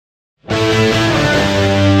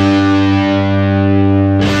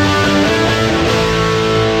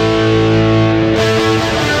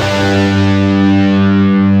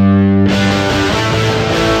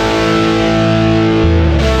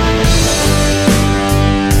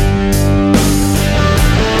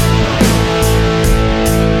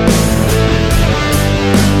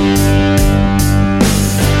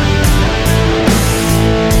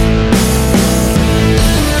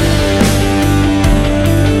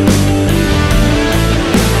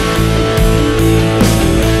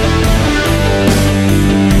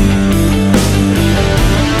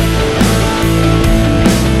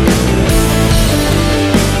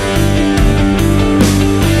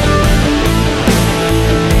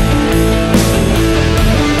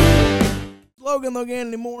Logan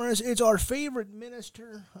Anthony Morris. It's our favorite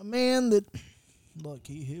minister, a man that, look,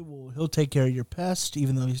 he'll take care of your pest,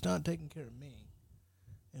 even though he's not taking care of me.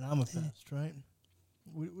 And I'm a pest, right?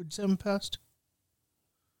 Would you say I'm a pest?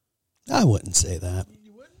 I wouldn't say that.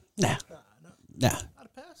 You wouldn't? Nah. Nah. Not a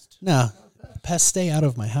pest? Nah. Pests stay out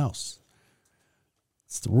of my house.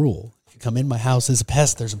 It's the rule. If you come in my house as a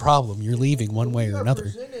pest, there's a problem. You're leaving one way or another.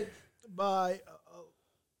 Represented by,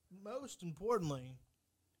 most importantly,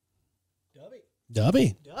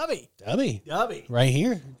 Dubby. Right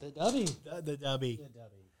here. The Dubby.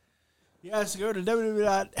 Yes, go to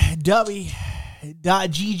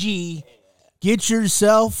www.dubby.gg. Get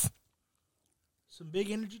yourself some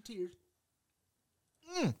big energy tears.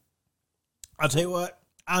 I'll tell you what.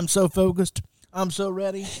 I'm so focused. I'm so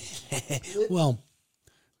ready. Well,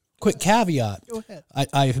 quick caveat. Go ahead.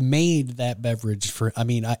 I've made that beverage I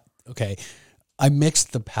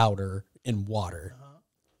mixed the powder in water.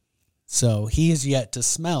 So he has yet to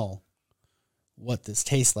smell what this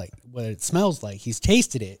tastes like, what it smells like. He's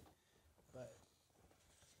tasted it.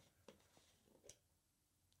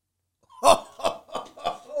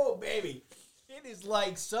 Oh, baby. It is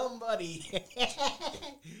like somebody...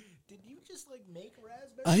 Did you just, make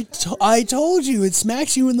raspberry powder? I told you, it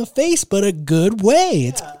smacks you in the face, but a good way.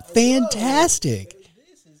 It's fantastic.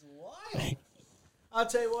 This is wild. I'll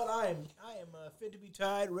tell you what, I am fit to be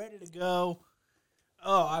tied, ready to go.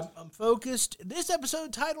 Oh, I'm focused. This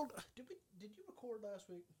episode titled... Did you record last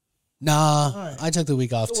week? Nah, right. I took the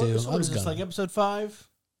week off too. So I was is this, gone. episode 5?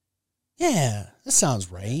 Yeah, that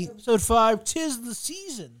sounds right. Episode 5, 'tis the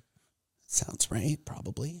season. Sounds right,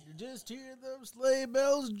 probably. You just hear those sleigh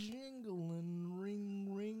bells jingling, ring,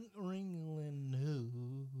 ring, ringling.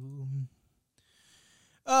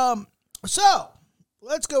 So,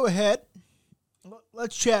 let's go ahead.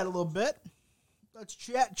 Let's chat a little bit. Let's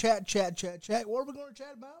chat. What are we going to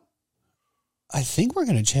chat about? I think we're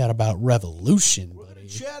going to chat about Revolution, We're going buddy.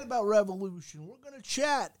 to chat about Revolution. We're going to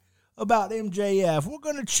chat about MJF. We're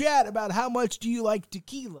going to chat about how much do you like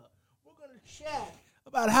tequila. We're going to chat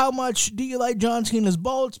about how much do you like John Cena's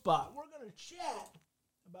bald spot. We're going to chat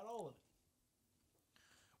about all of it.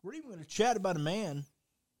 We're even going to chat about a man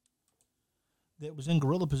that was in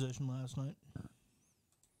gorilla position last night.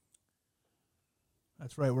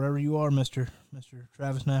 That's right, wherever you are, Mr.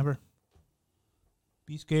 Travis Napper.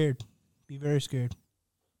 Be scared. Be very scared.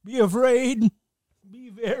 Be afraid. Be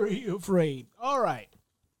very afraid. All right.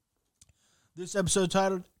 This episode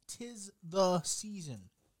titled, 'Tis the Season.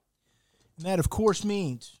 And that, of course,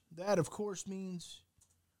 means it's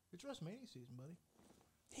WrestleMania season, buddy.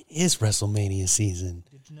 It is WrestleMania season.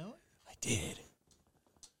 Did you know it? I did.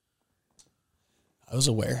 I was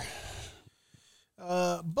aware.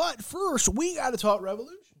 But first, we got to talk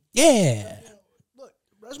Revolution. Yeah. Look,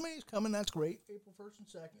 WrestleMania's coming. That's great. April 1st and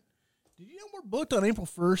 2nd. Did you know we're booked on April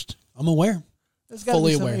 1st? I'm aware. That's got to be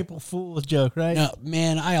Fully some aware. April Fool's joke, right? No,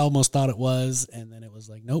 man, I almost thought it was, and then it was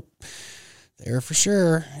like, nope. There for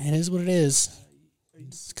sure. It is what it is.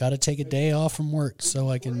 It's got to take a day off from work so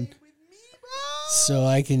I can,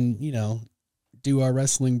 do our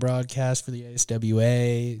wrestling broadcast for the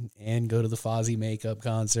ASWA and go to the Fozzy makeup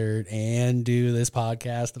concert and do this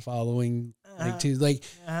podcast the following Tuesday.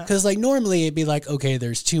 Because normally it'd be like, okay,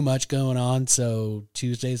 there's too much going on, so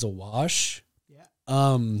Tuesday's a wash.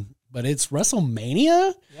 Yeah. But it's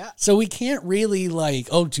WrestleMania, Yeah. so we can't really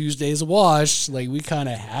Tuesday's a wash. We kind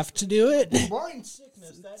of have to do it. Barring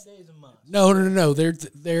sickness, that day is a must. No.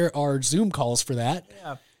 There are Zoom calls for that.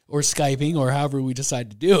 Yeah. Or Skyping, or however we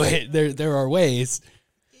decide to do it. There are ways.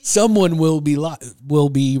 Someone will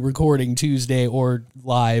be recording Tuesday or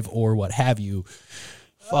live or what have you,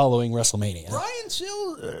 following WrestleMania.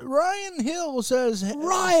 Ryan Hill says,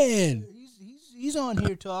 Ryan, he's on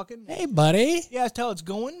here talking. hey buddy, He asked how it's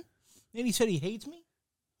going, and he said he hates me.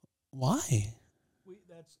 why?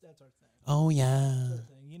 That's our thing. Oh yeah,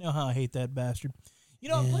 You know how I hate that bastard.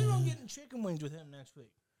 I'm planning on getting chicken wings with him next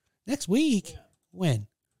week. next week. Yeah. When?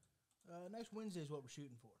 Next Wednesday is what we're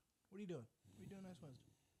shooting for. What are you doing? What are you doing next Wednesday?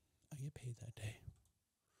 I get paid that day.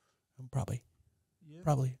 Probably. Yeah.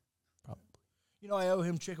 Probably. I owe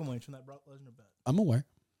him chicken wings from that Brock Lesnar bet. I'm aware.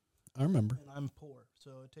 I remember. And I'm poor,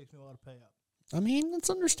 so it takes me a while to pay up. I mean, it's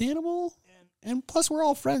understandable. And plus, we're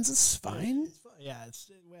all friends. It's fine. It's fun. Yeah,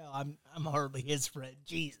 I'm hardly his friend.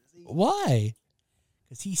 Jesus. Why?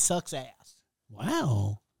 Because he sucks ass.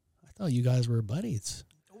 Wow. I thought you guys were buddies.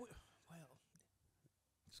 Well,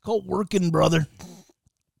 it's called working, brother.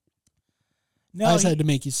 No, I just had to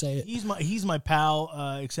make you say it. He's my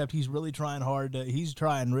pal, except he's really trying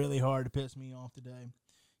really hard to piss me off today.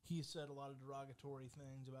 He said a lot of derogatory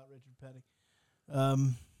things about Richard Petty.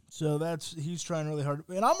 So he's trying really hard.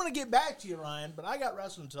 And I'm going to get back to you, Ryan, but I got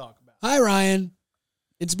wrestling to talk about. Hi, Ryan.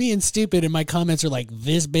 It's being stupid, and my comments are like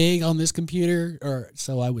this big on this computer, or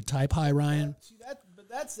so I would type "Hi, Ryan." See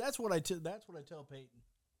that's what I tell Peyton.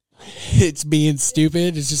 It's being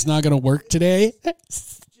stupid. It's just not going to work today.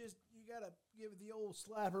 Just you got to give it the old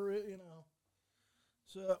slapper, you know.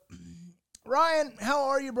 So, Ryan, how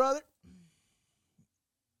are you, brother?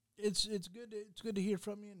 It's good to hear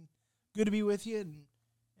from you, and good to be with you, and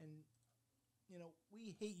you know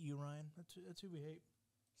we hate you, Ryan. That's who we hate.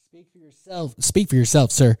 Speak for yourself. Speak for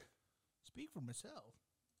yourself, sir. Speak for myself.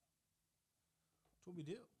 That's what we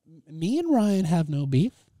do. Me and Ryan have no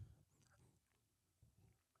beef.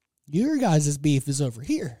 Your guys' beef is over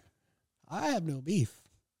here. I have no beef.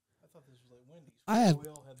 I thought this was like Wendy's.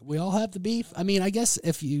 We all have the beef. I mean, I guess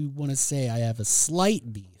if you want to say I have a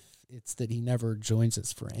slight beef, it's that he never joins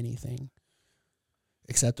us for anything.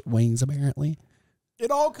 Except wings, apparently.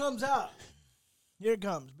 It all comes out. Here it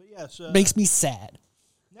comes. But yes. Makes me sad.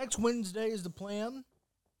 Next Wednesday is the plan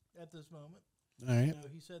at this moment. All right. You know,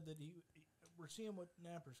 he said that we're seeing what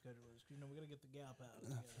Napper's schedule is. You know, we got to get the gap out.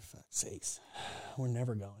 For fuck's sakes. We're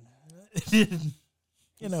never going.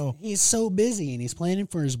 You know. He's so busy, and he's planning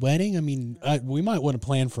for his wedding. I mean, we might want to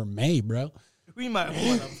plan for May, bro. We might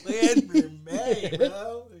want to plan for May,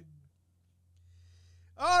 bro.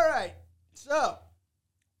 All right. So,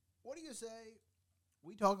 what do you say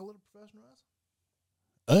we talk a little professional wrestling?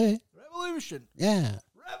 Okay. Revolution. Yeah.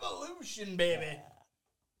 Revolution, baby.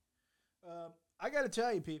 I got to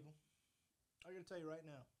tell you, people. I got to tell you right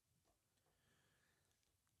now.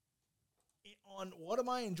 On what am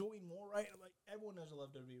I enjoying more, right? Like, everyone knows I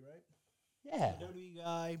love WWE, right? Yeah. I'm a WWE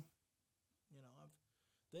guy. You know, I've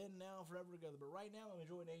then, now, forever together. But right now, I'm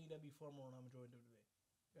enjoying AEW far more than I'm enjoying WWE.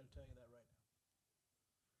 Got to tell you that right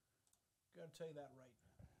now. Got to tell you that right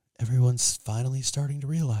now. Everyone's finally starting to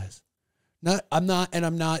realize. I'm not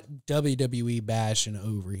WWE bashing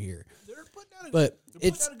over here. They're putting out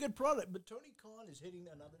a good product, but Tony Khan is hitting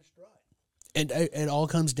another stride. And it all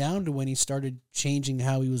comes down to when he started changing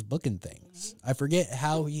how he was booking things. Mm-hmm. I forget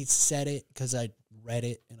how he said it because I read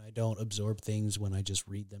it and I don't absorb things when I just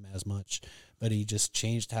read them as much. But he just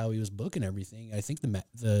changed how he was booking everything. I think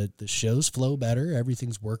the shows flow better.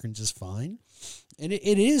 Everything's working just fine, and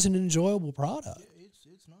it is an enjoyable product.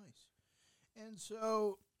 It's nice. And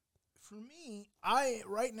so for me,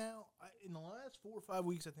 right now in the last 4 or 5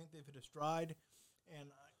 weeks, I think they've hit a stride, and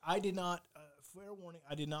I did not. Fair warning,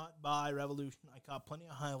 I did not buy Revolution. I caught plenty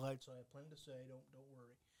of highlights, so I have plenty to say. Don't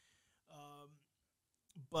worry.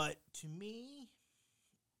 But to me,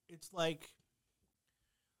 it's like,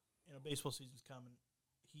 you know, baseball season's coming.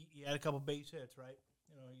 He had a couple base hits, right?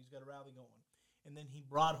 You know, he's got a rally going, and then he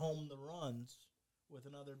brought home the runs with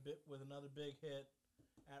another big hit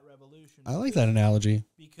at Revolution. I like that analogy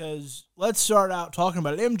because let's start out talking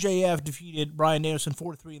about it. MJF defeated Bryan Danielson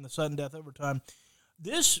 4-3 in the sudden death overtime.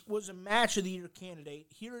 This was a match of the year candidate.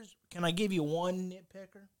 Can I give you one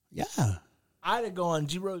nitpicker? Yeah. I'd have gone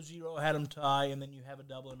 0-0, had them tie, and then you have a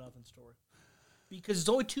double or nothing story. Because it's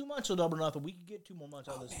only 2 months of double or nothing. We could get 2 more months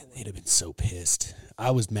out of this story. They'd have been so pissed. I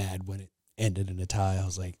was mad when it ended in a tie. I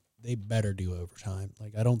was like, they better do overtime.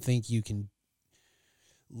 Like, I don't think you can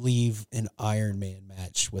leave an Iron Man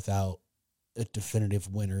match without a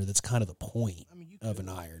definitive winner. That's kind of the point of an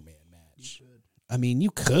Iron Man match. I mean, you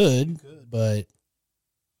could. But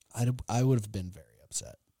I would have been very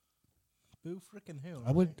upset. Boo freaking who?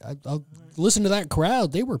 I'll listen to that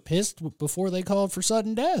crowd. They were pissed before they called for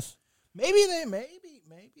sudden death. Maybe they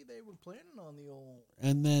were planning on the old.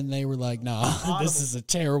 And then they were like, "Nah, this is a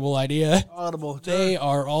terrible idea." Audible. They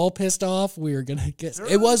are all pissed off. We are gonna get.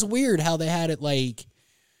 It was weird how they had it like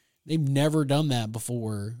they've never done that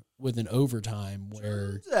before with an overtime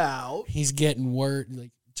where he's getting word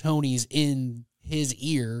like Tony's in his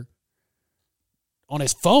ear. On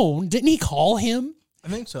his phone, didn't he call him? I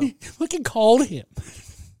think so. He fucking called him.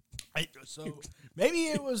 So maybe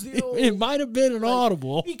it was the old. It might have been an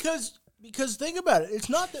audible. Because think about it. It's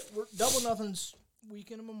not that we're double nothing's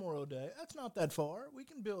weekend of Memorial Day. That's not that far. We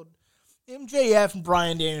can build. MJF and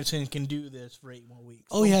Bryan Danielson can do this for 8 more weeks.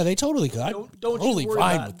 Oh yeah, they totally could. Don't totally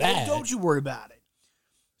fine with that. Don't you worry about it.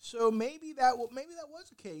 So maybe that was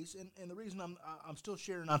the case, and the reason I'm still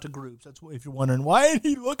sharing out to groups. That's if you're wondering why is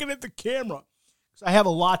he looking at the camera. Because I have a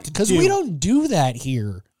lot to do. Because we don't do that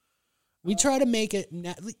here. We try to make it...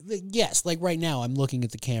 Yes, like right now, I'm looking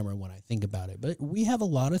at the camera when I think about it. But we have a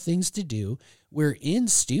lot of things to do. We're in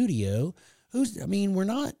studio. We're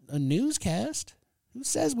not a newscast. Who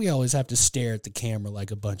says we always have to stare at the camera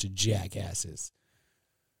like a bunch of jackasses?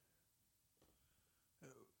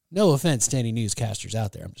 No offense to any newscasters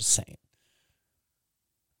out there. I'm just saying.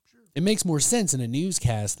 It makes more sense in a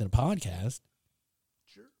newscast than a podcast.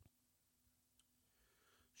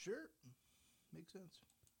 Sure. Makes sense.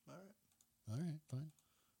 All All right, fine.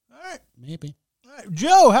 right. Maybe. All right.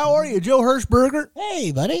 Joe, how are you? Joe Hirschberger.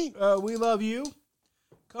 Hey, buddy. We love you.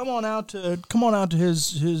 Come on out to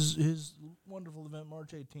his wonderful event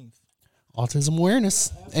March 18th. Autism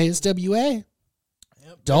Awareness, ASWA,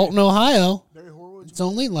 Yep. Dalton, Ohio. Barry Horowitz. It's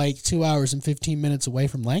only like 2 hours and 15 minutes away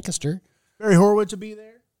from Lancaster. Barry Horowitz will be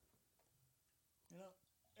there. You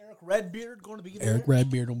know, Eric Redbeard going to be there. Eric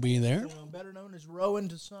Redbeard will be there. You know, better known as Rowan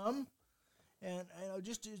to some. And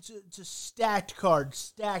just it's a stacked card,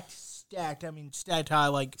 stacked. I mean, stacked high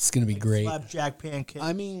like It's gonna be great. Slapjack pancake.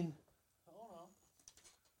 I mean, hold on.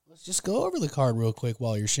 Let's just go over the card real quick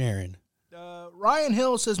while you're sharing. Ryan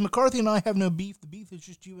Hill says McCarthy and I have no beef. The beef is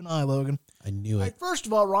just you and I, Logan. I knew it. Right, first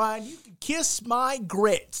of all, Ryan, you can kiss my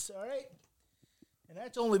grits, all right? And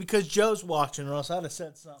that's only because Joe's watching, or else I'd have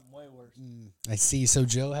said something way worse. I see. So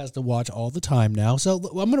Joe has to watch all the time now. So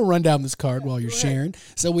I'm going to run down this card while you're sharing.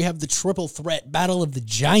 So we have the triple threat Battle of the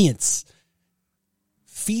Giants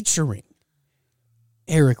featuring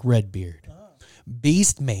Eric Redbeard,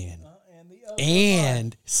 Beast Man,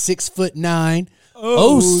 and 6'9".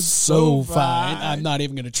 Oh, so fine. I'm not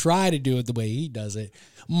even going to try to do it the way he does it.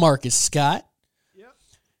 Marcus Scott. Yep.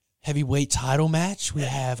 Heavyweight title match. We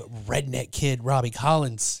have Redneck Kid Robbie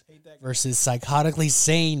Collins versus psychotically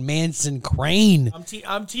sane Manson Crane.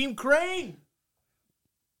 I'm Team Crane.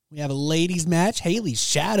 We have a ladies match. Haley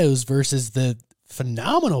Shadows versus the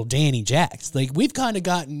phenomenal Danny Jax. Like, we've kind of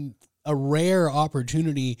gotten a rare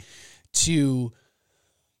opportunity to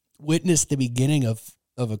witness the beginning of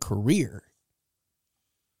a career.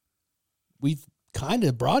 We've kind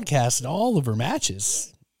of broadcasted all of her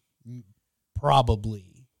matches,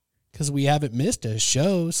 probably, because we haven't missed a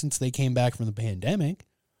show since they came back from the pandemic.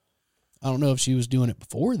 I don't know if she was doing it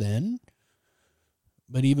before then,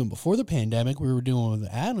 but even before the pandemic, we were doing it with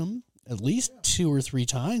Adam at least 2 or 3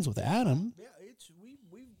 times with Adam. Yeah, So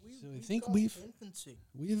I think we've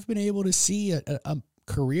been able to see a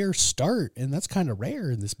career start, and that's kind of rare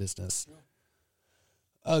in this business.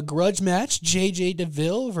 A grudge match, J.J.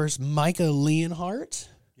 DeVille versus Micah Leonhart.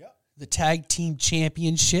 Yep. The tag team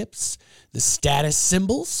championships, the status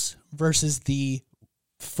symbols versus the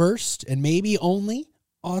first and maybe only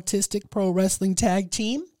autistic pro wrestling tag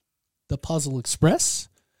team, the Puzzle Express.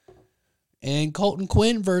 And Colton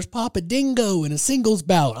Quinn versus Papa Dingo in a singles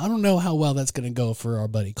bout. I don't know how well that's going to go for our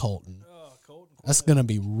buddy Colton. Colton. That's going to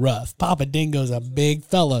be rough. Papa Dingo's a big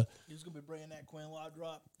fella. He's going to be bringing that Quinn Law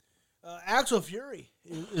drop. Axel Fury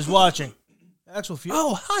is watching. Axel Fury.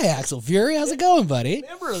 Oh, hi, Axel Fury. How's it going, buddy?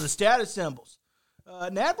 Member of the status symbols.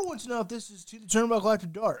 Napper wants to know if this is to the Turnbuckle After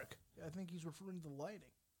Dark. I think he's referring to the lighting.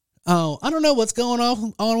 Oh, I don't know what's going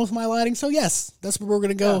on with my lighting. So, yes, that's what we're going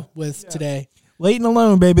to go with today. Late and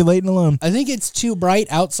alone, baby. Late and alone. I think it's too bright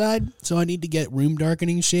outside, so I need to get room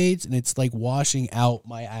darkening shades, and it's like washing out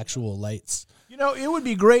my actual lights. You know, it would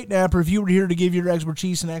be great, Napper, if you were here to give your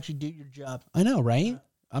expertise and actually do your job. I know, right?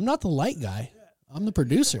 I'm not the light guy. I'm the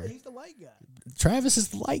producer. He's the light guy. Travis is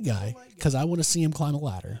the light guy because I want to see him climb a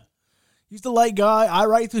ladder. He's the light guy. I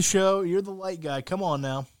write the show. You're the light guy. Come on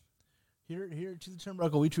now. Here to the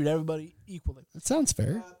Turnbuckle, we treat everybody equally. That sounds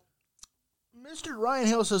fair. Mr. Ryan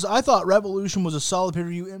Hill says, I thought Revolution was a solid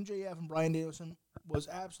pay-per-view. MJF and Bryan Danielson was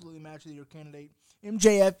absolutely match of the year candidate.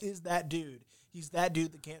 MJF is that dude. He's that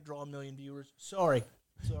dude that can't draw 1 million viewers. Sorry.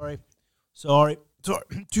 2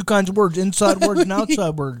 kinds of words, inside words and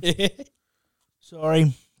outside words.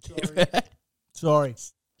 Sorry.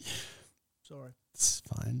 It's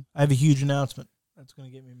fine. I have a huge announcement. That's going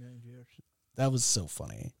to get me 1 million viewers. That was so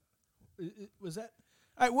funny. Was that?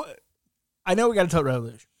 I know we got to talk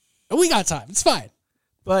Revolution. We got time. It's fine.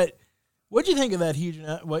 But what'd you think of that huge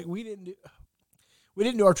announcement? We didn't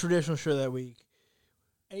do our traditional show that week.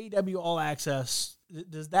 AEW All Access.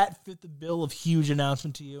 Does that fit the bill of huge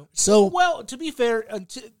announcement to you? So, well, to be fair,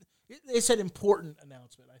 they said important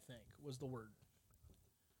announcement, I think, was the word.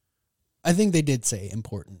 I think they did say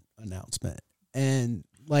important announcement. And,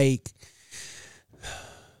 like,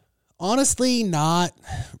 honestly, not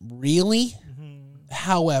really. Mm-hmm.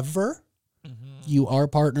 However, you are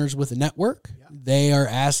partners with a network. Yeah. They are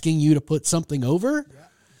asking you to put something over. Yeah.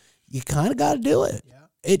 You kind of got to do it. Yeah.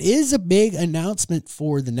 It is a big announcement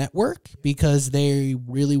for the network because they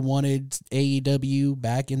really wanted AEW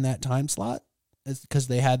back in that time slot because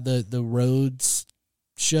they had the Rhodes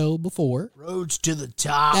show before. Roads to the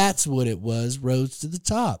top. That's what it was, Roads to the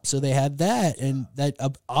Top. So they had that, and that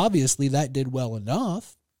obviously that did well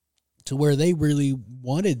enough to where they really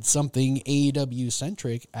wanted something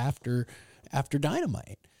AEW-centric after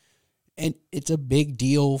Dynamite. And it's a big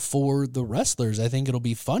deal for the wrestlers. I think it'll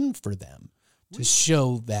be fun for them to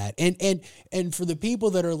show that. And for the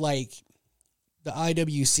people that are like the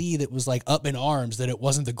IWC that was like up in arms that it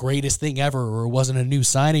wasn't the greatest thing ever or it wasn't a new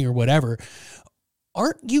signing or whatever,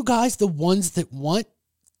 aren't you guys the ones that want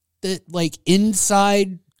that like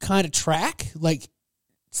inside kind of track? Like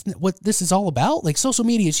what this is all about? Like social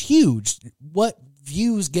media is huge. What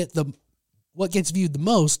gets viewed the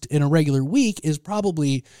most in a regular week is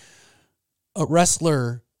probably a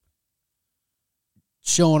wrestler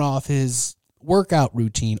showing off his workout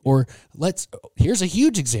routine. Or here's a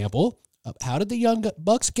huge example of how did the Young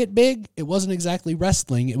Bucks get big? It wasn't exactly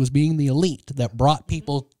wrestling. It was being the elite that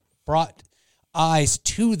brought eyes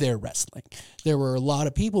to their wrestling. There were a lot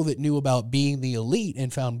of people that knew about being the elite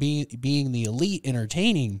and found being the elite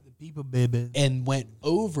entertaining, The people, baby. and went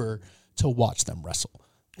over to watch them wrestle.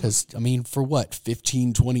 Because, I mean, for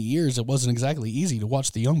 15, 20 years, it wasn't exactly easy to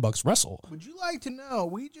watch the Young Bucks wrestle. Would you like to know,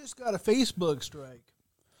 we just got a Facebook strike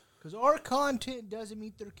because our content doesn't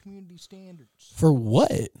meet their community standards. For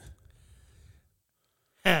what?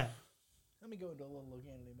 Let me go into a little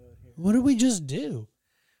Loganity mode here. What did we just do?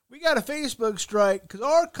 We got a Facebook strike because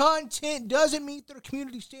our content doesn't meet their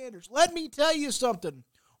community standards. Let me tell you something.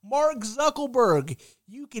 Mark Zuckerberg,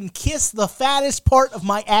 you can kiss the fattest part of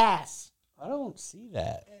my ass. I don't see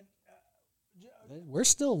that. We're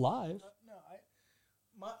still live.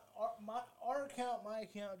 Our account, my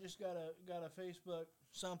account, just got a Facebook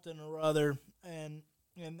something or other, and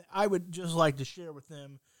I would just like to share with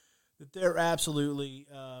them that they're absolutely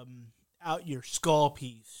out your skull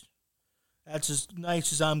piece. That's as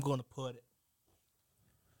nice as I'm going to put it.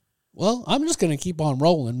 Well, I'm just going to keep on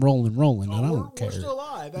rolling. I don't care. We're still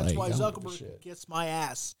alive. That's Like, why I don't give a Zuckerberg shit. gets my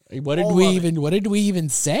ass. What did we even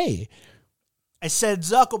say? I said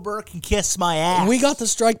Zuckerberg can kiss my ass. We got the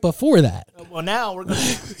strike before that. Well, now we're going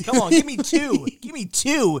to... Come on, give me two. Give me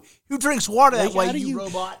two. Who drinks water that way, you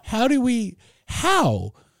robot? How?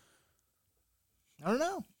 I don't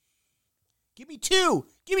know. Give me two.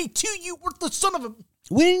 Give me two, you worthless son of a...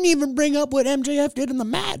 We didn't even bring up what MJF did in the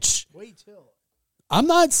match. Wait till... I'm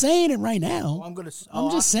not saying it right now. Oh, I'm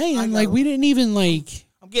just saying, like, we didn't even, like...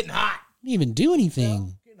 I'm getting hot. Didn't even do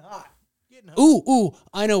anything. Getting hot. Ooh,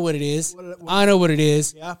 I know what it is. I know what it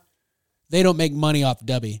is. Yeah? They don't make money off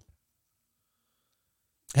Dubby.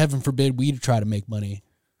 Heaven forbid we try to make money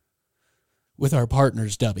with our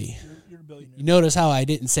partners, Dubby. You're a billionaire. You notice how I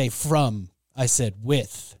didn't say from, I said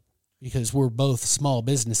with, because we're both small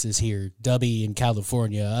businesses here. Dubby in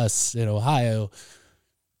California, us in Ohio.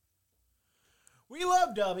 We love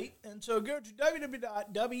Dubby, and so go to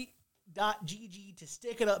www.dubby.gg to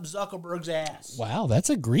stick it up Zuckerberg's ass. Wow, that's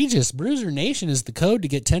egregious. Bruiser Nation is the code to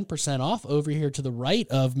get 10% off over here to the right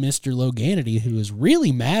of Mr. Loganity, who is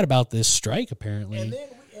really mad about this strike, apparently. And then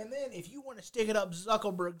if you want to stick it up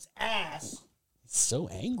Zuckerberg's ass. He's so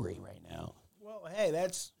angry right now. Well, hey,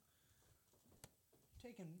 that's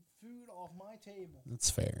taking food off my table. That's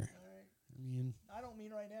fair. All right. I mean, I don't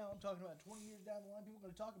mean right now. I'm talking about 20 years down the line. People are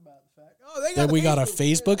going to talk about the fact. Oh, they got that we got a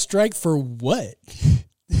Facebook strike for what?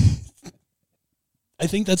 I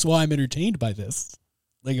think that's why I'm entertained by this.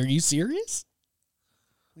 Like, are you serious?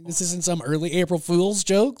 Like, this isn't some early April Fool's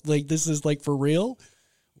joke? Like, this is, like, for real?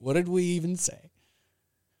 What did we even say?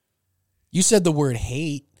 You said the word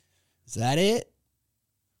hate. Is that it?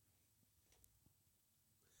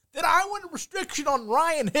 That I want a restriction on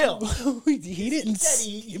Ryan Hill. He didn't.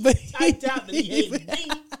 He typed out that he hated me.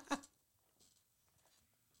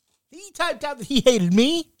 He typed out that he hated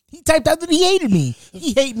me. He typed out that he hated me.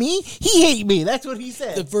 He hate me. He hate me. That's what he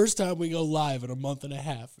said. The first time we go live in a month and a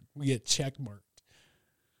half, we get checkmarked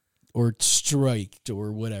or striked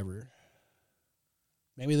or whatever.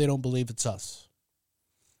 Maybe they don't believe it's us.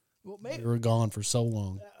 Well, maybe we were gone for so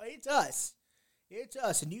long. It's us. It's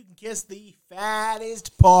us, and you can kiss the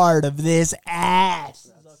fattest part of this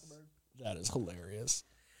ass. That is hilarious.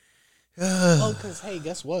 Oh, because, hey,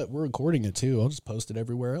 guess what? We're recording it, too. I'll just post it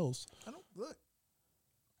everywhere else.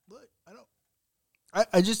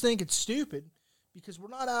 I just think it's stupid because we're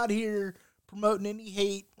not out here promoting any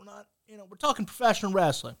hate. We're not, we're talking professional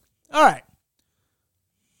wrestling. All right.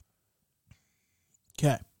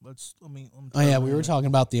 Okay. Let me oh, yeah, we were talking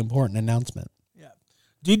about the important announcement. Yeah.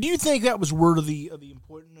 Did you think that was worthy of the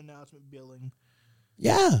important announcement billing?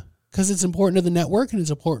 Yeah, because it's important to the network and it's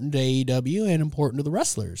important to AEW and important to the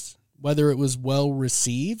wrestlers. Whether it was well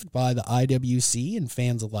received by the IWC and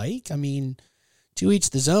fans alike, I mean, to each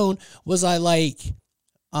his own. Was I like,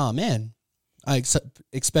 oh man, I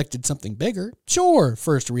expected something bigger? Sure.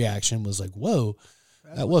 First reaction was like, whoa.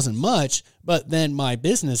 That wasn't much, but then my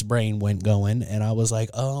business brain went going, and I was like,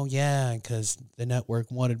 oh, yeah, because the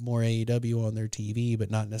network wanted more AEW on their TV,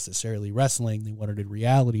 but not necessarily wrestling. They wanted a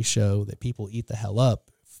reality show that people eat the hell up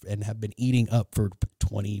and have been eating up for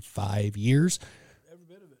 25 years. Every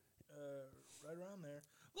bit of it. Right around there.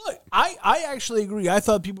 Look, I actually agree. I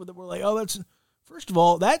thought people that were like, oh, that's... First of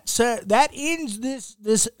all, that ends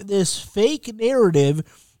this fake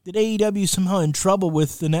narrative that AEW is somehow in trouble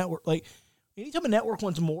with the network. Like, anytime a network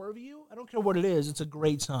wants more of you, I don't care what it is, it's a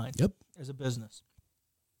great sign. Yep. As a business.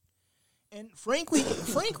 And frankly,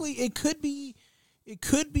 it could be,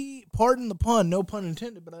 pardon the pun, no pun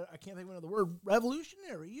intended, but I can't think of another word,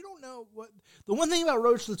 revolutionary. You don't know what... The one thing about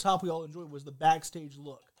Road to the Top we all enjoyed was the backstage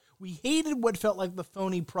look. We hated what felt like the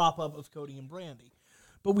phony prop-up of Cody and Brandy.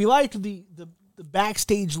 But we liked the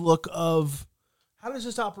backstage look of how does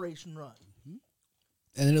this operation run?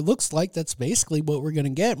 And it looks like that's basically what we're going to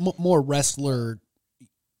get. More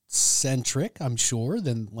wrestler-centric, I'm sure,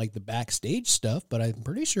 than like the backstage stuff. But I'm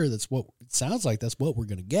pretty sure that's what it sounds like. That's what we're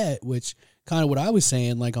going to get, which kind of what I was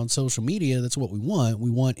saying, like on social media, that's what we want. We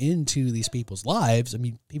want into these people's lives. I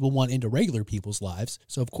mean, people want into regular people's lives.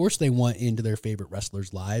 So, of course, they want into their favorite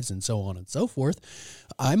wrestlers' lives and so on and so forth.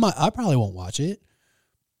 I probably won't watch it.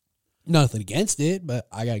 Nothing against it, but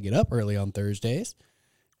I got to get up early on Thursdays.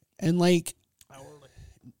 And like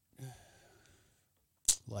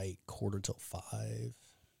 4:45.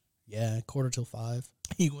 Yeah, 4:45.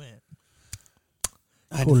 He went.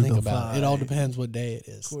 I had to think about it. It all depends what day it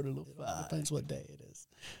is. 4:45. Depends what day it is.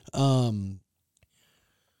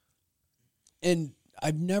 And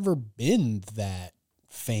I've never been that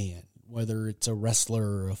fan, whether it's a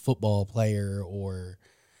wrestler or a football player or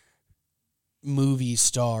movie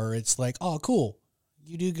star. It's like, oh, cool.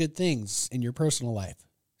 You do good things in your personal life.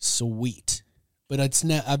 Sweet. But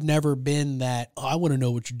I've never been that, oh, I want to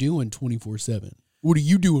know what you're doing 24/7. What are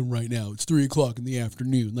you doing right now? It's 3:00 in the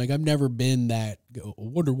afternoon. Like, I've never been that, I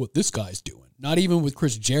wonder what this guy's doing. Not even with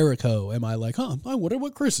Chris Jericho am I like, I wonder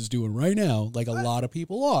what Chris is doing right now. Like a lot of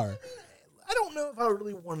people are. I don't know if I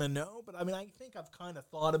really want to know, but I mean, I think I've kind of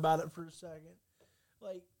thought about it for a second.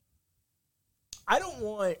 Like, I don't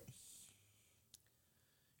want...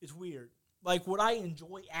 It's weird. Like, would I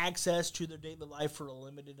enjoy access to their daily life for a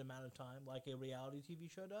limited amount of time like a reality TV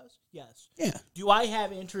show does? Yes. Yeah. Do I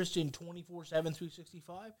have interest in 24/7,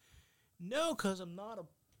 365? No, because I'm not a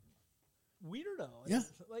weirdo. Yeah.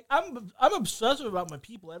 Like, I'm obsessive about my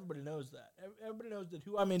people. Everybody knows that. Everybody knows that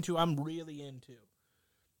who I'm into, I'm really into.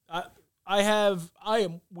 I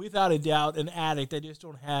am without a doubt an addict. I just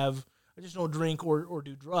don't drink or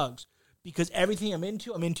do drugs. Because everything I'm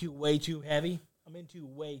into way too heavy. I'm into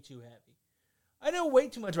way too heavy. I know way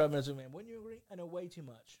too much about Vince McMahon. Wouldn't you agree? I know way too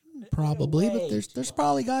much. Probably, but there's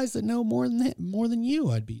probably guys that know more than you.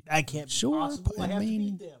 I'd be. I can't be sure. possible. I have to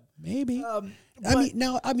beat them. Maybe. I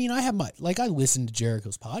have I listen to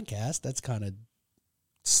Jericho's podcast. That's kind of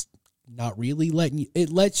not really letting you. It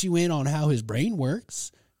lets you in on how his brain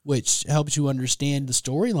works, which helps you understand the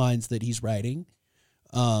storylines that he's writing.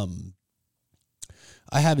 I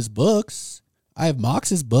have his books. I have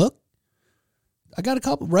Mox's book. I got a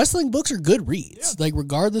couple. Wrestling books are good reads. Yeah. Like,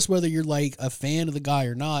 regardless whether you're like a fan of the guy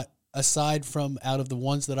or not, aside from out of the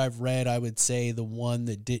ones that I've read, I would say the one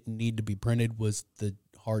that didn't need to be printed was the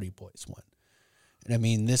Hardy Boys one. And I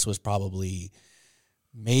mean, this was probably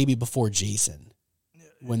maybe before Jason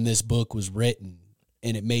when this book was written,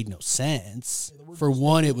 and it made no sense. Yeah, for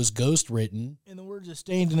one, it was ghost written. In the words of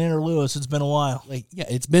Stained and Enter Lewis, it's been a while. Like, yeah,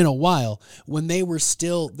 it's been a while. When they were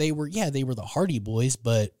the Hardy Boys,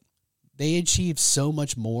 but they achieved so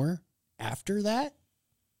much more after that,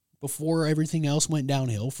 before everything else went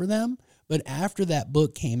downhill for them. But after that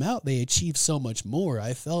book came out, they achieved so much more.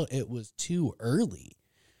 I felt it was too early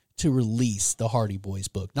to release the Hardy Boys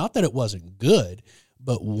book. Not that it wasn't good,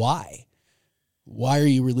 but why? Why are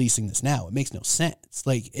you releasing this now? It makes no sense.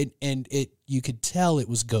 Like, you could tell it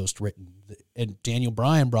was ghost written. And Daniel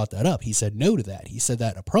Bryan brought that up. He said no to that. He said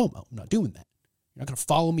that in a promo. I'm not doing that. You're not going to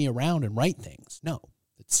follow me around and write things. No.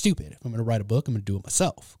 It's stupid. If I'm going to write a book, I'm going to do it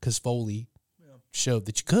myself. Because Foley showed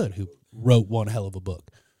that you could, who wrote one hell of a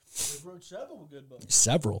book. He wrote several good books.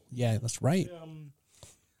 Several. Yeah, that's right.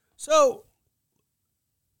 So,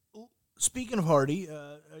 speaking of Hardy,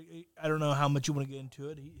 I don't know how much you want to get into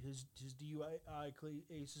it. His DUI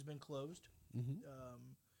case has been closed. Mm-hmm.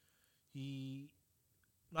 He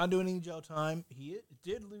not doing any jail time. He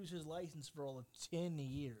did lose his license for all of 10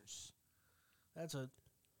 years.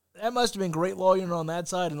 That must have been great lawyering on that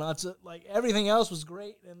side, and lots of, like, everything else was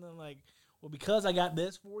great. And then, like, well, because I got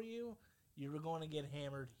this for you, you're going to get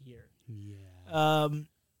hammered here. Yeah.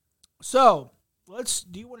 So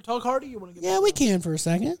Do you want to talk Hardy? Or you want to get? Yeah, we can for a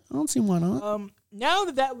second. I don't see why not. Now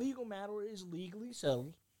that legal matter is legally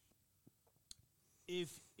settled,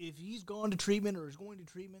 if he's gone to treatment or is going to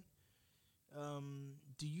treatment,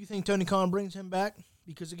 do you think Tony Khan brings him back?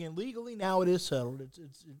 Because again, legally now it is settled.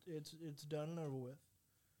 It's done and over with.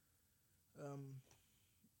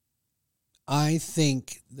 I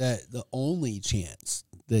think that the only chance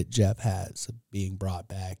that Jeff has of being brought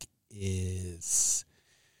back is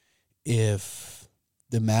if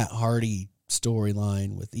the Matt Hardy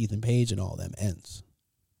storyline with Ethan Page and all them ends,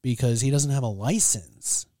 because he doesn't have a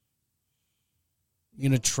license. You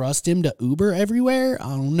gonna trust him to Uber everywhere? I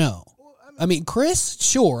don't know. I mean, Chris,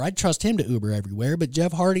 sure, I'd trust him to Uber everywhere, but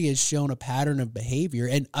Jeff Hardy has shown a pattern of behavior,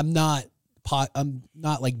 and I'm not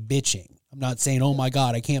like bitching. I'm not saying, oh my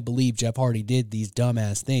God, I can't believe Jeff Hardy did these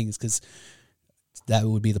dumbass things, because that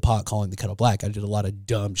would be the pot calling the kettle black. I did a lot of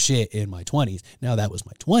dumb shit in my 20s. Now that was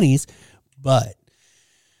my 20s, but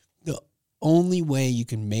the only way you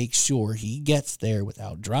can make sure he gets there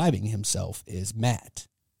without driving himself is Matt.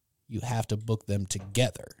 You have to book them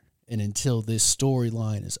together. And until this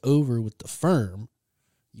storyline is over with the firm,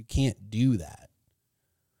 you can't do that.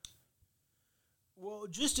 Well,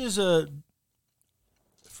 just as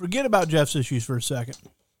forget about Jeff's issues for a second.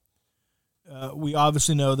 We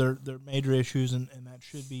obviously know they're major issues, and that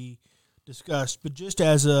should be discussed. But just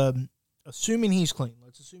as assuming he's clean,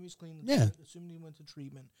 let's assume he's clean. Yeah. Assuming he went to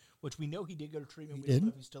treatment, which we know he did go to treatment. He We don't did. know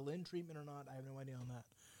if he's still in treatment or not. I have no idea on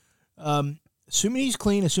that. Assuming he's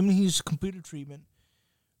clean, assuming he's completed treatment,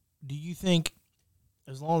 do you think,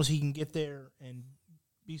 as long as he can get there and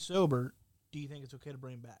be sober, do you think it's okay to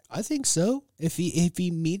bring him back? I think so. If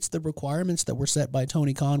he meets the requirements that were set by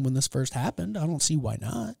Tony Khan when this first happened, I don't see why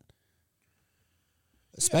not.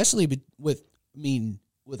 Especially with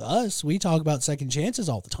us, we talk about second chances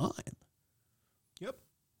all the time. Yep.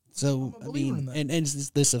 So, I'm a believer in that. and is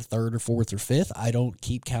this a third or fourth or fifth? I don't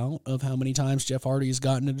keep count of how many times Jeff Hardy has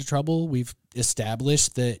gotten into trouble. We've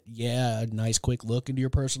established that, yeah, a nice quick look into your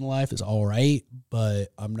personal life is all right, but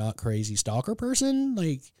I'm not crazy stalker person.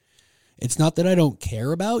 Like, it's not that I don't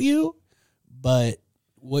care about you, but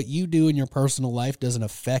what you do in your personal life doesn't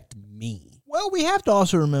affect me. Well, we have to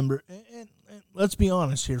also remember, and let's be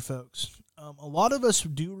honest here, folks. A lot of us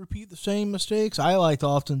do repeat the same mistakes. I like to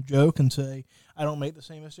often joke and say, I don't make the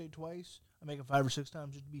same mistake twice. I make it 5 or 6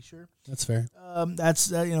 times just to be sure. That's fair.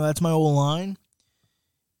 That's my old line.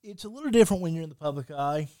 It's a little different when you're in the public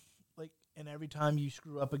eye, and every time you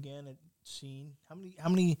screw up again, it's seen. How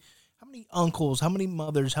many uncles, how many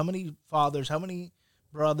mothers, how many fathers, how many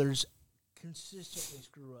brothers consistently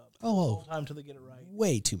screw up the whole time until they get it right?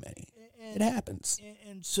 Way too many. It happens.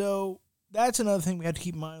 And so that's another thing we have to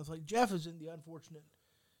keep in mind. It's like Jeff is in the unfortunate.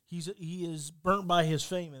 He is burnt by his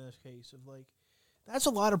fame in this case. Of like, that's a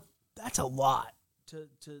lot to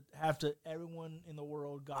have to everyone in the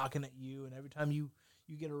world gawking at you, and every time you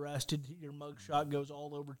get arrested, your mugshot goes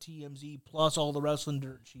all over TMZ plus all the wrestling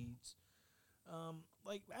dirt sheets.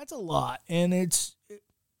 That's a lot, and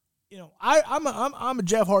I'm a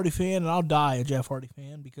Jeff Hardy fan, and I'll die a Jeff Hardy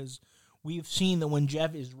fan because we've seen that when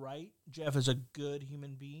Jeff is right, Jeff is a good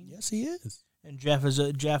human being. Yes, he is. And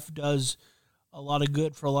Jeff does a lot of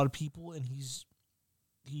good for a lot of people, and he's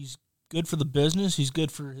good for the business. He's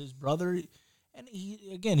good for his brother, and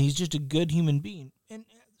he's just a good human being. And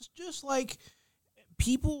it's just like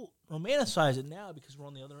people romanticize it now because we're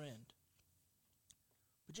on the other end.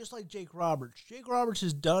 But just like Jake Roberts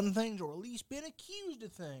has done things, or at least been accused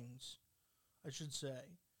of things, I should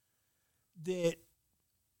say, that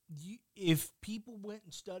if people went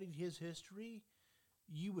and studied his history,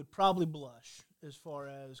 you would probably blush as far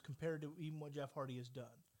as compared to even what Jeff Hardy has done.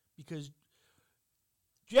 Because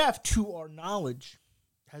Jeff, to our knowledge,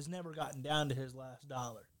 has never gotten down to his last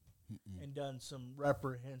dollar and done some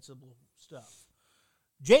reprehensible stuff.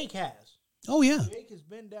 Jake has. Oh, yeah. Jake has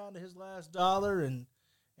been down to his last dollar and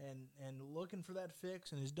looking for that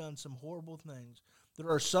fix, and has done some horrible things. There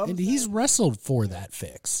are some, and he's wrestled for that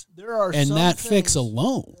fix. There are and some that things, fix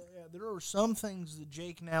alone. There are some things that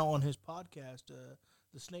Jake now on his podcast,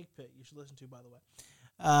 the Snake Pit, you should listen to, by the way.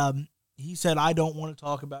 He said, I don't want to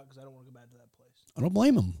talk about because I don't want to go back to that place. I don't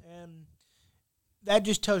blame him. And that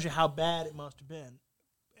just tells you how bad it must have been.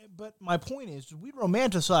 But my point is, we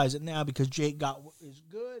romanticize it now because Jake is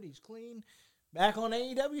good, he's clean, back on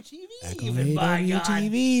AEW TV. Back on AEW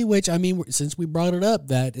TV, which, I mean, since we brought it up,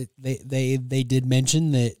 that they did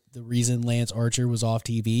mention that the reason Lance Archer was off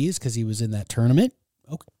TV is because he was in that tournament.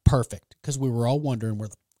 Okay, perfect. Because we were all wondering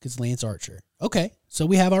because Lance Archer. Okay, so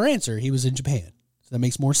we have our answer. He was in Japan. So that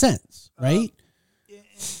makes more sense, right?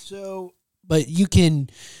 So, but you can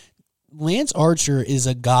Lance Archer is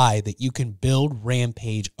a guy that you can build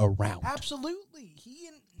Rampage around. Absolutely.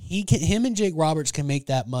 Him and Jake Roberts can make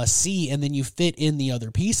that must see, and then you fit in the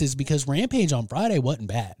other pieces because Rampage on Friday wasn't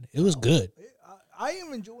bad. It was good. I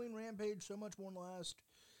am enjoying Rampage so much more than the last.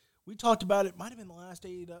 We talked about it. Might have been the last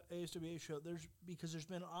ASWA show. Because there's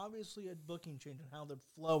been obviously a booking change in how they're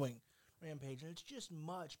flowing Rampage, and it's just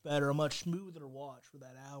much better, a much smoother watch for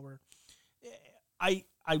that hour. I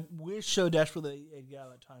wish so desperately they'd get out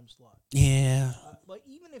of that time slot. Yeah. Like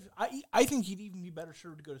even if I think he'd even be better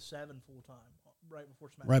served to go to 7 full time right before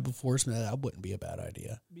SmackDown. Right before SmackDown, that wouldn't be a bad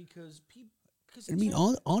idea. Because people. I mean,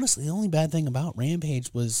 honestly, the only bad thing about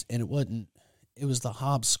Rampage was, and it was the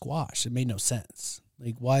Hobbs squash. It made no sense.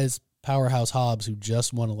 Like, why is Powerhouse Hobbs, who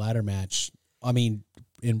just won a ladder match, I mean,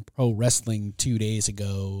 in pro wrestling 2 days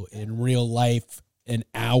ago, in real life an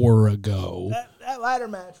hour ago. That ladder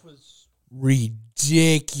match was ridiculous.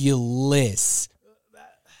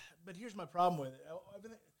 But here's my problem with it.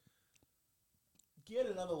 Get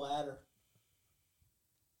another ladder.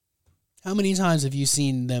 How many times have you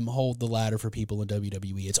seen them hold the ladder for people in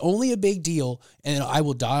WWE? It's only a big deal, and I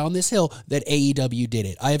will die on this hill, that AEW did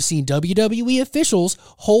it. I have seen WWE officials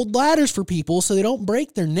hold ladders for people so they don't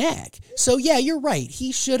break their neck. So yeah, you're right.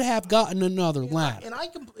 He should have gotten another ladder.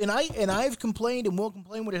 I've complained and will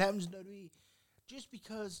complain when it happens in WWE. Just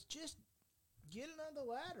get another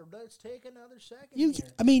ladder. Let's take another second.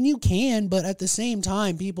 You can, but at the same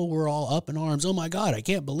time, people were all up in arms. Oh my God, I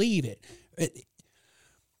can't believe it.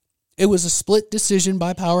 It was a split decision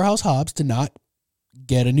by Powerhouse Hobbs to not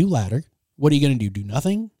get a new ladder. What are you going to do? Do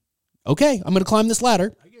nothing? Okay, I'm going to climb this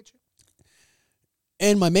ladder. I get you.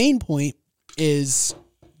 And my main point is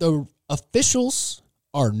the officials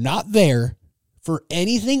are not there for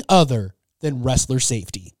anything other than wrestler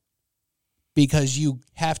safety. Because you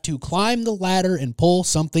have to climb the ladder and pull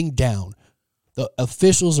something down. The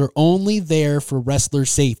officials are only there for wrestler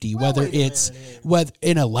safety, whether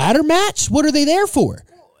in a ladder match. What are they there for?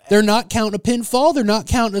 They're not counting a pinfall. They're not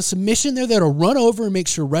counting a submission. They're there to run over and make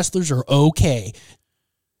sure wrestlers are okay.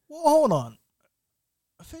 Well, hold on.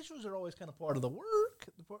 Officials are always kind of part of the work.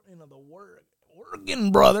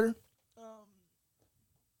 Working, brother.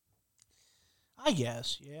 I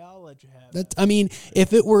guess. Yeah, I'll let you have that. I mean,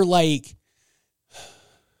 if it were like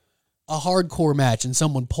a hardcore match and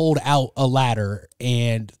someone pulled out a ladder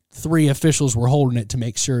and 3 officials were holding it to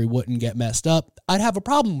make sure he wouldn't get messed up, I'd have a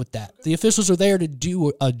problem with that. The officials are there to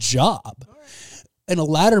do a job. In a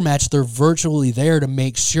ladder match, they're virtually there to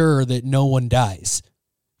make sure that no one dies.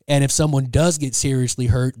 And if someone does get seriously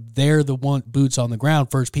hurt, they're the one boots on the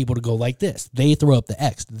ground, first people to go like this. They throw up the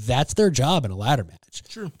X. That's their job in a ladder match.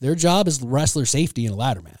 Sure. Their job is wrestler safety in a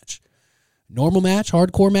ladder match. Normal match,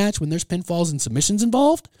 hardcore match, when there's pinfalls and submissions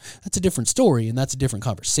involved, that's a different story and that's a different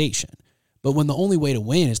conversation. But when the only way to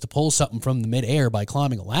win is to pull something from the midair by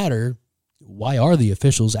climbing a ladder, why are the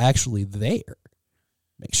officials actually there?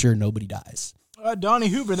 Make sure nobody dies. Donnie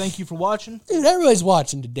Hoover, thank you for watching. Dude, everybody's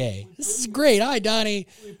watching today. This is great. Hi, Donnie.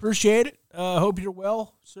 We appreciate it. Hope you're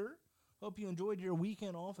well, sir. Hope you enjoyed your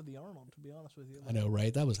weekend off at the Arnold, to be honest with you. I know,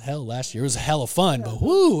 right? That was hell last year. It was a hell of fun, but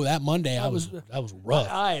whoo, that Monday that was rough.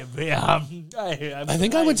 I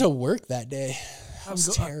think I went to work that day. That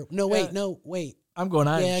was terrible. No, wait. I'm going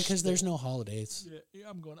Irish. Yeah, because there's no holidays. Yeah,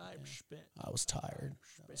 I'm going Irish spit. I was tired.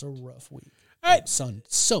 It was a rough week. All right. Son,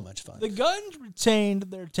 so much fun. The Guns retained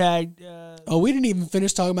their tag. We didn't even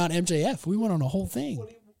finish talking about MJF. We went on a whole thing.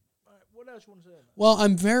 What else you want to say? Well,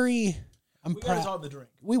 I'm we gotta talk the drink.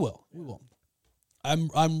 We will.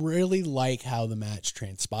 I'm really like how the match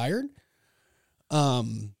transpired.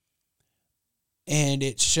 And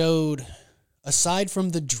it showed, aside from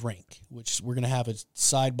the drink, which we're gonna have a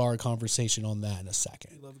sidebar conversation on that in a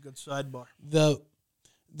second. You love a good sidebar.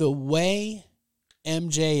 The way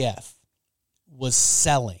MJF was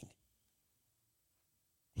selling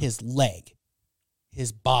his leg,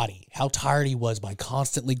 his body, how tired he was by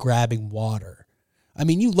constantly grabbing water. I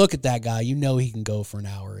mean, you look at that guy, you know he can go for an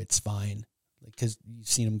hour. It's fine. Because you've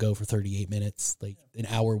seen him go for 38 minutes. Like, an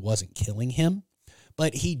hour wasn't killing him.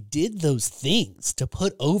 But he did those things to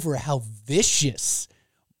put over how vicious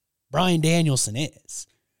Bryan Danielson is.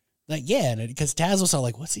 Like, yeah, because Taz was all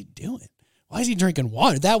like, what's he doing? Why is he drinking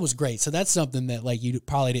water? That was great. So that's something that, like, you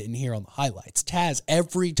probably didn't hear on the highlights. Taz,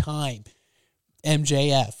 every time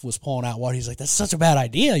MJF was pulling out water, he's like, that's such a bad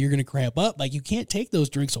idea. You're going to cramp up. Like, you can't take those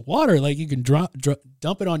drinks of water. Like, you can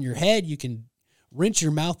dump it on your head. You can rinse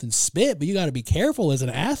your mouth and spit, but you got to be careful as an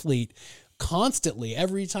athlete constantly.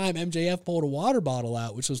 Every time MJF pulled a water bottle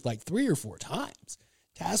out, which was like 3 or 4 times,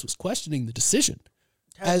 Taz was questioning the decision.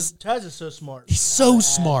 Taz is so smart. He's so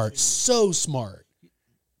smart.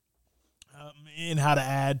 in how to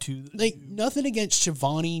add to like nothing against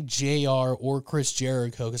Shivani, JR, or Chris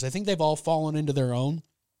Jericho, because I think they've all fallen into their own.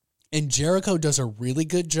 And Jericho does a really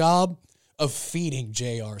good job of feeding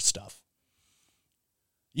JR stuff.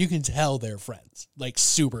 You can tell they're friends, like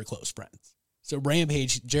super close friends. So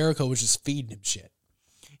Rampage, Jericho was just feeding him shit.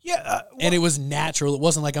 Yeah. And it was natural. It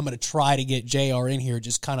wasn't like I'm going to try to get JR in here.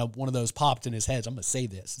 Just kind of one of those popped in his head. I'm going to say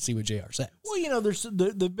this and see what JR says. Well,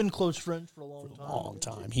 they've been close friends for a long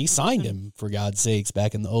time. He signed him, for God's sakes,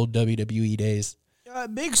 back in the old WWE days.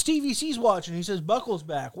 Big Stevie C's watching. He says Buckle's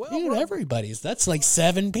back. Well, dude, everybody's. That's like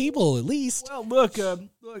 7 people at least. Well, look,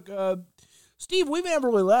 Steve, we've never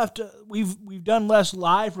really left. We've done less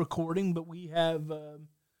live recording, but we have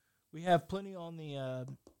plenty on the.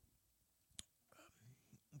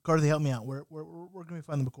 Carter, help me out. Where can we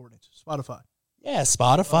find the recordings? Spotify. Yeah,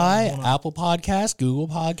 Spotify, Apple Podcast, Google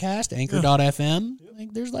Podcast, Anchor.fm. Yep.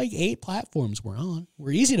 Like, there's like 8 platforms we're on.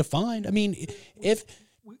 We're easy to find. I mean, if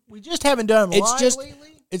we just haven't done them live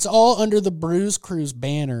lately. It's all under the Bruise Cruise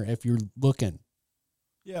banner if you're looking.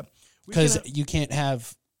 Yeah, because you can't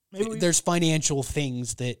have. There's financial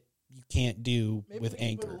things that you can't do with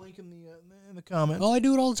Anchor. Put a link in the comments. Oh, I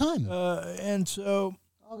do it all the time. And so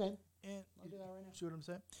okay. I'll do that right now. See what I'm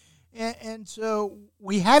saying? And so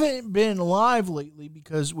we haven't been live lately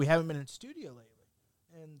because we haven't been in studio lately.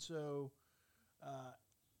 And so,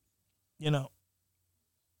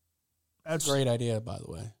 that's a great idea, by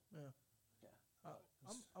the way. Yeah.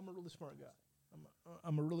 I'm a really smart guy.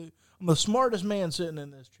 I'm the smartest man sitting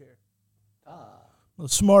in this chair. The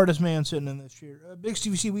smartest man sitting in this chair. Big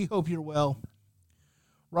Stevie C, we hope you're well.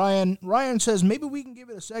 Ryan says maybe we can give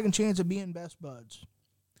it a second chance of being best buds.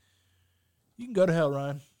 You can go to hell,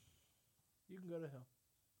 Ryan. You can go to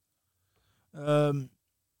hell.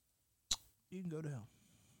 You can go to hell.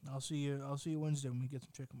 I'll see you Wednesday when we get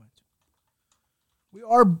some chicken wings.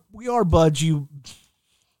 We are buds, you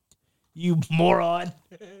moron.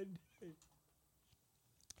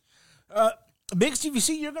 Big Stevie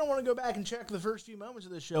C, you're going to want to go back and check the first few moments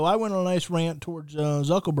of this show. I went on a nice rant towards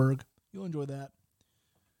Zuckerberg. You'll enjoy that.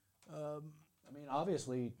 I mean,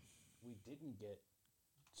 obviously, we didn't get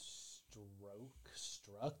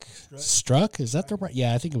struck. Is that the right?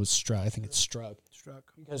 Yeah, I think it was struck. I think it's struck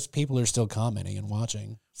because people are still commenting and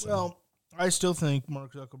watching. So. Well, I still think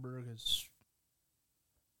Mark Zuckerberg is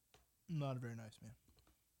not a very nice man.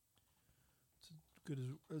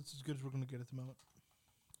 It's as good as we're going to get at the moment.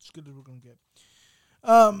 As good as we're going to get.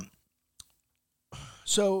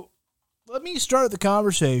 So let me start the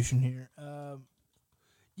conversation here.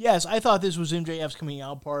 Yes, I thought this was MJF's coming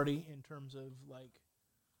out party in terms of like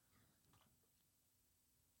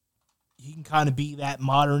he can kind of be that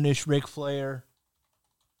modernish Ric Flair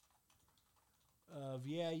of,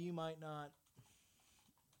 you might not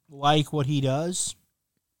like what he does,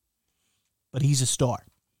 but he's a star.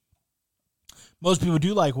 Most people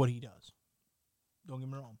do like what he does. Don't get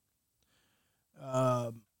me wrong.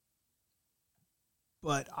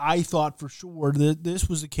 But I thought for sure that this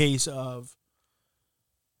was a case of,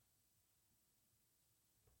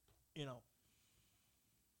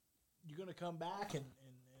 you're going to come back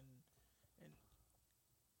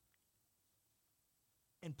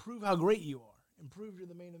and prove how great you are, and prove you're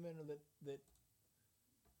the main eventer that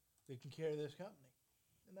can carry this company.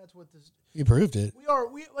 And that's what this. You proved it. We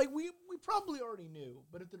probably already knew,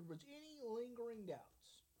 but if there was any lingering doubts,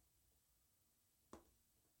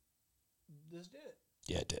 this did it.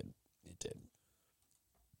 Yeah, it did. It did.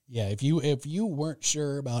 Yeah, if you weren't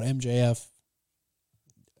sure about MJF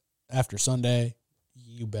after Sunday,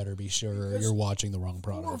 you better be sure because you're watching the wrong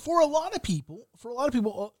product. For a lot of people,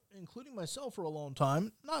 including myself for a long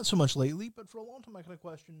time, not so much lately, but for a long time I kind of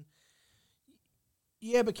questioned,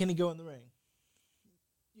 but can he go in the ring?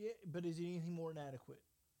 Yeah, but is he anything more than adequate?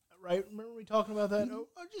 Right? Remember we talking about that?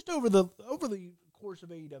 Just over the course of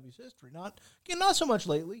AEW's history. Not so much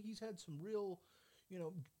lately. He's had some real,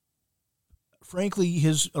 frankly,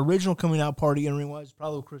 his original coming out party in ring wise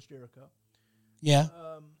probably Chris Jericho. Yeah.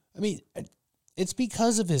 I mean, it's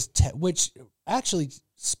because of his which actually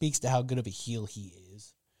speaks to how good of a heel he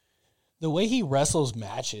is. The way he wrestles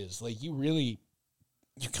matches, like you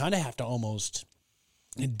kind of have to almost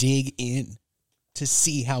dig in to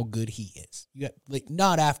see how good he is. You got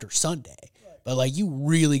not after Sunday, but you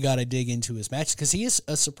really got to dig into his matches because he has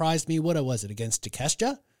surprised me. What was it against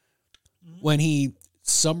Takeshita when he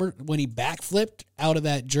backflipped out of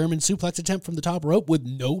that German suplex attempt from the top rope with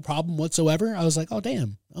no problem whatsoever? I was like, oh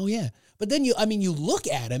damn, oh yeah. But then you look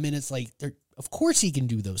at him and it's like, of course he can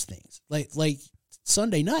do those things. Like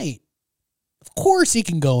Sunday night, of course he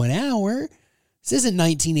can go an hour. This isn't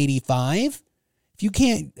 1985. If you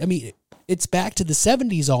can't, it's back to the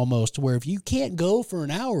 70s almost, where if you can't go for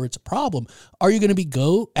an hour, it's a problem. Are you going to be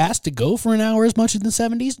asked to go for an hour as much as in the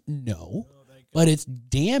 70s? No. But it's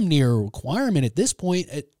damn near a requirement at this point,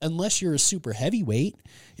 unless you're a super heavyweight.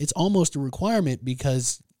 It's almost a requirement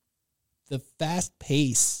because the fast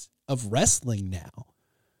pace of wrestling now,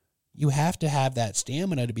 you have to have that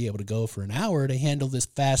stamina to be able to go for an hour to handle this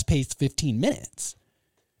fast-paced 15 minutes.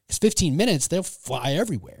 Because 15 minutes, they'll fly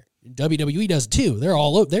everywhere. WWE does too. They're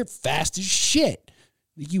all over. They're fast as shit.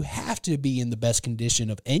 You have to be in the best condition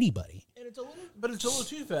of anybody. And it's a little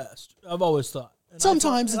too fast. I've always thought. And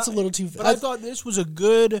sometimes it's a little too fast. But I thought this was a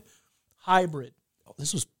good hybrid. Oh,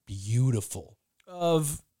 this was beautiful.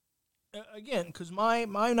 Of again, because my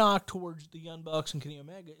knock towards the Young Bucks and Kenny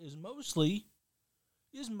Omega is mostly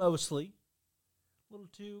a little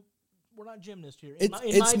too. We're not gymnasts here. In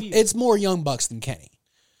my view, it's more Young Bucks than Kenny.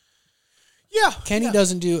 Yeah, Kenny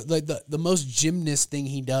doesn't do like the most gymnast thing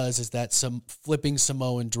he does is that some flipping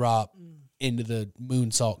Samoan drop into the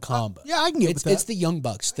moonsault combo. Yeah, I can get with that. It's the Young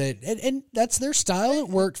Bucks and that's their style. It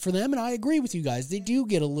worked for them, and I agree with you guys. They do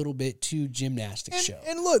get a little bit too gymnastic show.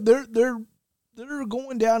 And look, they're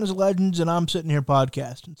going down as legends, and I'm sitting here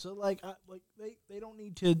podcasting. So they don't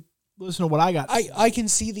need to listen to what I got. I can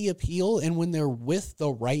see the appeal, and when they're with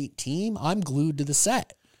the right team, I'm glued to the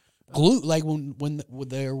set. Glued like when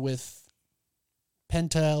they're with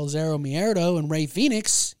Penta El Zero Miedo and Rey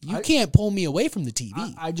Fenix, you can't pull me away from the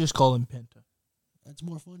TV. I just call him Penta. That's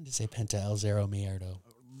more fun to say Penta El Zero Miedo.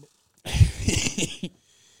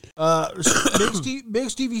 Big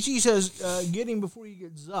Stevie C says, "Get him before you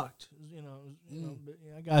get zucked."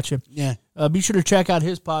 I got you. Yeah. Be sure to check out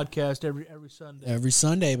his podcast every Sunday. Every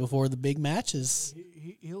Sunday before the big matches.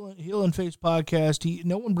 Heel and Face podcast.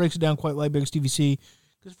 No one breaks it down quite like Big Stevie C,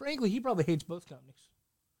 because frankly, he probably hates both companies.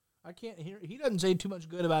 I can't hear. He doesn't say too much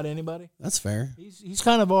good about anybody. That's fair. He's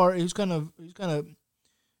kind of Jim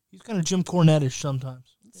Cornette-ish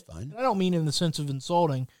sometimes. That's fine. And I don't mean in the sense of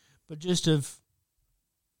insulting, but just of.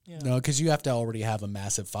 No, because you have to already have a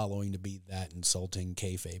massive following to be that insulting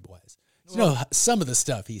kayfabe wise. Some of the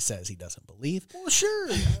stuff he says he doesn't believe. Well, sure.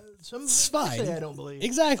 It's fine. Say I don't believe.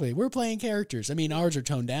 Exactly. We're playing characters. I mean, ours are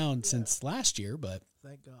toned down since last year, but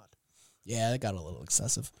thank God. Yeah, that got a little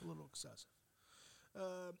excessive.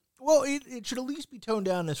 Well, it should at least be toned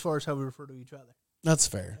down as far as how we refer to each other. That's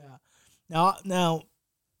fair. Yeah. Now,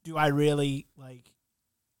 do I really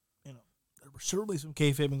there was certainly some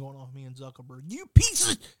kayfabing going on with me and Zuckerberg. You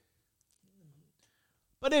pieces.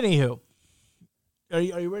 But anywho, are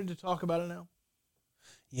you ready to talk about it now?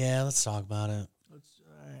 Yeah, let's talk about it. All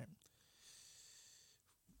right.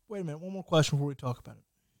 Wait a minute. One more question before we talk about it,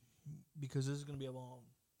 because this is going to be a long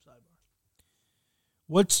sidebar.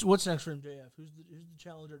 What's next for MJF? Who's the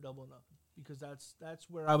challenger at Double or Nothing? Because that's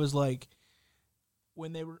where I was like,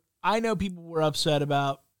 when they were. I know people were upset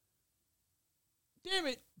about. Damn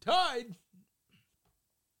it, tied.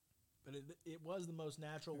 But it was the most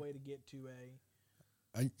natural way to get to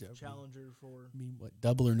a challenger for. I mean, what,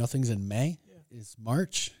 Double or Nothing's in May? Yeah. Is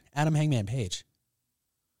March? Adam Hangman Page.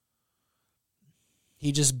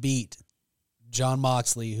 He just beat John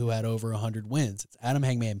Moxley, who had over 100 wins. It's Adam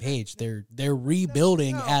Hangman Page. They're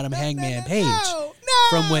rebuilding Adam Hangman Page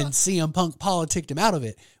from when CM Punk politicked him out of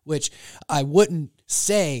it, which I wouldn't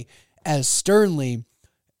say as sternly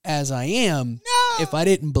as I am if I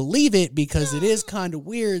didn't believe it, because it is kind of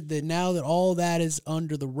weird that now that all that is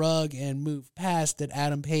under the rug and moved past, that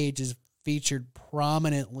Adam Page is featured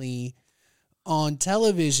prominently on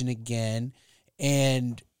television again,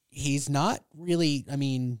 and he's not really,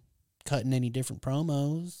 cutting any different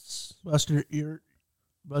promos. Buster, you're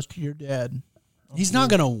dead. He's not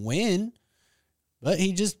going to win, but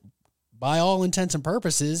he just, by all intents and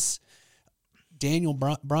purposes,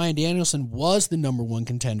 Bryan Danielson was the number one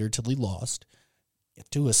contender till he lost.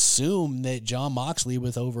 To assume that John Moxley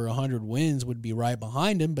with over 100 wins would be right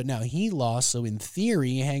behind him, but now he lost, so in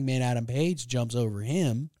theory, Hangman Adam Page jumps over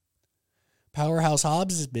him. Powerhouse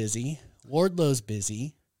Hobbs is busy. Wardlow's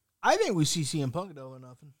busy. I think we see CM Punk Double or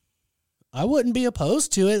Nothing. I wouldn't be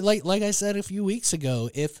opposed to it. Like I said a few weeks ago,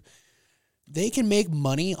 if they can make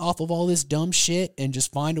money off of all this dumb shit and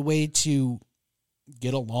just find a way to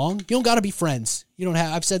get along, you don't got to be friends.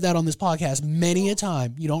 I've said that on this podcast many a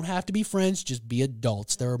time. You don't have to be friends. Just be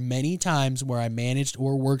adults. There are many times where I managed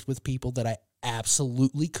or worked with people that I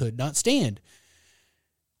absolutely could not stand.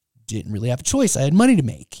 Didn't really have a choice. I had money to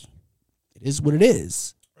make. It is what it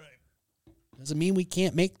is. Doesn't mean we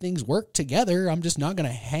can't make things work together. I'm just not going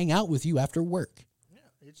to hang out with you after work. Yeah,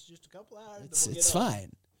 it's just a couple hours. It's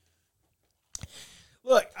fine.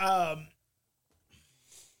 Look,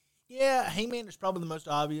 Hangman is probably the most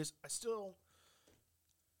obvious. I still,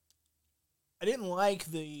 I didn't like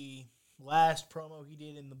the last promo he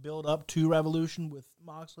did in the build up to Revolution with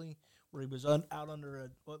Moxley, where he was out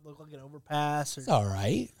under what looked like an overpass. It's all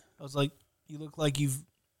right. I was like, you look like you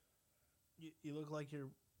look like your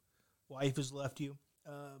wife has left you,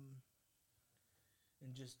 and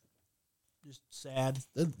just sad.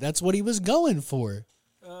 That's what he was going for.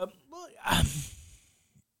 Well,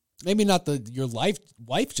 maybe not your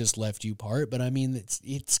wife just left you part, but I mean,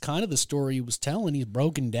 it's kind of the story he was telling. He's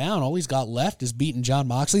broken down. All he's got left is beating Jon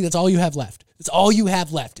Moxley. That's all you have left. That's all you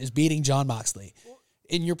have left is beating Jon Moxley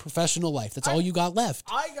in your professional life. That's all you got left.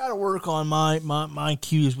 I got to work on my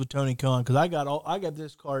cues with Tony Khan because I got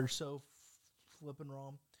this card so flipping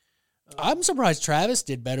wrong. I'm surprised Travis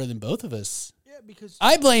did better than both of us. Yeah, because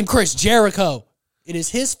I blame Chris Jericho. It is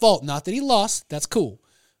his fault. Not that he lost. That's cool.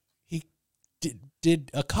 He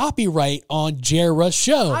did a copyright on Jera's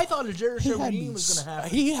show. I thought a Jera show redeem was going to happen.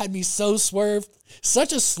 He had me so swerved.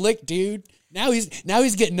 Such a slick dude. Now he's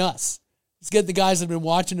getting us. He's getting the guys that have been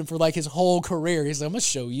watching him for like his whole career. He's like, I'm going to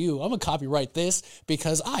show you. I'm going to copyright this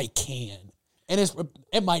because I can. And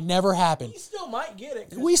it might never happen. We still might get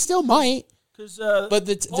it. We still might. But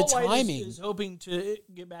the Paul timing White is hoping to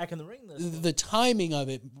get back in the ring. The timing of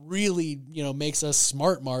it really, makes us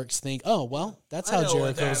smart marks think, oh, well, that's how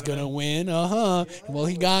Jericho's going to win. Yeah, well,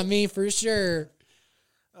 he got me for sure.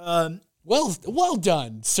 Well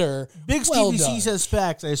done, sir. Big Stevie C says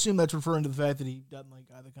facts. I assume that's referring to the fact that he doesn't like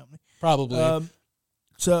either company. Probably.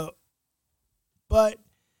 But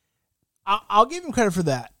I'll give him credit for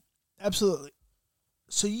that. Absolutely.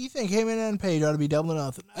 So you think Heyman and Page ought to be double or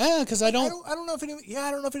nothing? Because I don't know if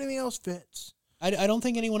anything else fits. I don't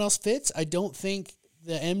think anyone else fits. I don't think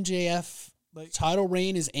the MJF title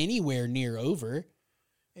reign is anywhere near over.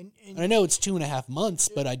 And I know it's 2.5 months,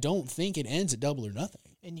 but I don't think it ends at double or nothing.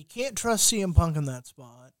 And you can't trust CM Punk in that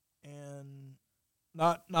spot, and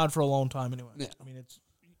not for a long time anyway. Yeah. I mean,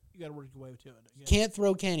 you got to work your way to it. You can't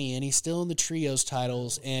throw Kenny, and he's still in the trios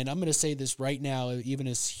titles. And I'm going to say this right now, even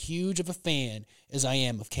as huge of a fan as I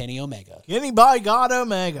am of Kenny Omega. Kenny by God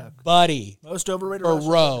Omega, buddy, most overrated.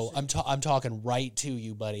 Bro, I'm talking right to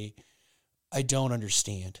you, buddy. I don't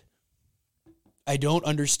understand.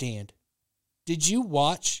 Did you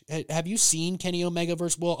watch? Have you seen Kenny Omega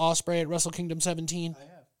versus Will Ospreay at Wrestle Kingdom 17? I have.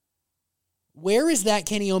 Where is that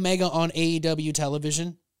Kenny Omega on AEW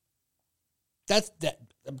television? That's that.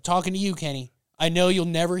 I'm talking to you, Kenny. I know you'll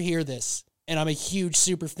never hear this, and I'm a huge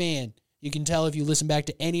super fan. You can tell if you listen back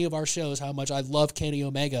to any of our shows how much I love Kenny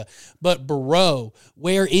Omega. But bro,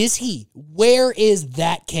 where is he? Where is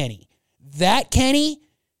that Kenny? That Kenny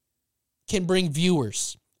can bring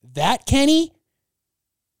viewers. That Kenny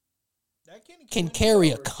can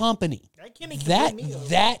carry a company. That Kenny,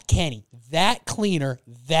 that cleaner,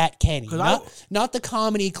 that Kenny. Not the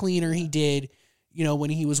comedy cleaner he did,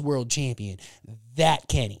 when he was world champion. That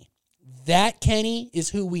Kenny. That Kenny is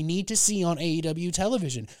who we need to see on AEW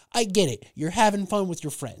television. I get it. You're having fun with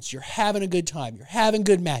your friends. You're having a good time. You're having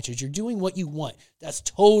good matches. You're doing what you want. That's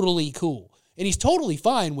totally cool. And he's totally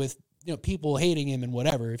fine with people hating him and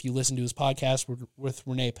whatever. If you listen to his podcast with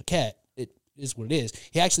Renee Paquette, it is what it is.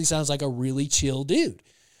 He actually sounds like a really chill dude.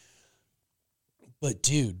 But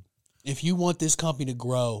dude, if you want this company to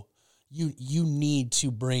grow, you need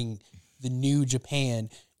to bring the New Japan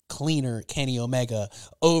cleaner Kenny Omega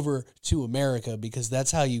over to America, because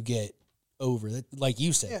that's how you get over. Like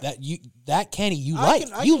you said, that Kenny I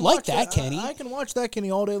can like that Kenny. I can watch that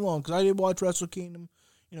Kenny all day long because I did watch Wrestle Kingdom.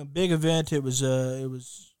 Big event. It was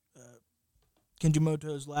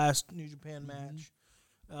Kenjimoto's last New Japan match.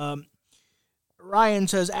 Ryan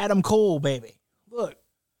says Adam Cole, baby. Look,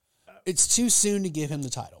 it's too soon to give him the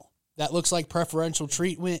title. That looks like preferential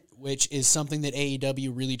treatment, which is something that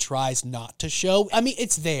AEW really tries not to show. I mean,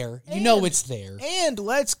 it's there. It's there. And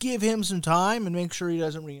let's give him some time and make sure he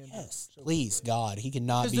doesn't re-injure. Yes, please, God. He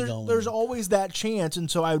cannot be going. There's always that chance, and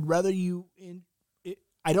so I would rather you...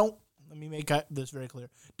 let me make this very clear.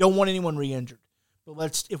 Don't want anyone re-injured.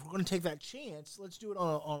 But if we're going to take that chance, let's do it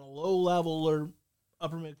on a low level or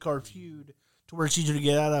upper mid-card feud to where it's easier to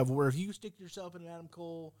get out of. Where if you stick yourself in an Adam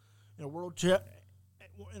Cole in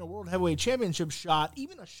a world heavyweight championship shot,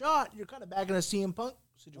 even a shot, you're kind of back in a CM Punk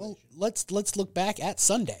situation. Well, let's look back at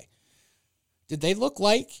Sunday. Did they look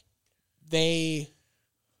like they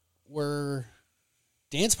were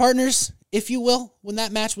dance partners, if you will, when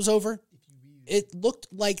that match was over? It looked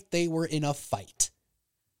like they were in a fight.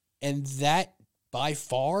 And that, by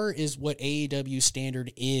far, is what AEW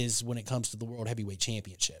standard is when it comes to the World Heavyweight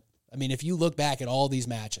Championship. I mean, if you look back at all these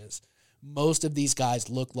matches, most of these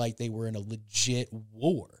guys look like they were in a legit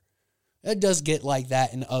war. It does get like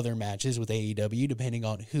that in other matches with AEW, depending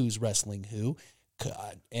on who's wrestling who.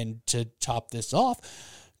 And to top this off,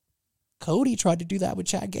 Cody tried to do that with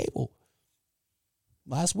Chad Gable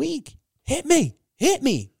last week. Hit me.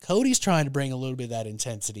 Cody's trying to bring a little bit of that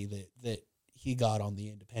intensity that he got on the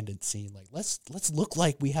independent scene. Like, let's look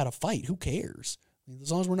like we had a fight. Who cares? I mean,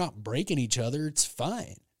 as long as we're not breaking each other, it's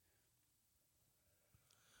fine.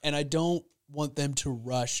 And I don't want them to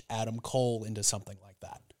rush Adam Cole into something like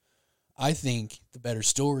that. I think the better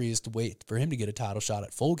story is to wait for him to get a title shot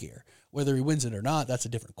at Full Gear. Whether he wins it or not, that's a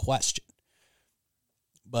different question.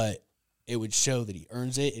 But it would show that he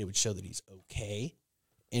earns it. It would show that he's okay.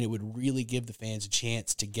 And it would really give the fans a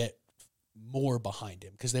chance to get more behind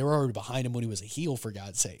him, because they were already behind him when he was a heel, for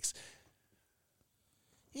God's sakes.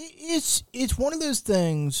 It's one of those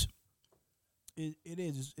things. It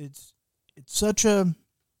is. It's such a.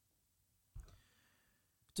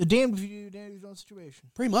 It's a damned if you do, damned if you don't situation.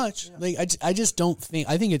 Pretty much. Yeah. Like I just don't think.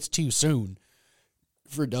 I think it's too soon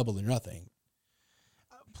for Double or Nothing.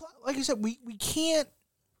 Like I said, we can't.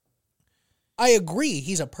 I agree.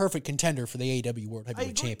 He's a perfect contender for the AEW World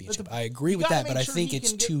Heavyweight Championship. I agree with that, but I think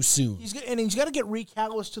it's too soon. He's got to get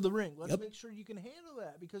recallous to the ring. Let's make sure you can handle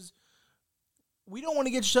that, because we don't want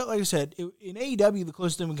to get shut. Like I said, in AEW, the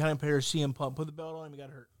closest thing we kind of compare is CM Punk. Put the belt on him, he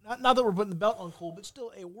got hurt. Not that we're putting the belt on Cole, but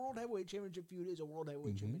still, a World Heavyweight Championship feud is a World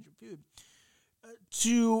Heavyweight Championship feud.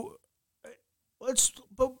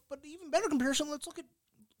 But even better comparison, let's look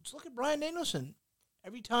at Bryan Danielson.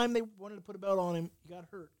 Every time they wanted to put a belt on him, he got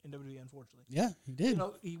hurt in WWE, unfortunately. Yeah, he did.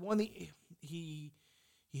 He won he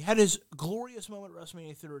had his glorious moment at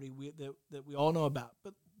WrestleMania 30 that we all know about.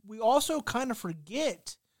 But we also kind of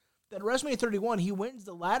forget that at WrestleMania 31, he wins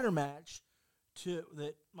the ladder match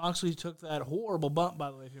that Moxley took that horrible bump, by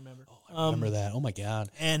the way, if you remember. Oh, I remember that. Oh, my God.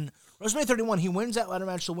 And WrestleMania 31, he wins that ladder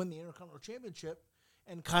match to win the Intercontinental Championship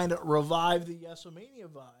and kind of revive the WrestleMania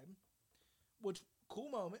vibe, which... cool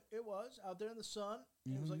moment. It was out there in the sun.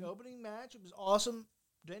 Mm-hmm. It was like an opening match. It was awesome.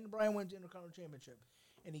 Daniel Bryan wins the Intercontinental Championship.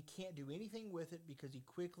 And he can't do anything with it because he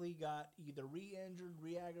quickly got either re-injured,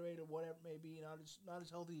 re-aggravated, whatever it may be, not as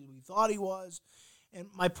healthy as we thought he was. And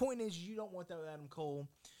my point is, you don't want that with Adam Cole,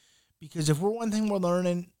 because if one thing we're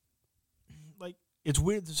learning, like, it's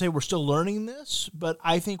weird to say we're still learning this, but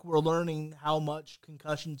I think we're learning how much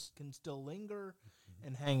concussions can still linger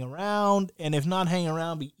and hang around, and if not hang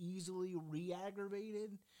around, be easily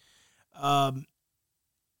re-aggravated. We're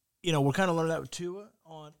kind of learning that with Tua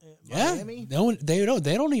on Miami. They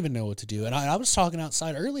don't even know what to do. And I was talking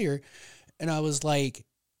outside earlier, and I was like,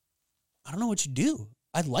 I don't know what you do.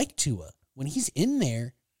 I like Tua. When he's in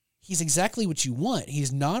there, he's exactly what you want.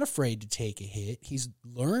 He's not afraid to take a hit. He's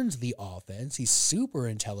learned the offense. He's super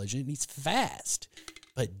intelligent. He's fast.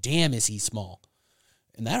 But damn, is he small.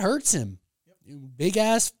 And that hurts him. Big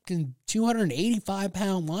ass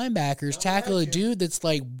 285-pound linebackers tackle a dude that's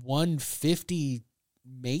like 150,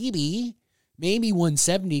 maybe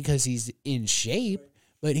 170 because he's in shape,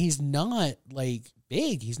 but he's not like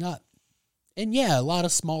big. He's not. And yeah, a lot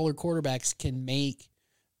of smaller quarterbacks can make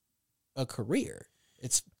a career.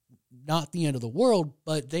 It's not the end of the world,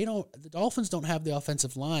 but the Dolphins don't have the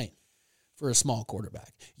offensive line for a small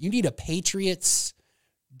quarterback. You need a Patriots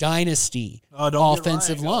dynasty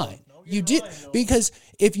offensive line. You do, because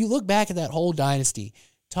if you look back at that whole dynasty,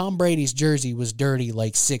 Tom Brady's jersey was dirty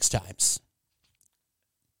like 6 times.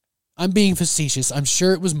 I'm being facetious. I'm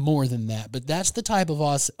sure it was more than that, but that's the type of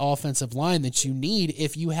offensive line that you need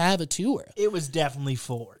if you have a Tua. It was definitely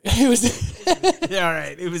 4. It was all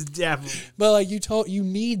right. It was definitely. But like you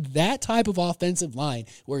need that type of offensive line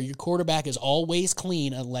where your quarterback is always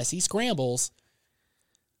clean unless he scrambles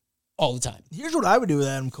all the time. Here's what I would do with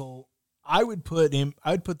Adam Cole. I would put the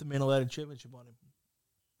Mid-Atlantic Championship on him.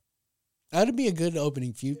 That would be a good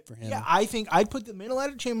opening feud for him. Yeah, I think I'd put the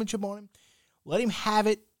Mid-Atlantic Championship on him. Let him have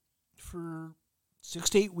it for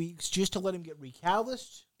 6 to 8 weeks just to let him get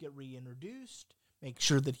recalloused, get reintroduced, make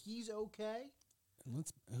sure that he's okay.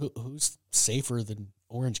 Who's safer than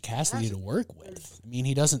Orange Cassidy to work with? I mean,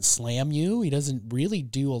 he doesn't slam you. He doesn't really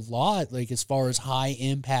do a lot, like, as far as high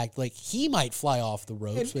impact. Like, he might fly off the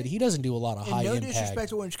ropes, but he doesn't do a lot of high impact. No disrespect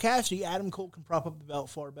to Orange Cassidy, Adam Cole can prop up the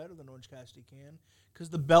belt far better than Orange Cassidy can,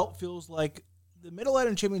 because the belt feels like the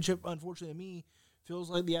Mid-Atlantic Championship, unfortunately to me,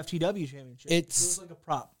 feels like the FTW Championship. It feels like a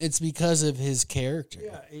prop. It's because of his character.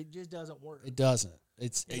 Yeah, it just doesn't work. It doesn't.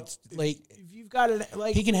 It's like if you've got it,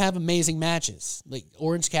 like he can have amazing matches. Like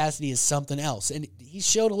Orange Cassidy is something else, and he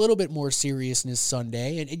showed a little bit more seriousness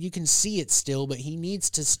Sunday, and you can see it still. But he needs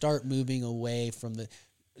to start moving away from the.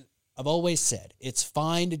 I've always said it's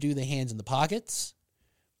fine to do the hands in the pockets.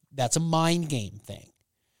 That's a mind game thing,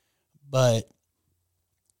 but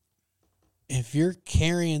if you're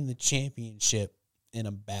carrying the championship in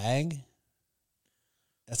a bag,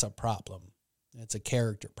 that's a problem. That's a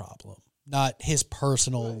character problem. Not his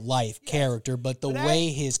personal life character, but the way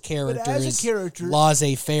his character is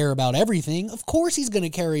laissez-faire about everything. Of course he's going to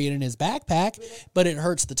carry it in his backpack, but it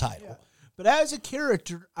hurts the title. Yeah. But as a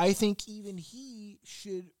character, I think even he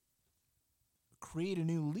should create a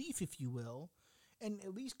new leaf, if you will, and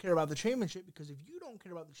at least care about the championship, because if you don't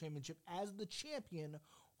care about the championship as the champion,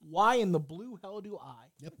 why in the blue hell do I?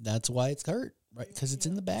 Yep, that's why it's hurt, right? Because it's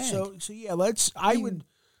in the bag. So yeah,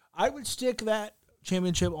 I would stick that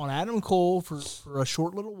championship on Adam Cole for a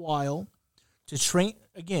short little while to train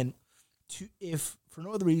again. If for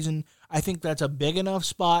no other reason, I think that's a big enough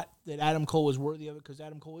spot that Adam Cole is worthy of it, because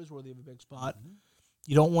Adam Cole is worthy of a big spot. Mm-hmm.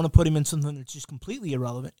 You don't want to put him in something that's just completely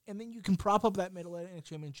irrelevant, and then you can prop up that Mid-Atlantic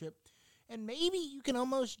Championship, and maybe you can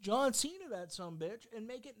almost John Cena that sumbitch and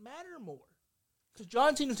make it matter more. Because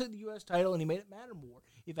John Cena took the U.S. title and he made it matter more.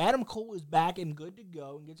 If Adam Cole is back and good to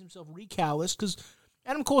go and gets himself recalloused, because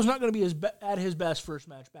Adam Cole's not going to be at his best first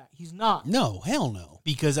match back. He's not. No, hell no.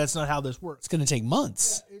 Because that's not how this works. It's going to take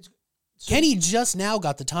months. Yeah, Kenny just now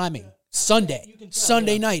got the timing. Sunday.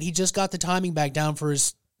 Sunday night, he just got the timing back down for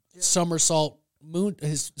his somersault,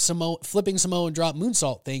 flipping Samoan drop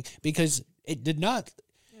moonsault thing, because it did not.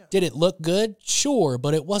 Yeah. Did it look good? Sure,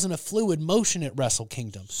 but it wasn't a fluid motion at Wrestle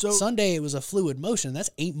Kingdom. So Sunday, it was a fluid motion. That's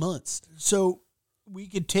 8 months. So we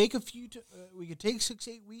could take we could take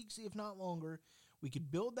 6-8 weeks, if not longer. We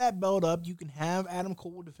could build that belt up. You can have Adam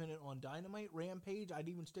Cole defend it on Dynamite, Rampage. I'd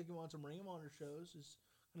even stick him on some Ring of Honor shows as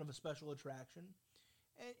kind of a special attraction.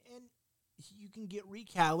 And you can get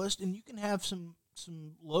recalloused, and you can have some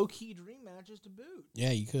low-key dream matches to boot.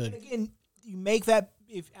 Yeah, you could. And again, you make that,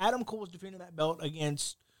 if Adam Cole is defending that belt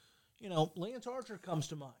against, Lance Archer comes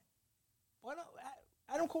to mind. Why not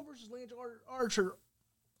Adam Cole versus Lance Archer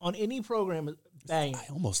on any program? Bang. I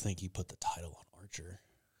almost think you put the title on Archer.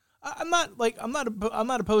 I'm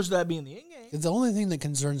not opposed to that being the in-game. The only thing that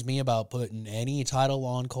concerns me about putting any title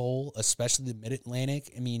on Cole, especially the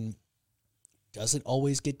Mid-Atlantic, I mean, does it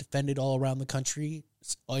always get defended all around the country?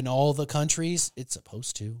 In all the countries, it's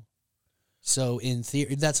supposed to. So in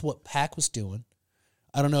theory, that's what Pac was doing.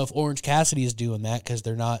 I don't know if Orange Cassidy is doing that because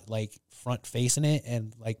they're not like front facing it,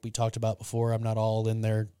 and like we talked about before, I'm not all in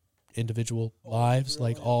their individual lives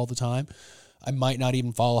all the time. I might not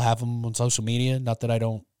even follow half of them on social media. Not that I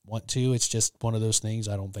don't want to. It's just one of those things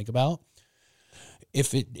I don't think about.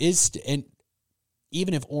 If it is, and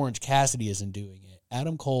even if Orange Cassidy isn't doing it,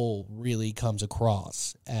 Adam Cole really comes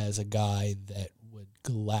across as a guy that would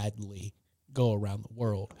gladly go around the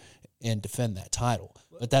world and defend that title.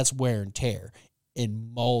 But that's wear and tear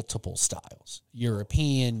in multiple styles.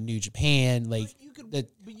 European, New Japan, but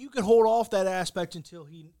you could hold off that aspect until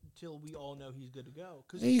we all know he's good to go.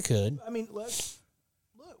 Yeah, you could. I mean, look,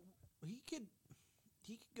 he could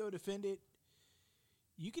go defend it.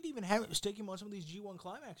 You could even stick him on some of these G1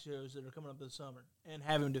 Climax shows that are coming up this summer and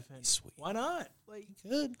have him defend. Sweet. Why not? Like, you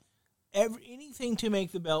could. Anything to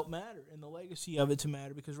make the belt matter and the legacy of it to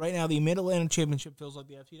matter, because right now the Mid-Atlantic Championship feels like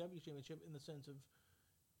the FTW Championship in the sense of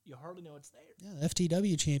you hardly know it's there. Yeah, the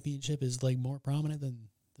FTW Championship is like more prominent than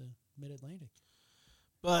the Mid-Atlantic.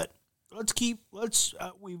 But we've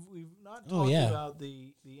not talked about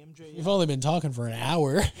the MJF. We've only been talking for an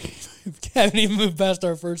hour. We haven't even moved past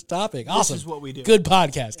our first topic. Awesome. This is what we do. Good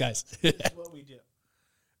podcast, guys. This is what we do.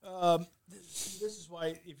 This is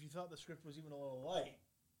why, if you thought the script was even a little light,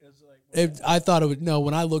 it's like... I thought it would... No,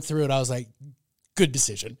 when I looked through it, I was like, good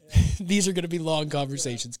decision. Yeah. These are going to be long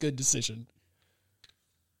conversations. Yeah. Good decision.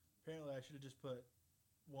 Apparently, I should have just put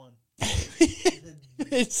 1.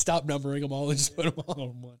 Stop numbering them all and just put them all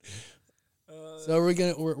on 1. So we're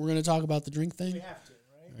gonna talk about the drink thing. We have to,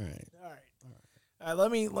 right? All right.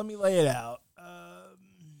 Let me lay it out.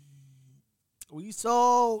 We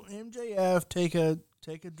saw MJF take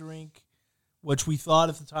a drink, which we thought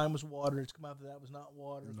at the time was water. It's come out that was not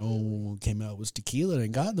water. No, it came out was tequila,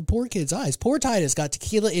 and got in the poor kid's eyes. Poor Titus got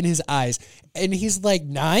tequila in his eyes, and he's like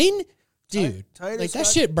 9. Dude, Titus, that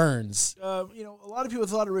shit burns. A lot of people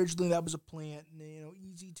thought originally that was a plant, and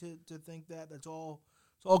easy to think that. That's all.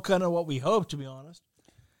 It's all kind of what we hope, to be honest.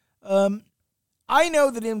 I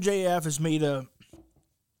know that MJF has made a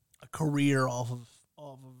career off of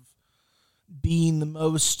being the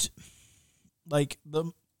most, like,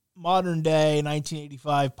 the modern day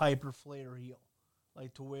 1985 Piper Flair heel,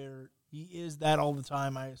 like, to where he is that all the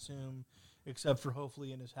time, I assume, except for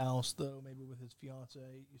hopefully in his house, though maybe with his fiance,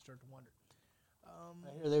 you start to wonder.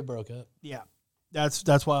 I hear they broke up. Yeah,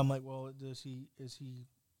 that's why I'm like, well, is he?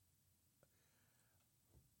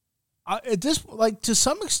 At this, like, to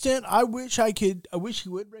some extent, I wish he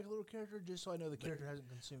would break a little character just so I know the character hasn't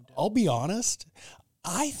consumed him. I'll be honest.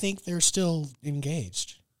 I think they're still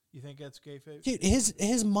engaged. You think that's kayfabe? Dude,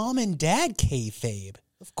 his mom and dad kayfabe.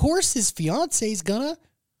 Of course, his fiance's gonna.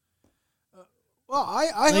 Well,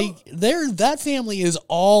 I that family is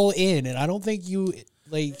all in, and I don't think you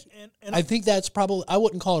like. And I think that's probably, I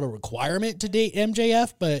wouldn't call it a requirement to date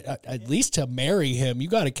MJF, but at least to marry him, you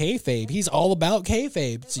got to kayfabe. He's all about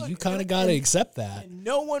kayfabe, so you kind of got to accept that. And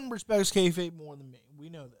no one respects kayfabe more than me. We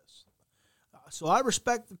know this. So I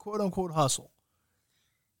respect the quote unquote hustle.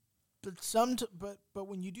 But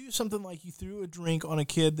when you do something like you threw a drink on a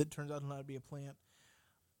kid that turns out to not be a plant,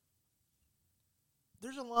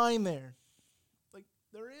 there's a line there. Like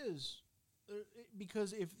there is,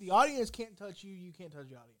 because if the audience can't touch you, you can't touch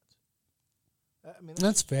the audience. I mean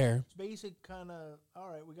that's fair. It's basic kind of. All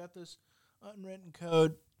right, we got this unwritten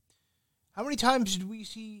code. How many times did we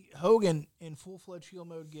see Hogan in full-fledged heel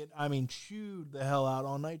mode get, chewed the hell out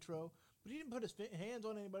on Nitro? But he didn't put his hands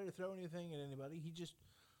on anybody or throw anything at anybody. He just,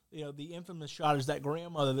 the infamous shot is that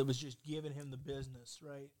grandmother that was just giving him the business,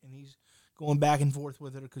 right? And he's going back and forth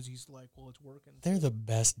with her because he's like, well, it's working. They're the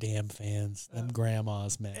best damn fans, them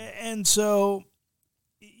grandmas, man. And so,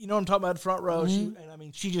 you know what I'm talking about, front row.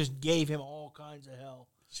 Mm-hmm. She just gave him all kinds of hell.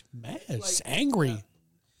 She's mad. She's angry.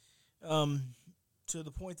 To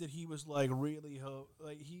the point that he was like, really hope,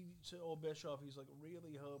 like he said, old Bischoff, he's like,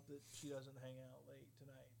 really hope that she doesn't hang out late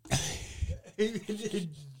tonight.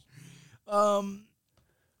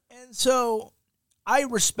 And so I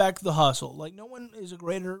respect the hustle. Like, no one is a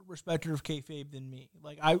greater respecter of kayfabe than me.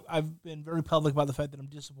 Like, I've been very public about the fact that I'm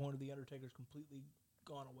disappointed the Undertaker's completely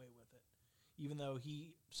gone away with it, even though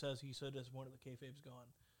he says he's so disappointed that kayfabe's gone.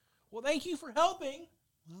 Well, thank you for helping.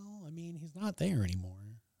 Well, he's not there anymore.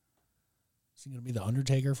 Is he going to be the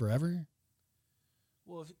Undertaker forever?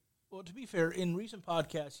 Well, to be fair, in recent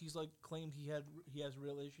podcasts, he's like claimed he has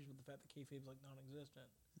real issues with the fact that kayfabe's like non-existent.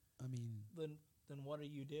 Then what are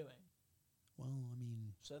you doing? Well,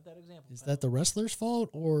 set that example. Is that the wrestler's fault,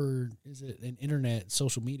 or is it an internet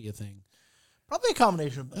social media thing? Probably a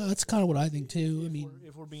combination of both. That's kind of what I think too.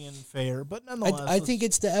 If we're being fair, but nonetheless, I think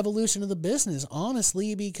it's the evolution of the business,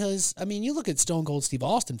 honestly, because you look at Stone Cold Steve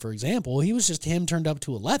Austin, for example. He was just him turned up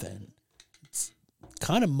to 11. It's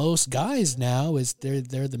kind of most guys now is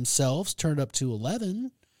they're themselves turned up to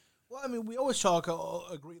 11. Well, we always talk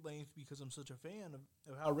a great length because I'm such a fan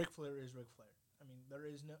of how Ric Flair is Ric Flair. There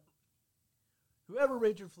is no whoever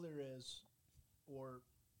Richard Flair is, or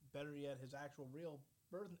better yet, his actual real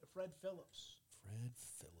birth, Fred Phillips. Fred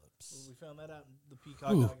Phillips. Well, we found that out in the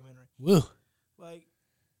Peacock documentary. Woo. Like,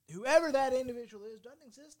 whoever that individual is doesn't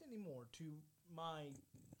exist anymore to my...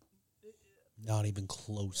 Not even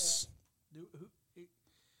close.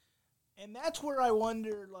 And that's where I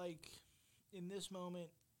wonder, like, in this moment,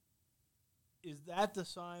 is that the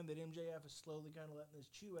sign that MJF is slowly kind of letting this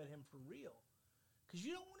chew at him for real? Because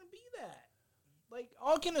you don't want to be that. Like,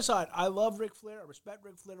 all kidding aside, I love Ric Flair. I respect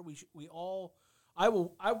Ric Flair. We all... I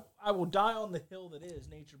will die on the hill that is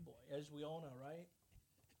Nature Boy, as we all know, right?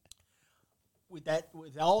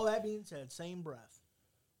 With all that being said, same breath.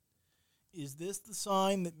 Is this the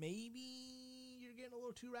sign that maybe you're getting a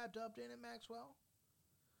little too wrapped up in it, Maxwell?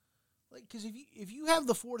 Like, because if you have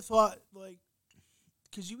the forethought, like,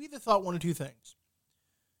 because you either thought one or two things,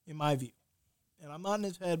 in my view, and I'm not in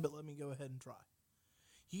his head, but let me go ahead and try.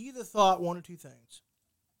 He either thought one or two things.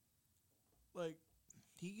 Like,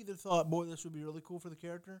 he either thought, boy, this would be really cool for the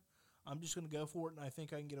character. I'm just going to go for it, and I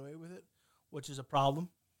think I can get away with it, which is a problem.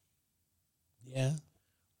 Yeah.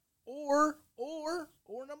 Or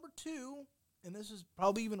number two, and this is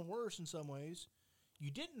probably even worse in some ways,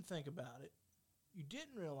 you didn't think about it. You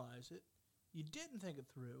didn't realize it. You didn't think it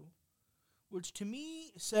through, which to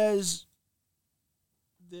me says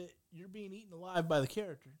that you're being eaten alive by the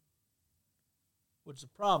character, which is a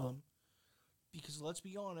problem. Because let's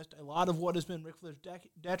be honest, a lot of what has been Ric Flair's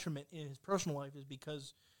detriment in his personal life is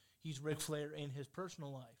because he's Ric Flair in his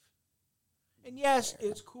personal life. And yes,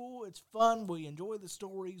 it's cool, it's fun, we enjoy the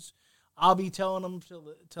stories. I'll be telling them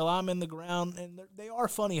till I'm in the ground, and they are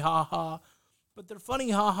funny, ha-ha. But they're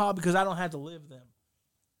funny, ha-ha, because I don't have to live them.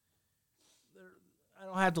 I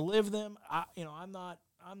don't have to live them. I'm not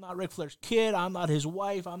Ric Flair's kid. I'm not his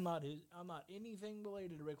wife. I'm not anything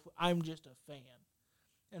related to Ric Flair. I'm just a fan.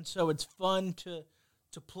 And so it's fun to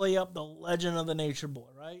play up the legend of the Nature Boy,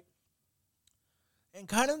 right? And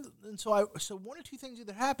so one or two things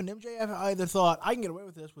either happened. MJF either thought, I can get away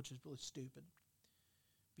with this, which is really stupid,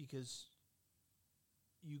 because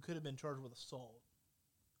you could have been charged with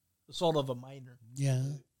assault of a minor. Yeah.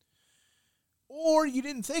 Or you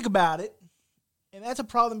didn't think about it, and that's a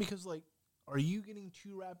problem because, like, are you getting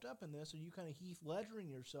too wrapped up in this? Are you kind of Heath Ledgering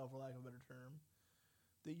yourself, for lack of a better term,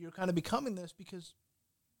 that you're kind of becoming this because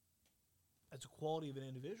as a quality of an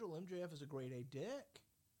individual, MJF is a grade A dick.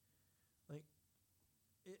 Like,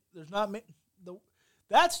 there's not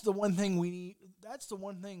that's the one thing we need. That's the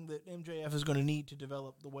one thing that MJF is going to need to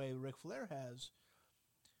develop the way Ric Flair has.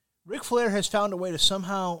 Ric Flair has found a way to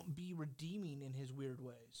somehow be redeeming in his weird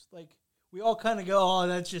ways. Like, we all kind of go, oh,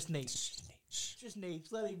 that's just Nate. Just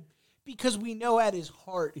Nate. Let him, because we know at his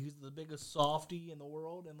heart he's the biggest softy in the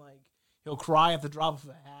world, and, like, he'll cry at the drop of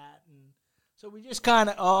a hat. And so we just kind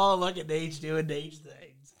of, oh, look at Nate's doing Nate's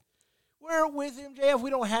things. Where with MJF, we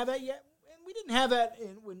don't have that yet. And we didn't have that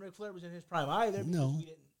when Ric Flair was in his prime either. No. We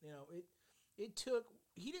didn't,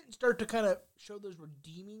 he didn't start to kind of show those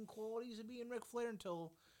redeeming qualities of being Ric Flair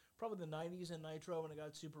until probably the 90s and Nitro, when it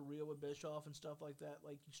got super real with Bischoff and stuff like that.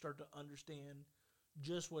 Like, you start to understand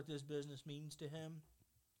just what this business means to him.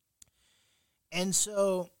 And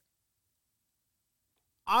so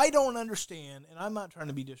I don't understand, and I'm not trying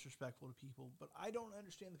to be disrespectful to people, but I don't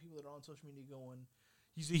understand the people that are on social media going,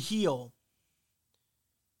 he's a heel.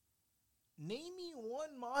 Name me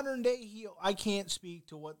one modern-day heel. I can't speak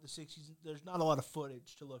to what the 60s... There's not a lot of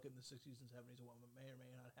footage to look at in the 60s and 70s of what may or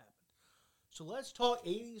may not happen. So let's talk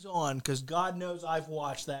 80s on, because God knows I've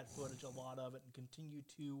watched that footage, a lot of it, and continue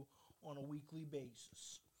to on a weekly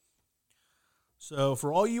basis. So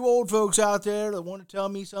for all you old folks out there that want to tell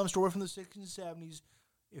me some story from the 60s and 70s,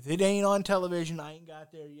 if it ain't on television, I ain't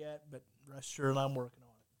got there yet, but rest assured I'm working on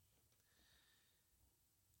it.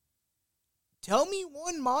 Tell me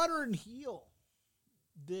one modern heel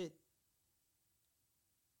that,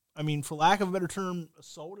 I mean, for lack of a better term,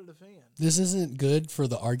 assaulted a fan. This isn't good for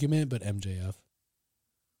the argument, but MJF.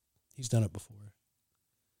 He's done it before.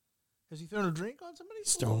 Has he thrown a drink on somebody?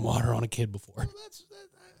 He's thrown water on a kid before. Well,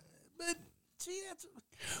 but see, that's...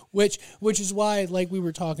 Which is why, like we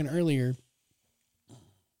were talking earlier,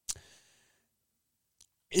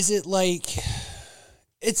 is it like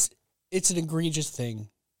it's an egregious thing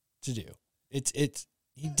to do.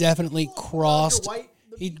 He definitely crossed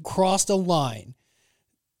a line.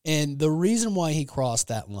 And the reason why he crossed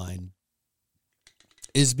that line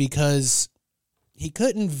is because he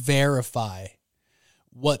couldn't verify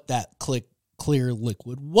what that clear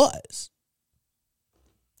liquid was.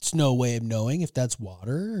 There's no way of knowing if that's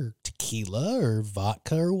water or tequila or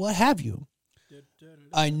vodka or what have you.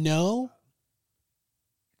 I know.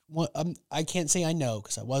 I can't say I know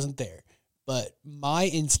because I wasn't there. But my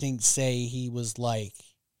instincts say he was like,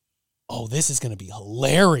 oh, this is going to be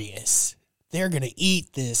hilarious. They're going to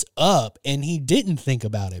eat this up. And he didn't think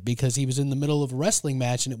about it because he was in the middle of a wrestling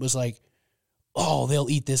match and it was like, oh, they'll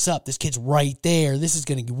eat this up. This kid's right there. This is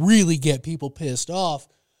going to really get people pissed off.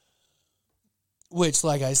 Which,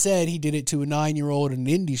 like I said, he did it to a 9-year-old in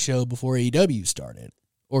an indie show before AEW started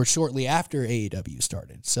or shortly after AEW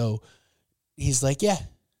started. So he's like, yeah,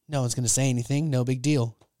 no one's going to say anything. No big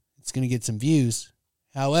deal. It's going to get some views.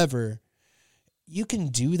 However, you can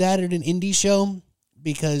do that at an indie show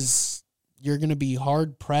because you're going to be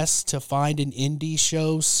hard-pressed to find an indie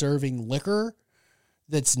show serving liquor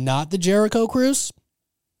that's not the Jericho Cruise.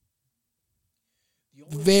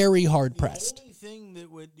 Very hard-pressed. The only thing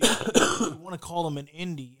that would, you want to call them an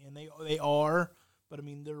indie, and they are, but I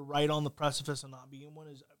mean, they're right on the precipice of not being one,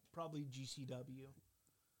 is probably GCW.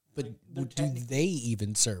 But like, do they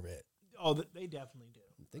even serve it? Oh, they definitely do.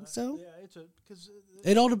 Think so? Yeah, because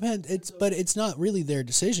it all depends. But it's not really their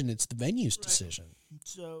decision. It's the venue's decision.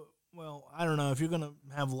 So, well, I don't know if you're gonna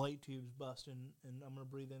have light tubes busting, and I'm gonna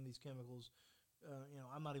breathe in these chemicals.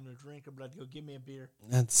 I'm not even a drinker, but I'd go give me a beer.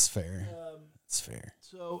 That's fair. That's fair.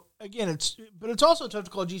 So again, it's also tough to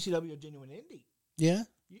call GCW a genuine indie. Yeah.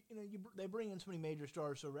 They bring in so many major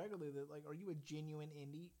stars so regularly that, like, are you a genuine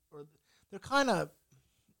indie, or they're kind of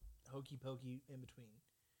hokey pokey in between?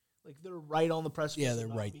 Like, they're right on the precipice. Yeah, they're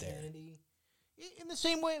right there. In the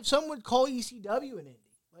same way, some would call ECW an indie.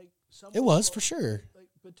 Like, it was for sure. Like,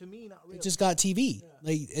 but to me, not really. It just got TV. Yeah.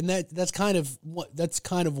 Like, and that's kind of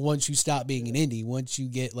once you stop being an indie, once you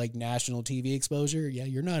get like national TV exposure. Yeah,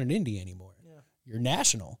 you're not an indie anymore. Yeah, you're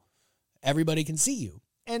national. Everybody can see you.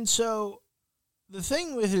 And so, the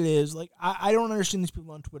thing with it is, like, I don't understand these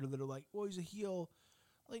people on Twitter that are like, "Well, he's a heel."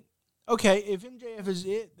 Like, okay, if MJF is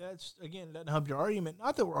it, that's, again, it doesn't help your argument.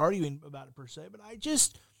 Not that we're arguing about it per se, but I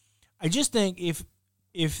just think if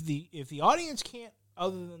the audience can't,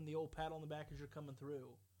 other than the old pat on the back as you're coming through,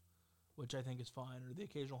 which I think is fine, or the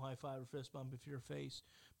occasional high five or fist bump if you're a face,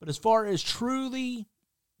 but as far as truly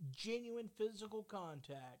genuine physical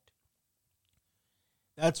contact,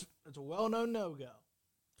 that's a well-known no-go.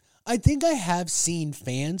 I think I have seen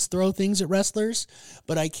fans throw things at wrestlers,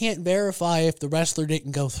 but I can't verify if the wrestler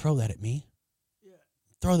didn't go, throw that at me. Yeah.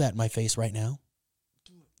 Throw that in my face right now.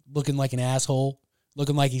 Looking like an asshole.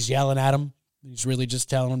 Looking like he's yelling at him. He's really just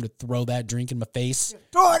telling him to throw that drink in my face.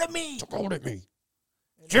 Throw it at me. Throw it at me.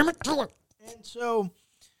 Jimmy, throw it. And so,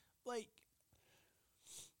 like,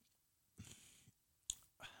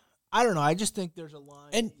 I don't know. I just think there's a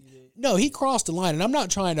line. And no, he crossed the line, and I'm not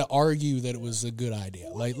trying to argue that it was a good idea.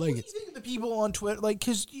 What do you think of the people on Twitter? Like,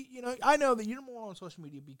 because I know that you're more on social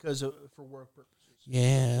media because for work purposes.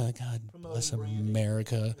 Yeah, God bless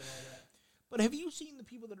America. But have you seen the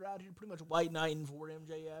people that are out here pretty much white knighting for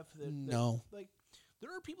MJF? No. Like,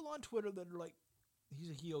 there are people on Twitter that are like,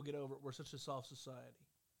 he's a heel, get over it. We're such a soft society.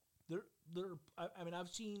 I mean, I've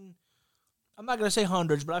seen, I'm not going to say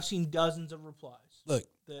hundreds, but I've seen dozens of replies. Look.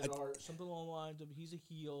 That are something along the lines of, he's a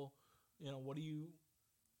heel. What do you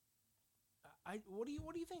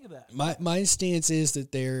think of that? My stance is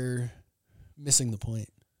that they're missing the point.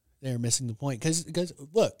 They're missing the point. Because,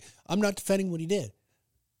 look, I'm not defending what he did.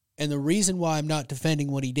 And the reason why I'm not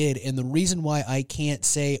defending what he did, and the reason why I can't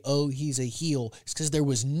say, oh, he's a heel, is because there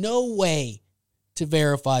was no way to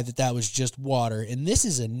verify that was just water. And this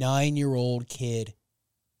is a 9-year-old kid.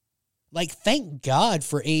 Like, thank God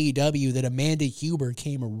for AEW that Amanda Huber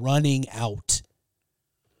came running out.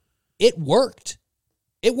 It worked.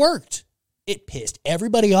 It worked. It pissed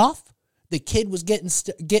everybody off. The kid was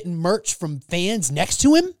getting merch from fans next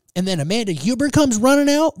to him. And then Amanda Huber comes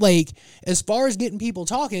running out. Like, as far as getting people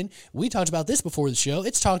talking, we talked about this before the show.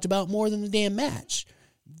 It's talked about more than the damn match.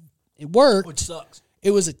 It worked. Which sucks.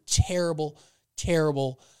 It was a terrible,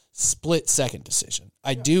 terrible split-second decision.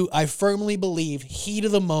 I firmly believe, heat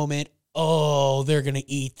of the moment, oh, they're going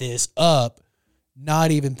to eat this up.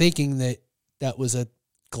 Not even thinking that was a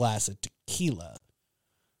glass of tequila.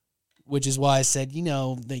 Which is why I said,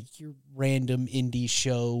 like your random indie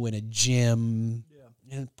show in a gym,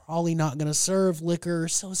 and probably not going to serve liquor,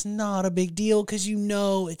 so it's not a big deal because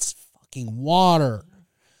it's fucking water.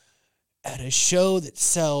 At a show that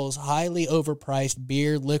sells highly overpriced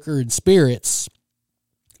beer, liquor, and spirits,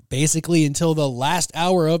 basically until the last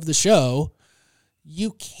hour of the show,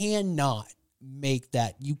 you cannot make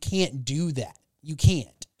that. You can't do that. You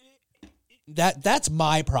can't. That's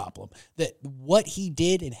my problem. That what he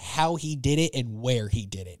did and how he did it and where he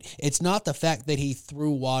did it. It's not the fact that he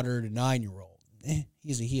threw water at a 9-year-old.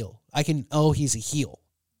 He's a heel. He's a heel.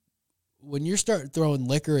 When you start throwing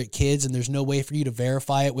liquor at kids and there's no way for you to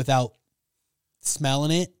verify it without smelling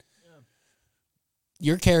it,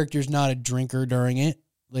 your character's not a drinker during it.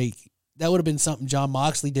 Like, that would have been something Jon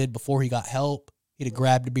Moxley did before he got help. He'd have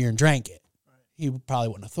grabbed a beer and drank it. He probably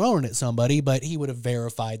wouldn't have thrown it at somebody, but he would have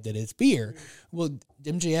verified that it's beer. Well,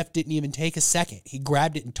 MJF didn't even take a second. He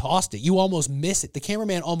grabbed it and tossed it. You almost miss it. The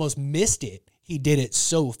cameraman almost missed it. He did it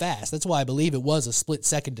so fast. That's why I believe it was a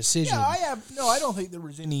split-second decision. Yeah, I don't think there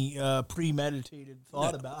was any premeditated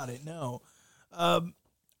thought about it, no.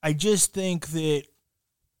 I just think that,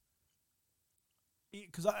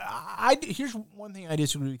 because here's one thing I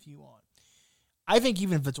disagree with you on. I think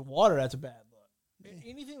even if it's water, that's a bad look.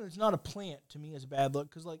 Anything that's not a plant, to me, is a bad look,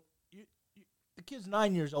 because, like, the kid's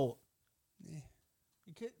 9 years old.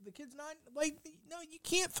 The kid's 9, like, no, you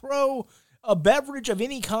can't throw a beverage of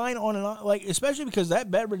any kind on especially because that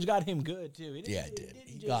beverage got him good, too. It did.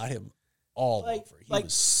 He got him all over. He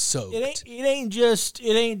was soaked. It ain't just,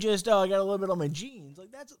 oh, I got a little bit on my jeans.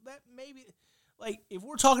 Like, that maybe, like, if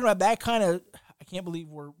we're talking about that kind of, I can't believe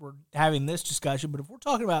we're having this discussion, but if we're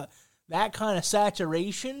talking about that kind of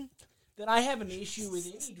saturation, then I have an issue with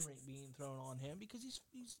any drink being thrown on him because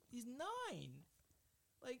he's 9.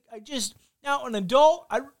 Like, now an adult,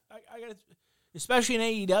 I got, especially an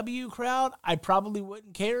AEW crowd, I probably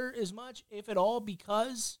wouldn't care as much, if at all,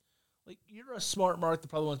 because, like, you're a smart mark that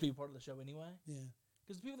probably wants to be a part of the show anyway. Yeah.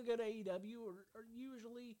 Because the people that go to AEW are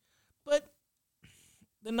usually, but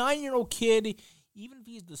the 9-year-old kid, even if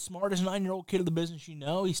he's the smartest 9-year-old kid of the business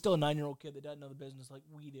he's still a 9-year-old kid that doesn't know the business like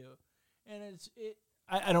we do. And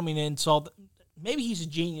I don't mean to insult. Maybe he's a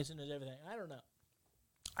genius and knows everything. I don't know.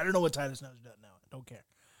 I don't know what Titus knows. Doesn't know. I don't care.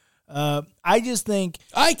 I just think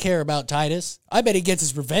I care about Titus. I bet he gets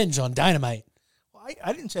his revenge on Dynamite. Well,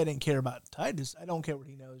 I didn't say I didn't care about Titus. I don't care what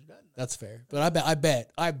he knows. Doesn't know. That's fair. But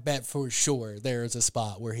I bet for sure there is a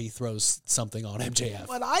spot where he throws something on MJF.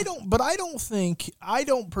 But I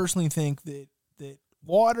don't personally think that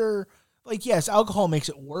water, like, yes, alcohol makes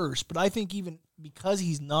it worse. But I think even because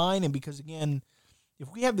he's 9 and because, again,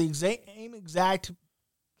 if we have the exact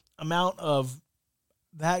amount of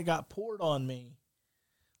that got poured on me,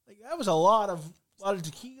 like, that was a lot of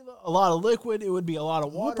tequila, a lot of liquid. It would be a lot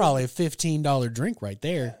of water. Well, probably a $15 drink right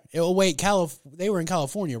there. Yeah. Oh, wait, they were in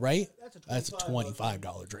California, right? That's a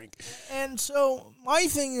 $25 drink. And so my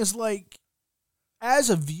thing is, like, as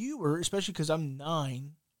a viewer, especially because I'm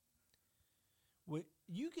 9,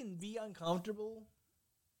 you can be uncomfortable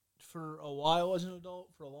for a while as an adult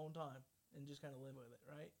for a long time and just kind of live with it,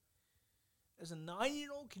 right? As a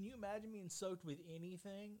 9-year-old, can you imagine being soaked with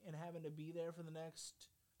anything and having to be there for the next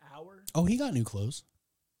hour? Oh, he got new clothes.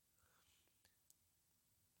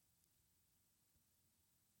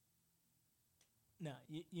 No,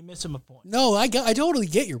 you miss him a point. No, I totally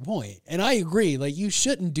get your point, and I agree. Like, you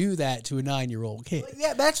shouldn't do that to a 9-year-old kid. Like,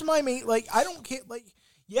 yeah, that's my main. Like, I don't care. Like,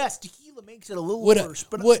 yes, tequila makes it a little worse,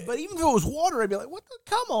 but even if it was water, I'd be like, "What the?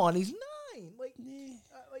 Come on, he's 9." Like,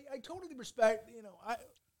 I totally respect. You know,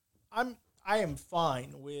 I am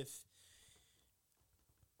fine with.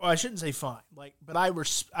 Well, I shouldn't say fine. Like, but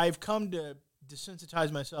I've come to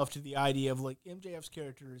desensitize myself to the idea of like MJF's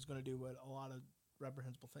character is going to do what a lot of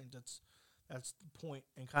reprehensible things. That's the point,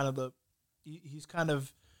 and kind of he's kind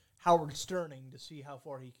of Howard Sterning to see how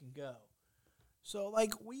far he can go. So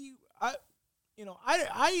like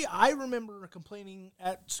I remember complaining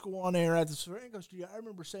at school on air at the Serenco studio. I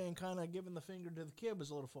remember saying kind of giving the finger to the kid was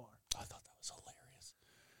a little far. I thought that was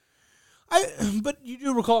hilarious. But you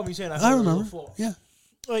do recall me saying I remember. Yeah.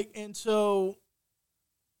 Like, and so,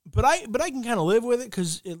 but I can kind of live with it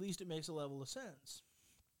because at least it makes a level of sense.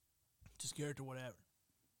 Just character, whatever.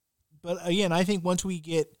 But again, I think once we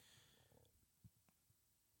get,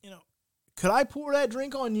 could I pour that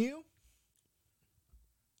drink on you?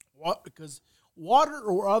 What? Because water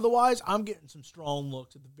or otherwise, I'm getting some strong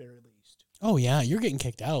looks at the very least. Oh yeah, you're getting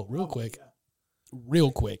kicked out real quick. Yeah. Real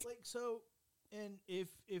quick. Like so, and if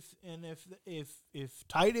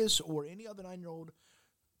Titus or any other 9-year-old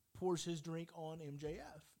pours his drink on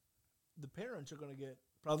MJF, the parents are going to get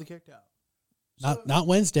probably kicked out. Not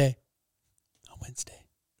Wednesday. Not Wednesday.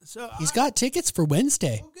 So he's got tickets for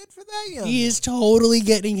Wednesday. Well, good for that young. He is totally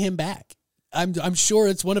getting him back. I'm sure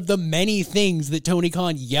it's one of the many things that Tony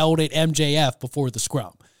Khan yelled at MJF before the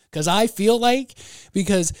scrum. Because I feel like,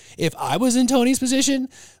 if I was in Tony's position,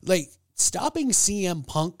 like stopping CM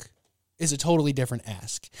Punk is a totally different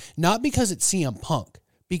ask. Not because it's CM Punk,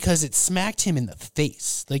 because it smacked him in the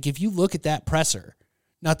face. Like if you look at that presser,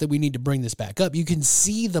 not that we need to bring this back up, you can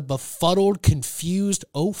see the befuddled, confused,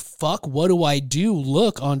 oh fuck, what do I do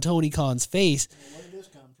look on Tony Khan's face. Where did this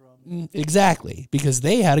come from? Exactly, because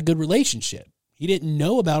they had a good relationship. He didn't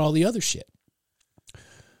know about all the other shit.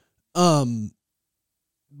 But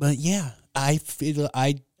yeah, I'm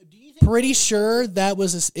pretty sure that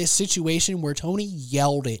was a situation where Tony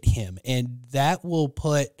yelled at him, and that will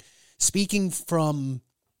put, speaking from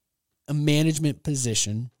a management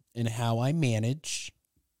position and how I manage,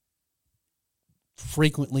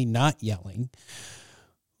 frequently not yelling.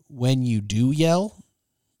 When you do yell,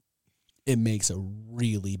 it makes a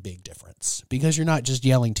really big difference because you're not just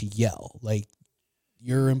yelling to yell. Like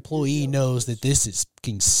your employee knows that this is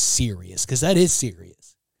fucking serious because that is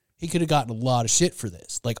serious. He could have gotten a lot of shit for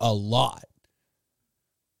this, like a lot.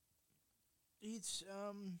 It's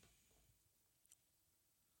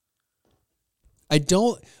I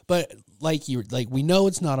don't, but we know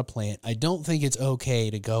it's not a plant. I don't think it's okay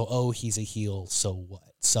to go, oh, he's a heel, so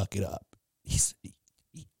what? Suck it up.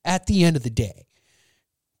 At the end of the day,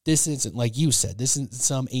 this isn't, like you said, this isn't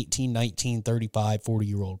some 18, 19, 35,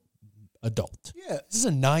 40-year-old adult. Yeah. This is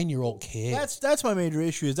a 9-year-old kid. That's my major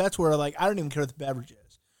issue, is that's where, like, I don't even care what the beverage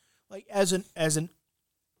is. Like,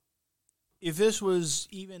 if this was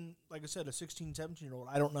even, like I said, a 16, 17-year-old,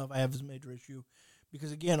 I don't know if I have this major issue.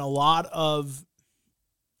 Because, again, a lot of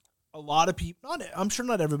people, I'm sure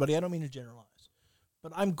not everybody, I don't mean to generalize,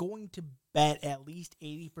 but I'm going to bet at least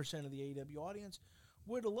 80% of the AEW audience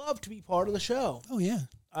would love to be part of the show. Oh, yeah.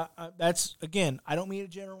 That's, again, I don't mean to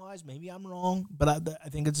generalize. Maybe I'm wrong, but I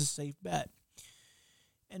think it's a safe bet.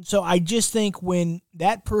 And so I just think when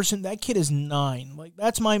that kid is 9, like,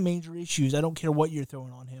 that's my major issues. I don't care what you're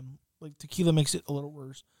throwing on him. Like, tequila makes it a little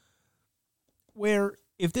worse. Where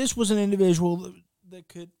if this was an individual that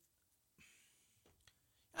could,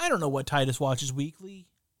 I don't know what Titus watches weekly,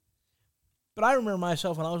 but I remember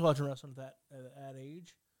myself when I was watching wrestling at that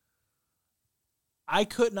age, I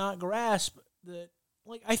could not grasp that.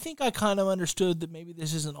 Like, I think I kind of understood that maybe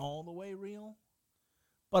this isn't all the way real,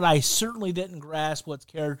 but I certainly didn't grasp what's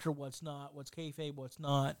character, what's not, what's kayfabe, what's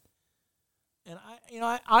not. And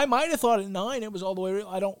I might have thought at 9 it was all the way real.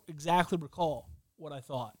 I don't exactly recall what I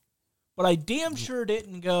thought, but I damn sure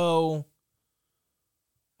didn't go.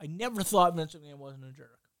 I never thought Vince McMahon wasn't a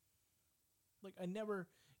jerk. Like,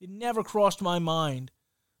 it never crossed my mind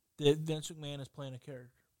that Vince McMahon is playing a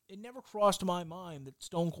character. It never crossed my mind that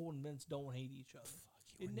Stone Cold and Vince don't hate each other.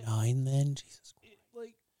 You were 9 then? Jesus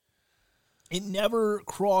Christ. It never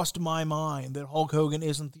crossed my mind that Hulk Hogan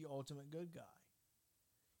isn't the ultimate good guy.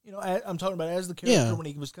 I'm talking about as the character when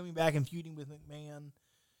he was coming back and feuding with McMahon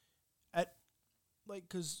like,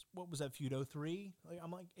 because what was that feud, 03? Like,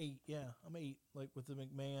 I'm like 8, yeah. I'm 8, like, with the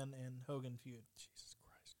McMahon and Hogan feud. Jesus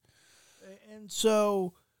Christ. And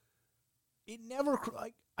so, it never,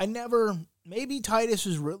 like, maybe Titus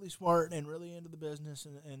is really smart and really into the business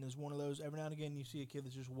and is one of those, every now and again you see a kid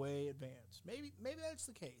that's just way advanced. Maybe that's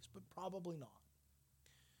the case, but probably not.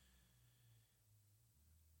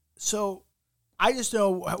 So, I just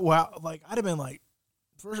know, wow, like, I'd have been like,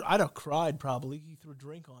 first, I'd have cried probably. He threw a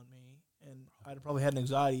drink on me, and I'd have probably had an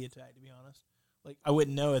anxiety attack, to be honest. Like, I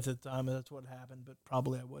wouldn't know at the time that's what happened, but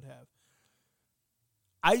probably I would have.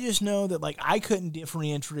 I just know that, like, I couldn't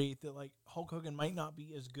differentiate that, like, Hulk Hogan might not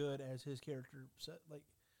be as good as his character. Like,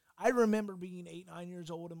 I remember being 8, 9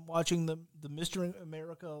 years old and watching the Mr.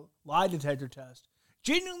 America lie detector test,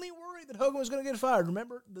 genuinely worried that Hogan was going to get fired.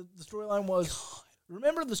 Remember the storyline was... God.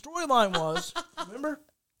 Remember the storyline was... Remember?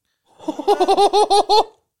 I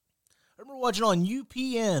remember watching on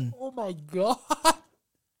UPN. Oh, my God.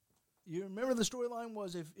 You remember the storyline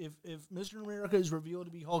was if Mr. America is revealed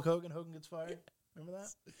to be Hulk Hogan, Hogan gets fired? Remember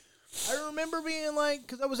that? I remember being like,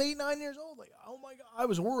 because I was 8, 9 years old, like, oh my God, I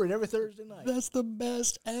was worried every Thursday night. That's the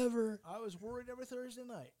best ever. I was worried every Thursday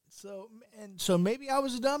night. So maybe I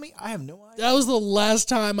was a dummy. I have no idea. That was the last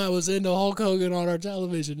time I was into Hulk Hogan on our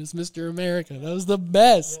television is Mr. America. That was the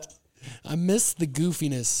best. Yeah. I miss the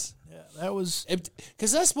goofiness. Yeah, that was...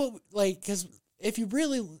 Because that's what, like, because if you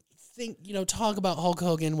really think, talk about Hulk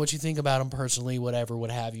Hogan, what you think about him personally, whatever,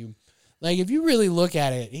 what have you, like, if you really look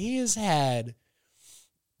at it, he has had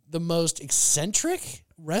the most eccentric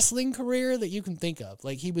wrestling career that you can think of.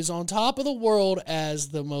 Like, he was on top of the world as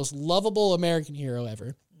the most lovable American hero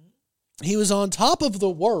ever. He was on top of the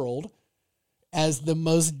world as the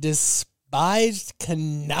most despised,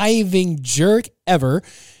 conniving jerk ever.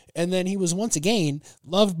 And then he was once again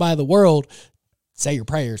loved by the world. Say your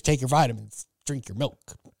prayers, take your vitamins, drink your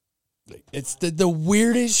milk. It's the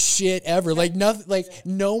weirdest shit ever. Like nothing. Like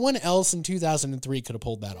no one else in 2003 could have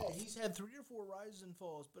pulled that off. He's had 3 or 4 rises and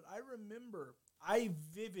falls, but I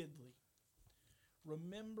vividly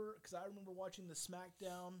remember, because I remember watching the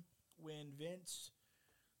SmackDown when Vince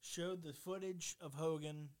showed the footage of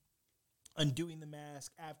Hogan undoing the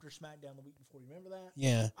mask after SmackDown the week before. You remember that?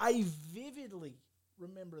 Yeah. I vividly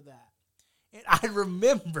remember that. And I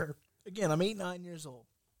remember, again, I'm 8, 9 years old.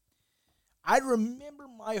 I remember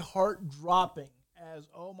my heart dropping as,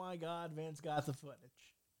 oh my God, Vince got the footage.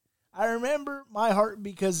 I remember my heart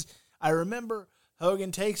because I remember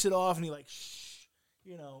Hogan takes it off and he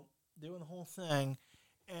doing the whole thing.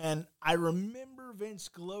 And I remember Vince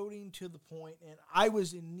gloating to the point, and I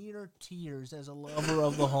was in near tears as a lover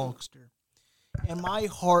of the Hulkster. And my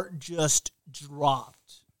heart just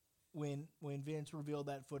dropped when Vince revealed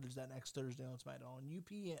that footage that next Thursday on SmackDown on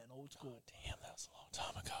UPN, old school. Oh, damn, that was a long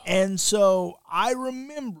time ago. And so I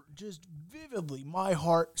remember just vividly my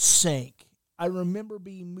heart sank. I remember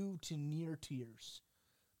being moved to near tears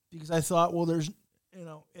because I thought, well, there's,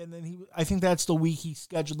 and then I think that's the week he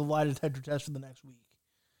scheduled the lie detector test for the next week.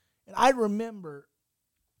 And I remember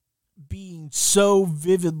being so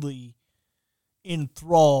vividly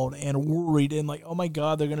enthralled and worried and like, oh my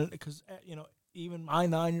God, they're going to, because, even my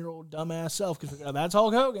 9-year-old dumbass self could figure out that's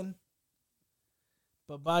Hulk Hogan.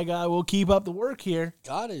 But by God, we'll keep up the work here.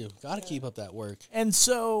 Gotta keep up that work. And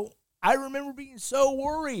so I remember being so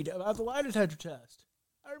worried about the lie detector test.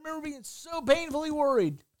 I remember being so painfully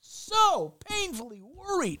worried.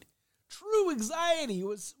 True anxiety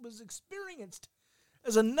was experienced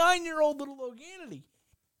as a 9-year-old little Loganity.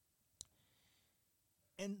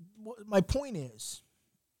 And my point is,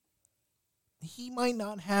 he might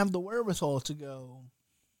not have the wherewithal to go,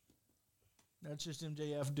 that's just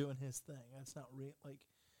MJF doing his thing. That's not real.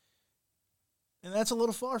 And that's a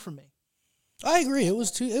little far for me. I agree. It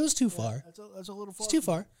was too far. That's a little far. It's too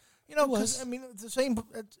far. Because it's the same.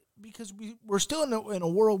 Because we're still in a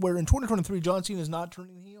world where in 2023 John Cena is not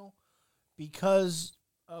turning heel because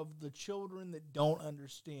of the children that don't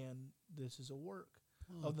understand this is a work.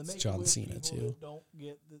 Of the John Cena too. Don't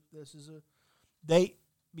get that this is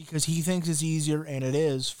because he thinks it's easier, and it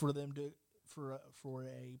is for them to for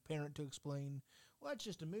a parent to explain. Well, that's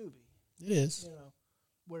just a movie. It is.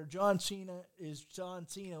 Where John Cena is John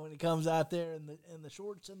Cena when he comes out there in the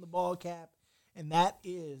shorts and the ball cap, and that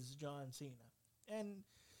is John Cena. And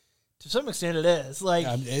to some extent, it is. Like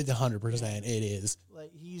 100%, it is.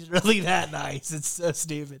 Like he's really that nice. It's so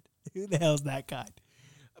stupid. Who the hell's that guy?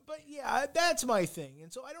 But yeah, that's my thing.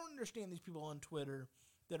 And so I don't understand these people on Twitter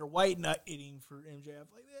that are white nut eating for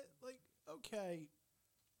MJF like that. Like, okay,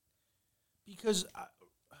 because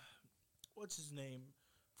what's his name?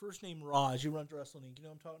 First name Raj. He runs Wrestling Inc. You know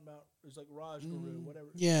what I'm talking about? It's like Raj Guru, whatever.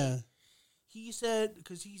 Yeah. He said,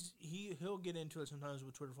 because he'll get into it sometimes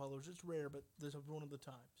with Twitter followers. It's rare, but this is one of the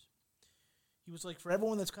times. He was like, for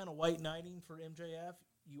everyone that's kind of white knighting for MJF,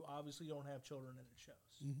 you obviously don't have children, and it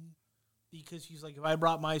shows. Mm-hmm. Because he's like, if I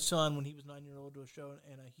brought my son when he was 9-year-old to a show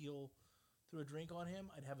and a heel threw a drink on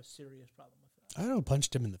him, I'd have a serious problem with that. I would have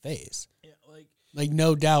punched him in the face. Yeah, like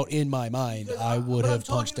no doubt in my mind, I would have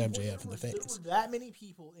punched MJF in the face. There were that many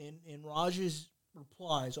people in Raj's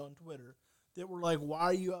replies on Twitter that were like, why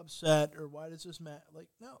are you upset, or why does this matter? Like,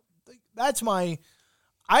 no, that's my...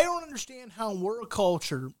 I don't understand how we're a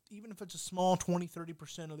culture, even if it's a small 20,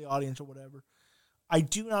 30% of the audience or whatever, I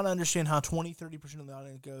do not understand how 20, 30% of the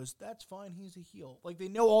audience goes, that's fine, he's a heel. Like, they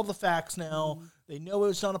know all the facts now. Mm-hmm. They know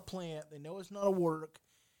it's not a plant. They know it's not a work.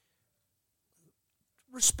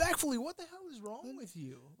 Respectfully, what the hell is wrong with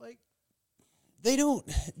you? Like, they don't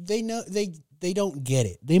get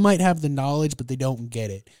it. They might have the knowledge, but they don't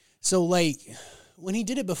get it. So, like, when he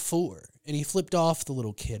did it before and he flipped off the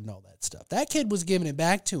little kid and all that stuff, that kid was giving it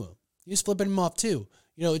back to him. He was flipping him off too.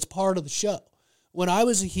 You know, it's part of the show. When I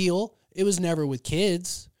was a heel, it was never with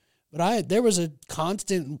kids, but there was a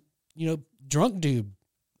constant, drunk dude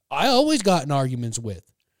I always got in arguments with,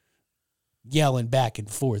 yelling back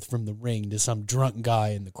and forth from the ring to some drunk guy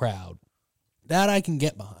in the crowd. That I can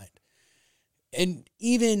get behind. And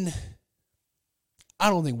even,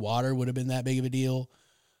 I don't think water would have been that big of a deal.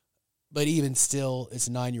 But even still, it's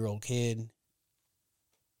a 9-year-old kid.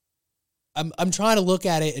 I'm trying to look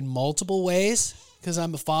at it in multiple ways because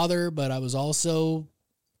I'm a father, but I wasn't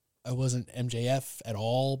MJF at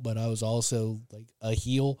all, but I was also like a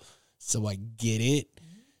heel, so I get it.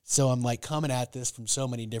 So I'm like coming at this from so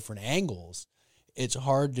many different angles. It's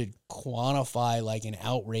hard to quantify like an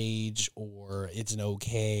outrage or it's an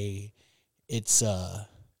okay. It's I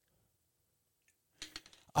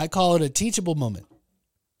call it a teachable moment.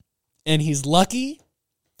 And he's lucky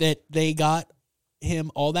that they got him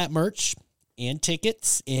all that merch and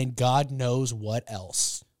tickets and God knows what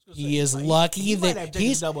else. He is lucky that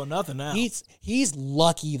he's double nothing now. He's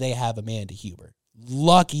lucky they have Amanda Huber.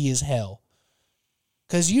 Lucky as hell.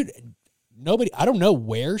 Because I don't know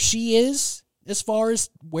where she is as far as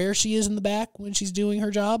where she is in the back when she's doing her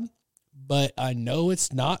job, but I know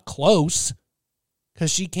it's not close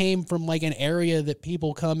because she came from like an area that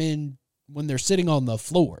people come in when they're sitting on the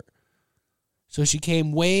floor. So she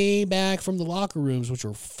came way back from the locker rooms, which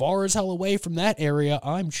are far as hell away from that area,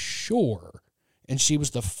 I'm sure. And she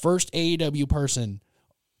was the first AEW person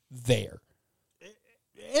there.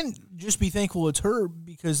 And just be thankful it's her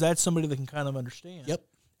because that's somebody that can kind of understand. Yep.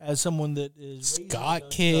 As someone that is... Got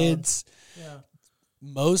kids. Yeah.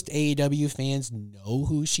 Most AEW fans know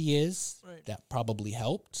who she is. Right. That probably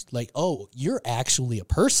helped. Like, oh, you're actually a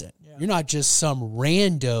person. Yeah. You're not just some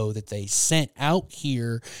rando that they sent out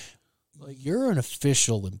here. Like, you're an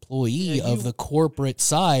official employee of the corporate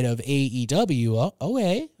side of AEW. Oh,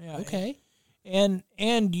 okay. Yeah, okay. And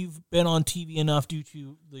you've been on TV enough due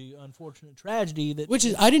to the unfortunate tragedy that... Which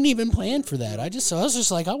is, I didn't even plan for that. I was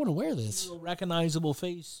just like, I want to wear this. A recognizable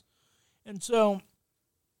face. And so,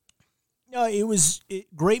 it was a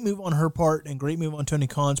great move on her part and great move on Tony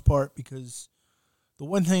Khan's part because the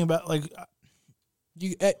one thing about, like...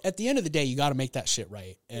 You at the end of the day, you got to make that shit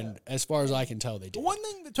right. And as far as I can tell, they do. The one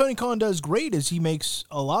thing that Tony Khan does great is he makes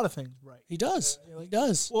a lot of things right. He does. He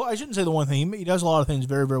does. Well, I shouldn't say the one thing. He does a lot of things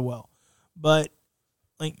very, very well. But,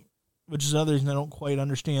 like, which is another reason I don't quite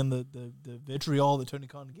understand the vitriol that Tony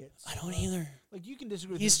Khan gets. I don't either. Like, you can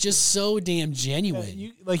disagree with He's just so damn genuine.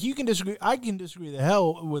 You can disagree. I can disagree the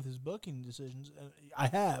hell with his booking decisions. I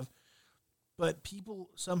have. But people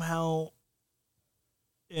somehow,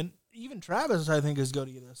 and even Travis, I think, is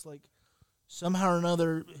guilty of this. Like, somehow or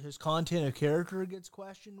another, his content of character gets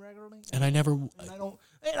questioned regularly. And I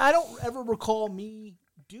don't ever recall me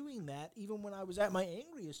doing that, even when I was at my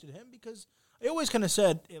angriest at him, because I always kind of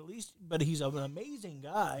said, at least, but he's an amazing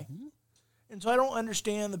guy. Mm-hmm. And so I don't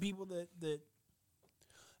understand the people that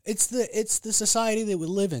it's the society that we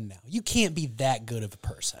live in now. You can't be that good of a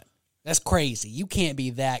person. That's crazy. You can't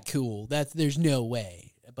be that cool. There's no way.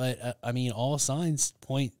 But I mean, all signs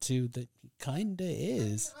point to that he kind of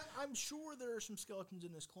is. I'm sure there are some skeletons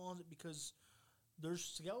in his closet because there's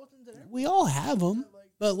skeletons in everything. We all have them.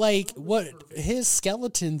 But like what his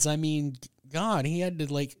skeletons, I mean, God, he had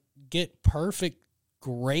to like get perfect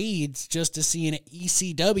grades just to see an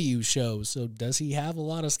ECW show. So does he have a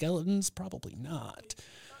lot of skeletons? Probably not.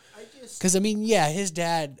 Because I mean, yeah, his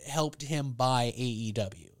dad helped him buy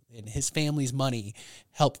AEW. And his family's money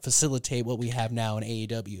helped facilitate what we have now in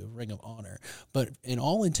AEW, Ring of Honor. But in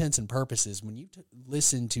all intents and purposes, when you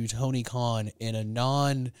listen to Tony Khan in a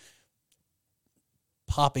non-popping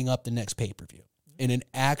up the next pay-per-view, in an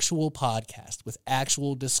actual podcast with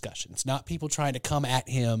actual discussions, not people trying to come at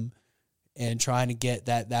him and trying to get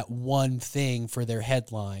that one thing for their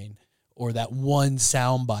headline or that one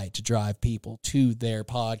soundbite to drive people to their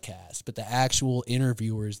podcast, but the actual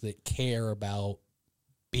interviewers that care about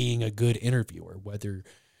being a good interviewer,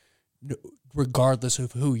 regardless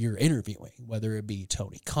of who you're interviewing, whether it be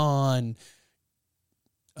Tony Khan,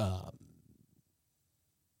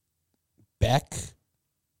 Beck,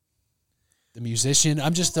 the musician.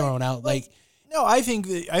 I'm just throwing out No, I think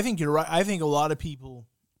you're right. I think a lot of people,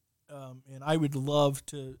 and I would love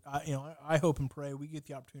to. I hope and pray we get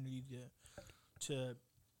the opportunity to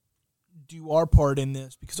do our part in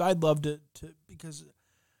this, because I'd love to because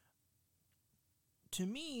to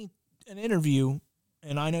me an interview,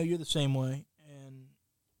 and I know you're the same way, and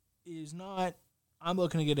is not I'm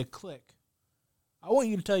looking to get a click. I want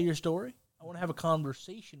you to tell your story. I want to have a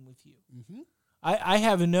conversation with you. Mm-hmm. I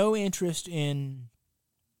have no interest in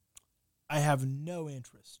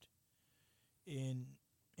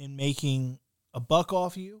making a buck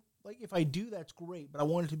off you. Like, if I do, that's great, but I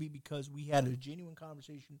want it to be because we had a genuine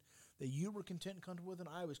conversation that you were content and comfortable with, and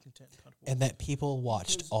I was content and comfortable with. And that people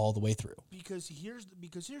watched all the way through. Because here's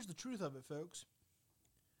the truth of it, folks.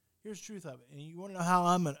 Here's the truth of it. And you want to know how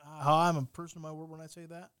I'm a person of my word when I say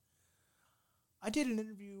that? I did an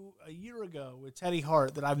interview a year ago with Teddy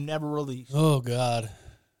Hart that I've never released. Oh, God.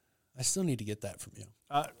 I still need to get that from you.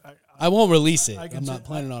 I won't release it. I'm not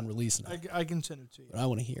planning on releasing it. I can send it to you. But I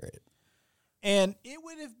want to hear it. And it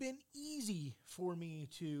would have been easy for me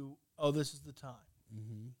to, this is the time.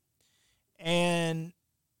 Mm-hmm. And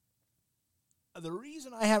the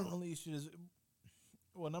reason I haven't released it is,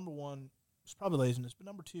 well, number one, it's probably laziness. But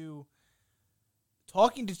number two,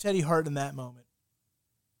 talking to Teddy Hart in that moment,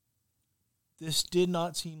 this did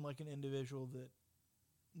not seem like an individual that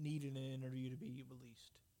needed an interview to be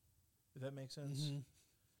released. If that makes sense. Mm-hmm.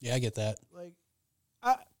 Yeah, I get that. Like,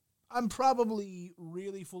 I'm probably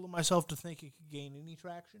really full of myself to think it could gain any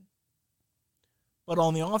traction. But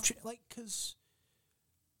on the off chance, because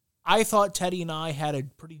I thought Teddy and I had a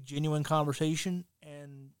pretty genuine conversation,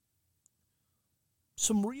 and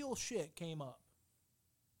some real shit came up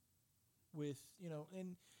with,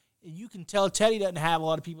 and you can tell Teddy doesn't have a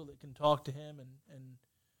lot of people that can talk to him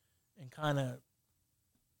and kind of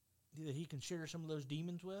that he can share some of those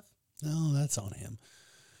demons with. No, that's on him.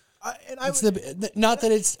 Not not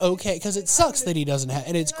that it's okay, because it sucks that he doesn't have,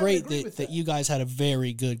 and it's great that you guys had a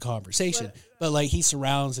very good conversation. But he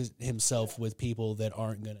surrounds himself with people that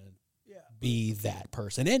aren't gonna be that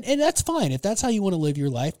person, and that's fine if that's how you want to live your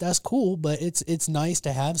life. That's cool, but it's nice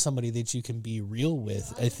to have somebody that you can be real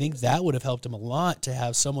with. I think that would have helped him a lot to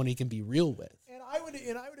have someone he can be real with. And I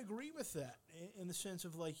would agree with that in the sense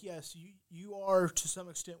of yes, you are to some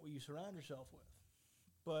extent what you surround yourself with,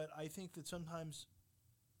 but I think that sometimes,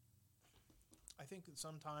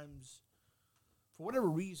 for whatever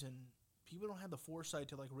reason, people don't have the foresight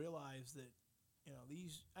to realize that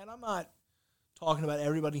these. And I'm not talking about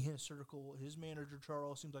everybody in his circle. His manager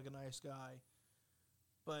Charles seems like a nice guy,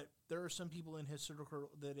 but there are some people in his circle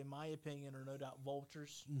that, in my opinion, are no doubt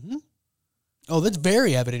vultures. Mm-hmm. Oh, that's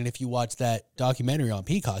very evident if you watch that documentary on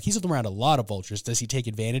Peacock. He's around a lot of vultures. Does he take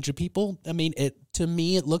advantage of people? I mean, to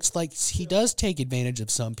me, it looks like he does take advantage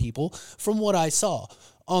of some people from what I saw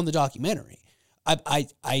on the documentary.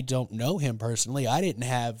 I don't know him personally. I didn't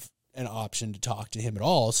have an option to talk to him at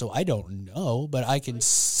all, so I don't know. But I can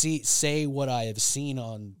say what I have seen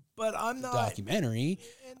on the documentary,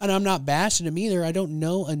 and I'm not bashing him either. I don't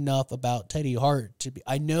know enough about Teddy Hart to be.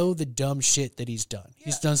 I know the dumb shit that he's done. Yeah.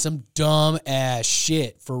 He's done some dumb ass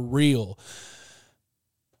shit for real.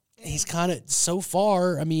 He's kind of, so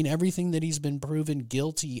far, I mean, everything that he's been proven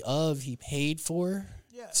guilty of, he paid for.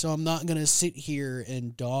 So I'm not going to sit here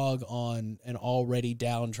and dog on an already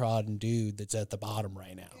downtrodden dude that's at the bottom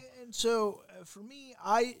right now. And so for me,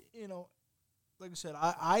 like I said,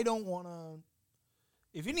 I don't want to,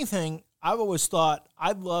 if anything, I've always thought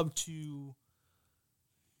I'd love to,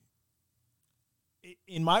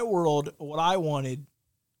 in my world, what I wanted,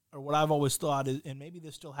 or what I've always thought is, and maybe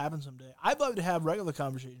this still happens someday, I'd love to have regular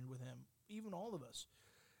conversations with him, even all of us.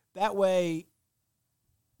 That way,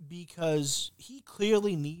 because he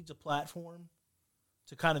clearly needs a platform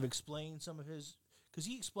to kind of explain some of his, because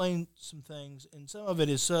he explained some things, and some of it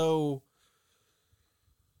is so,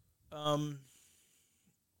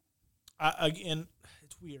 again,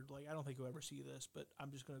 it's weird. I don't think you'll ever see this, but I'm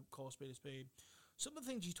just going to call a spade a spade. Some of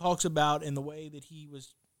the things he talks about in the way that he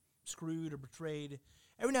was screwed or betrayed,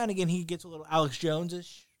 every now and again he gets a little Alex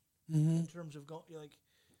Jones-ish in terms of going,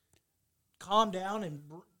 calm down and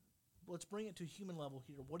let's bring it to a human level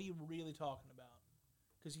here. What are you really talking about?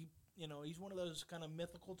 Because he's one of those kind of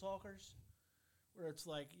mythical talkers where it's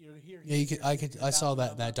like you're here. Yeah, I saw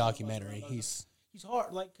that in that documentary. He's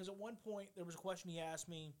hard, like, because at one point there was a question he asked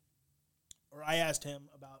me, or I asked him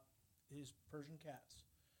about his Persian cats.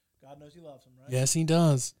 God knows he loves them, right? Yes, he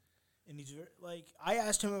does. And he's like, I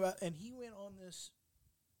asked him about, and he went on this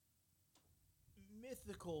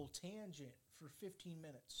mythical tangent for 15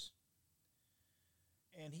 minutes.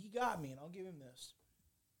 And he got me, and I'll give him this.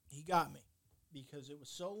 He got me because it was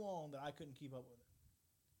so long that I couldn't keep up with it.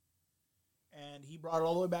 And he brought it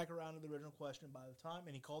all the way back around to the original question by the time,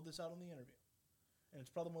 and he called this out on the interview. And it's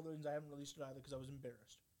probably one of the reasons I haven't released it either, because I was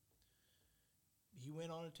embarrassed. He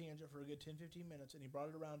went on a tangent for a good 10, 15 minutes, and he brought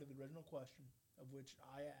it around to the original question of which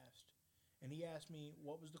I asked. And he asked me,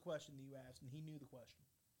 what was the question that you asked? And he knew the question.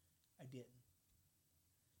 I didn't.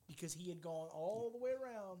 Because he had gone all the way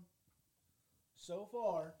around so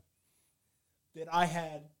far that I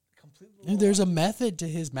had completely... There's a method to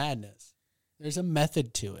his madness. There's a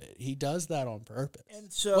method to it. He does that on purpose.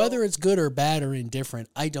 And so, whether it's good or bad or indifferent,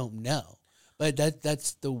 I don't know. But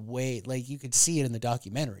that's the way, like, you could see it in the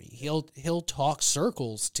documentary. He'll talk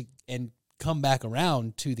circles and come back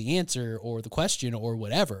around to the answer or the question or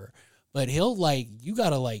whatever. But he'll, like, you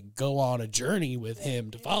got to, like, go on a journey with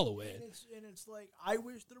him to follow it. And it's like, I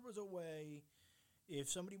wish there was a way,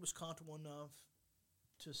 if somebody was comfortable enough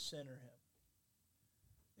to center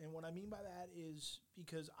him. And what I mean by that is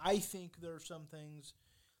because I think there are some things,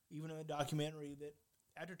 even in the documentary, that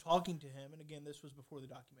after talking to him, and again, this was before the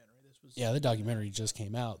documentary. The documentary just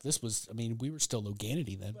came out. This was, I mean, we were still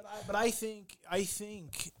Loganity then. But I think,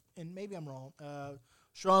 and maybe I'm wrong.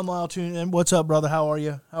 Sean Lyle tuned in. What's up, brother? How are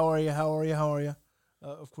you?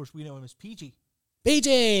 Of course, we know him as PG.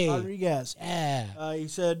 PG Rodriguez. Yeah. He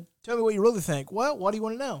said, "Tell me what you really think." Well, what do you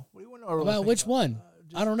want to know? What do you want to know? About which one?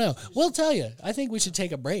 I don't know. We'll tell you. I think we should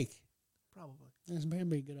take a break. Probably. That's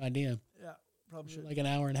maybe a good idea. Yeah, probably. We're like an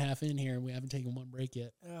hour and a half in here, and we haven't taken one break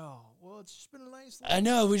yet. Oh, well, it's just been a nice... I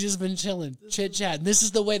know. We've just been chilling, chit-chatting. This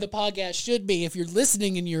is the way the podcast should be. If you're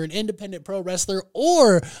listening and you're an independent pro wrestler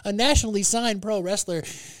or a nationally signed pro wrestler,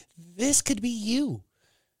 this could be you.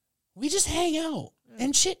 We just hang out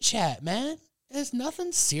and chit-chat, man. There's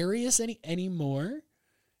nothing serious anymore.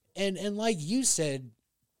 And like you said,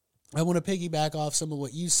 I want to piggyback off some of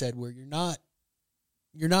what you said, where you're not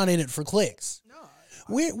in it for clicks. No.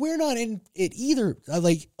 We're not in it either.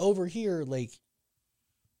 Like over here, like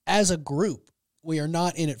as a group, we are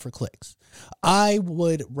not in it for clicks. I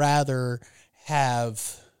would rather have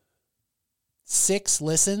 6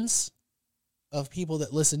 listens of people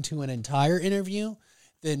that listen to an entire interview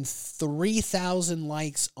than 3,000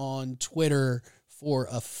 likes on Twitter for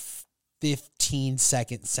a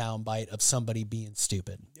 15-second soundbite of somebody being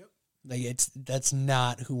stupid. Yep. Like that's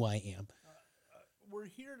not who I am. We're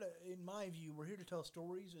here to, in my view, we're here to tell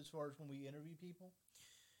stories as far as when we interview people,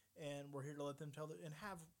 and we're here to let them tell it and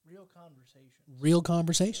have real conversations. Real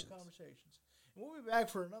conversations. And we'll be back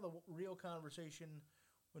for another real conversation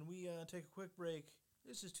when we take a quick break.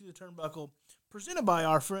 This is To the Turnbuckle, presented by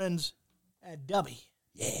our friends at Dubby.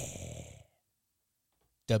 Yeah.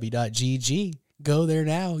 W.GG. Go there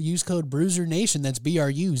now. Use code BruiserNation. That's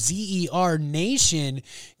BRUZER Nation.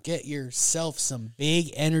 Get yourself some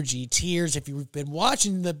big energy tears. If you've been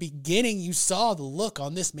watching the beginning, you saw the look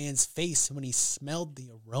on this man's face when he smelled the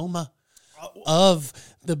aroma of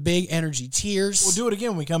the big energy tears. We'll do it again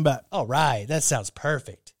when we come back. All right. That sounds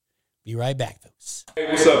perfect. Be right back, folks. Hey,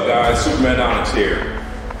 what's up, guys? Superman Onyx here.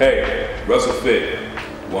 Hey, WrestleFit,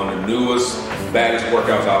 one of the newest, baddest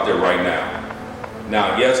workouts out there right now.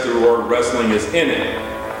 Now, yes, the word wrestling is in it,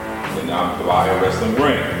 and I'm by a wrestling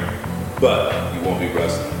ring, but you won't be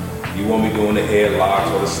wrestling. You won't be doing the headlocks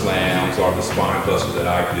or the slams or the spine busters that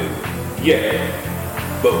I do. Yeah,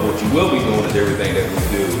 but what you will be doing is everything that we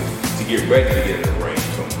do to get ready to get in the ring,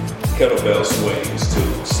 from kettlebell swings to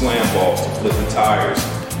slam balls to flipping tires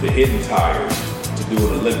to hitting tires to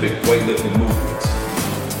doing Olympic weightlifting movements.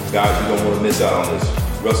 Guys, you don't want to miss out on this.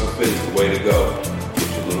 WrestleFit is the way to go.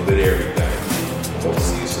 Gives you a little bit of everything. Hope to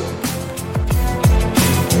see you soon.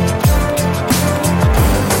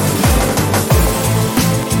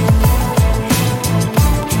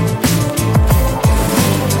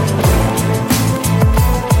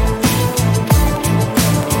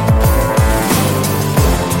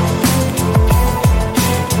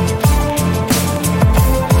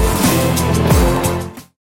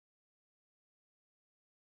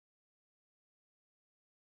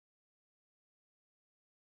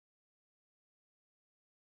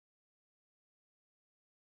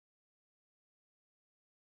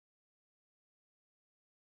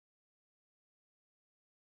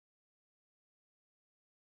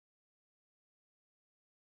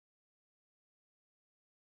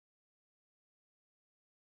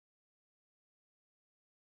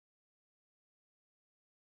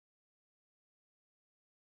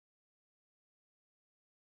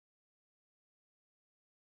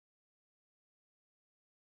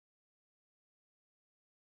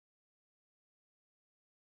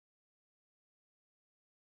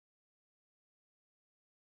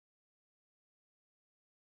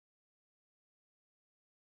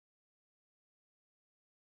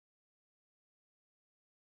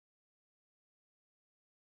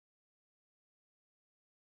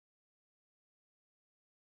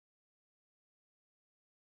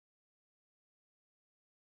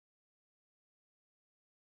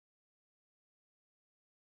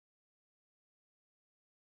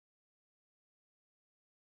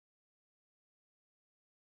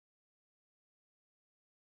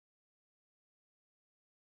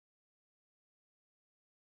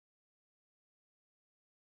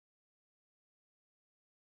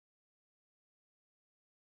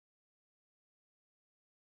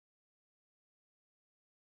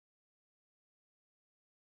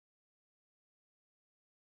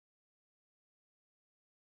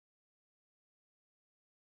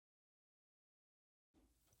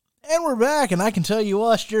 And we're back, and I can tell you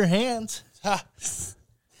washed your hands. Ha.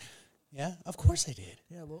 Yeah, of course I did.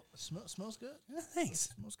 Yeah, well, smells good. Yeah, thanks.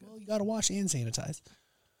 Smells good. Well, you got to wash and sanitize.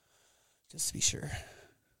 Just to be sure.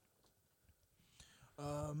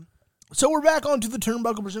 So we're back onto the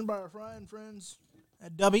turnbuckle presented by our frying friends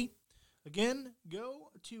at Dubby. Again, go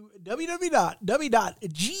to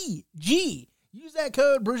www.dubby.gg. Use that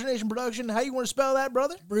code Bruiser Nation Production. How you want to spell that,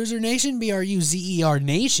 brother? Bruiser Nation, BRUZER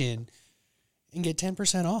Nation, and get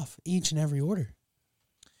 10% off each and every order.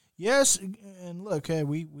 Yes, and look, hey,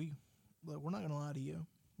 we're not going to lie to you.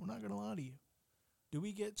 We're not going to lie to you. Do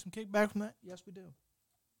we get some kickback from that? Yes, we do.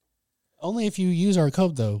 Only if you use our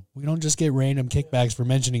code, though. We don't just get random kickbacks for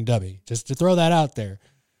mentioning Dubby. Just to throw that out there.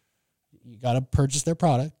 You got to purchase their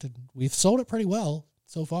product, and we've sold it pretty well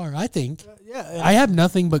so far, I think. I have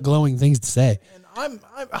nothing but glowing things to say. And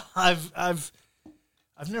I've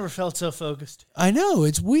never felt so focused. I know,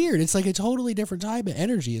 it's weird. It's like a totally different type of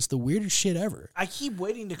energy. It's the weirdest shit ever. I keep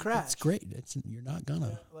waiting to crash. It's great. You're not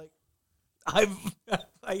gonna. I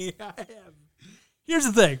have. Here's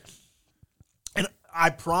the thing, and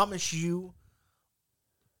I promise you,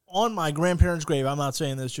 on my grandparents' grave, I'm not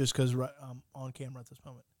saying this just because I'm on camera at this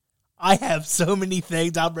moment. I have so many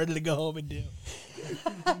things I'm ready to go home and do.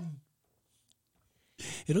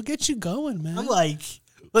 It'll get you going, man. I'm like,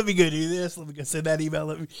 let me go do this. Let me go send that email.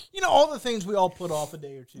 All the things we all put off a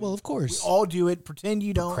day or two. Well, of course. We all do it. Pretend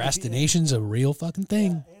you don't. Procrastination's a real fucking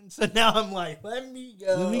thing. Yeah, and so now I'm like, let me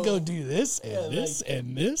go do this and this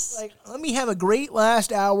and this. Like, let me have a great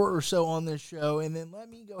last hour or so on this show, and then let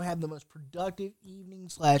me go have the most productive evening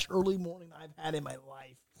 / early morning I've had in my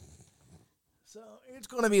life. So it's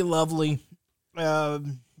going to be lovely.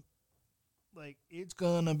 It's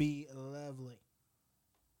going to be lovely.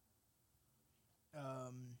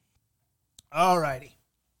 Alrighty.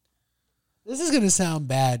 This is going to sound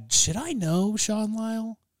bad. Should I know Sean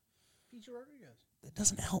Lyle? Peter Rodriguez. That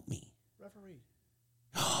doesn't help me. Referee.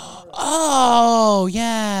 Oh,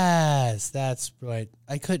 yes. That's right.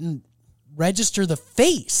 I couldn't register the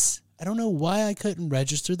face. I don't know why I couldn't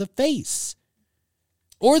register the face.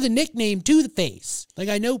 Or the nickname to the face. Like,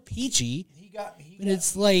 I know Peachy. But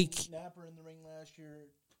it's like... Snapper in the ring last year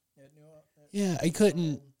at New York. Yeah, I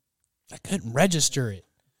couldn't register it.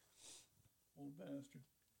 Old bastard.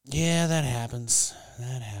 Yeah, that happens.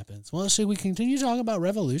 Well, should we continue talking about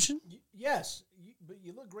Revolution? Yes, but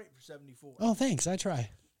you look great for 74. Oh, thanks. I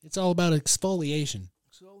try. It's all about exfoliation.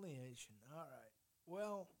 Exfoliation. All right.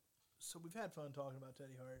 Well, so we've had fun talking about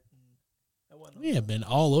Teddy Hart. And We have been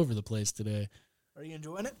all over the place today. Are you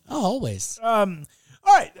enjoying it? Oh, always. All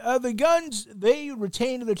right. The Guns, they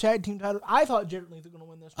retained their tag team titles. I thought Jarrett Lethal was going to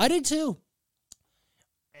win this one. I did too.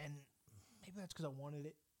 And maybe that's because I wanted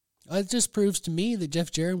it. It just proves to me that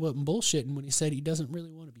Jeff Jarrett wasn't bullshitting when he said he doesn't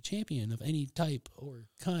really want to be champion of any type or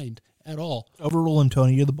kind at all. Overrule him,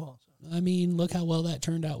 Tony. You're the boss. I mean, look how well that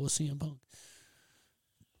turned out with CM Punk.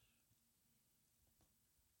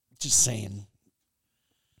 Just saying.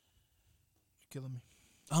 You're killing me.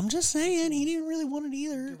 I'm just saying, he didn't really want it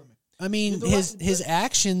either. I mean, his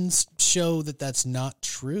actions show that that's not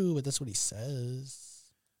true, but that's what he says.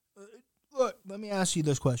 Look, let me ask you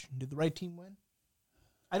this question. Did the right team win?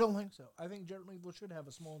 I don't think so. I think Jarrett Lethal should have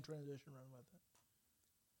a small transition run with it.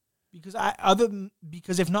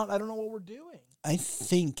 Because if not, I don't know what we're doing. I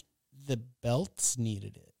think the belts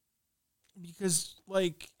needed it. Because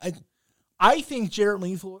I think Jarrett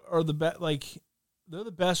Lethal are the best. They're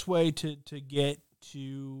the best way to get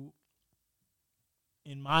to,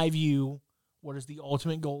 in my view, what is the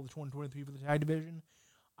ultimate goal of the 2023 for the tag division.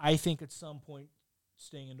 I think at some point,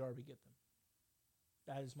 Sting and Darby get them.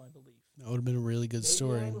 That is my belief. That would have been a really good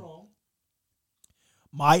story. Maybe I'm wrong.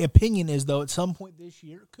 My opinion is, though, at some point this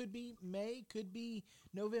year, could be May, could be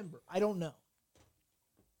November. I don't know.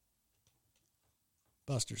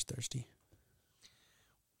 Buster's thirsty.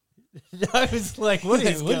 I was like, what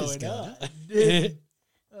is What going is going on? Dude,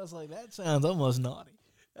 I was like, that sounds almost naughty.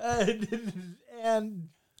 And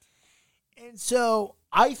so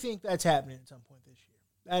I think that's happening at some point this year.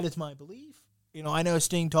 That is my belief. I know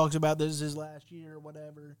Sting talks about this as his last year or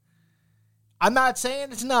whatever. I'm not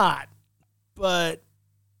saying it's not, but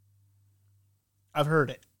I've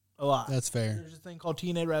heard it a lot. That's fair. There's a thing called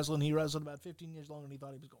TNA wrestling. He wrestled about 15 years longer than he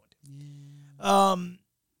thought he was going to.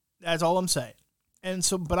 That's all I'm saying. And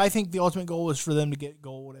so, but I think the ultimate goal is for them to get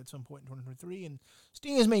gold at some point in 2023. And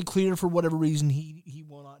Sting has made clear for whatever reason he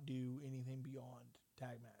will not do anything beyond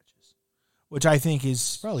tag matches, which I think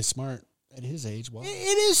is probably smart at his age.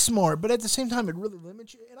 It is smart, but at the same time, it really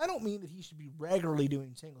limits you. And I don't mean that he should be regularly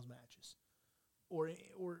doing singles matches, but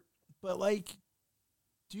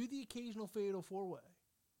do the occasional fatal 4-way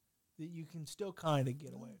that you can still kind of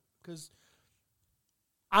get away with. because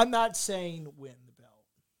I'm not saying win the belt,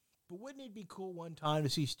 but wouldn't it be cool one time to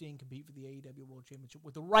see Sting compete for the AEW World Championship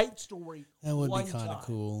with the right story? That would be kind of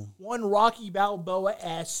cool. One Rocky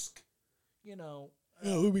Balboa-esque, you know.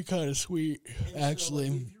 Yeah, it would be kind of sweet, actually.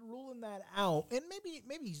 So, like, if you're ruling that out, and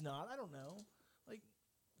maybe he's not, I don't know. Like,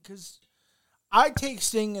 because I take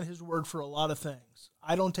Sting and his word for a lot of things.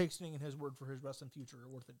 I don't take Sting and his word for his wrestling future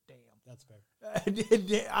worth a damn. That's fair.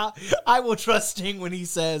 I will trust Sting when he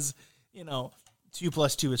says, 2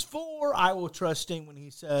 + 2 is 4. I will trust Sting when he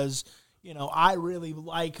says, I really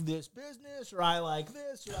like this business, or I like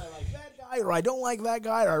this, or I like that guy, or I don't like that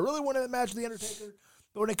guy, or I really wanted a match with The Undertaker.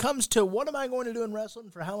 But when it comes to what am I going to do in wrestling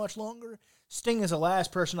for how much longer, Sting is the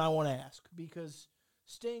last person I want to ask, because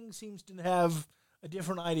Sting seems to have a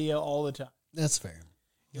different idea all the time. That's fair.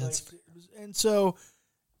 That's fair. And so,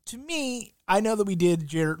 to me, I know that we did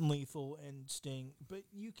Jarrett and Lethal and Sting, but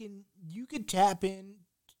you could tap in.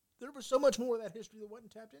 There was so much more of that history that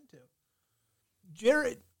wasn't tapped into.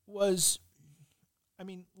 Jarrett was,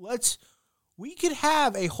 we could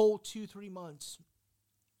have a whole 2-3 months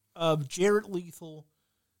of Jarrett, Lethal,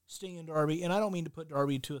 Sting, and Darby, and I don't mean to put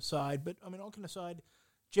Darby to a side, but all kidding aside,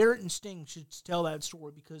 Jarrett and Sting should tell that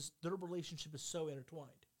story because their relationship is so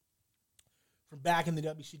intertwined. From back in the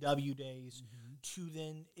WCW days to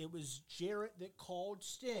then, it was Jarrett that called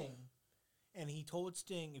Sting, and he told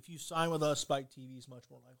Sting, if you sign with us, Spike TV is much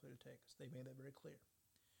more likely to take us. They made that very clear.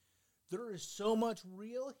 There is so much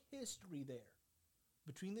real history there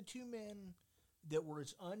between the two men that were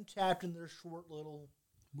as untapped in their short little...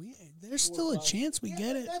 There's still a chance we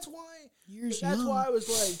get it. That's why. That's why I was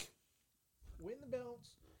like, win the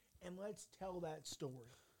belts and let's tell that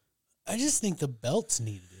story. I just think the belts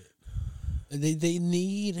needed it. They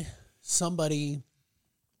need somebody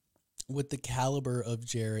with the caliber of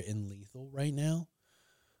Jarrett and Lethal right now,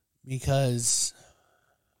 because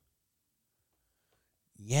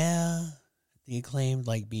the Acclaimed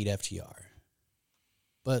beat FTR,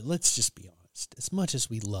 but let's just be honest. As much as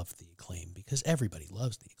we love the Acclaimed, because everybody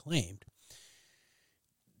loves the Acclaimed,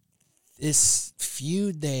 this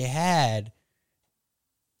feud they had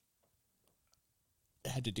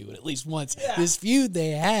to do it at least once. Yeah. This feud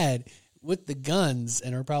they had with the Guns,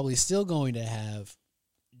 and are probably still going to have,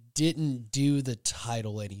 didn't do the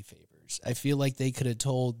title any favors. I feel like they could have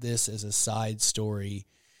told this as a side story,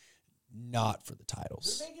 not for the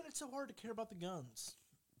titles. They're making it so hard to care about the Guns.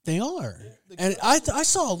 They are. And I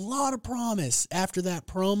saw a lot of promise after that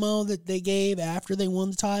promo that they gave after they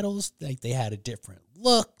won the titles. They had a different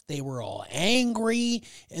look. They were all angry.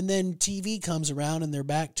 And then TV comes around and they're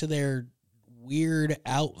back to their weird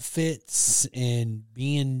outfits and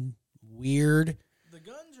being weird. The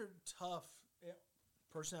Guns are tough,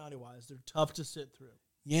 personality-wise. They're tough to sit through.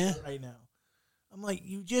 Yeah. Right now. I'm like,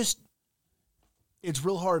 it's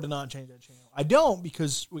real hard to not change that channel. I don't,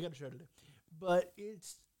 because we got a show to do. But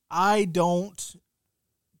I don't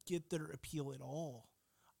get their appeal at all.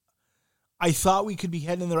 I thought we could be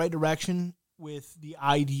heading in the right direction with the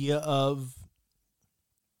idea of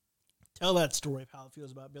tell that story of how it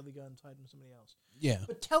feels about Billy Gunn hiding somebody else. Yeah.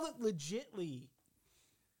 But tell it legitly.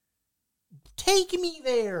 Take me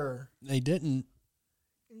there. They didn't.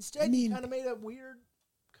 Instead, you kind of made a weird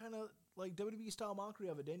kind of like WWE style mockery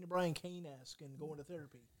of it, Daniel Bryan Kane-esque, and going to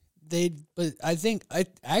therapy. But I think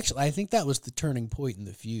that was the turning point in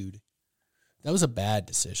the feud. That was a bad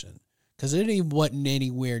decision because it wasn't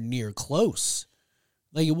anywhere near close.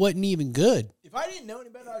 It wasn't even good. If I didn't know any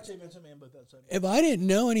better, I'd say Vince McMahon, but that's okay. If I didn't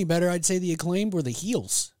know any better, I'd say the Acclaimed were the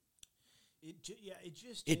heels.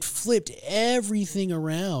 It flipped everything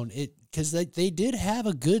around. Because they did have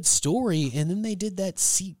a good story, and then they did that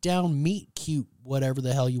seat down meet cute, whatever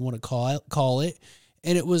the hell you want to call it,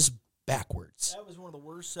 and it was backwards. That was one of the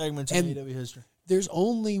worst segments in AEW history. There's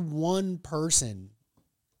only one person.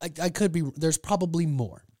 I could be. There's probably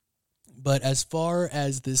more, but as far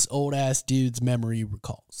as this old ass dude's memory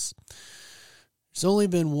recalls, there's only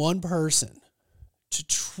been one person to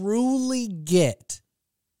truly get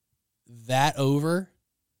that over,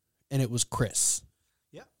 and it was Chris.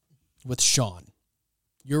 Yep. With Sean.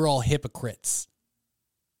 You're all hypocrites.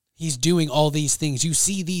 He's doing all these things. You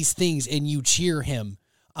see these things and you cheer him.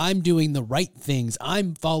 I'm doing the right things.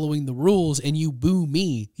 I'm following the rules, and you boo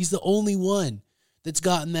me. He's the only one that's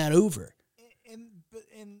gotten that over.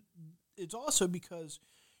 And it's also because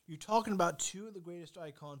you're talking about two of the greatest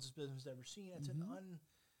icons this business has ever seen.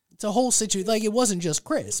 It's a whole situation. It wasn't just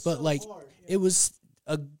Chris, but so hard, it was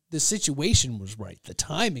the situation was right. The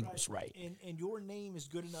timing was right. And your name is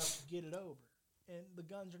good enough to get it over. And the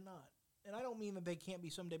Guns are not. And I don't mean that they can't be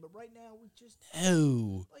someday, but right now we just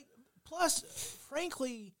no. Plus,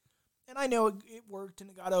 frankly, and I know it worked and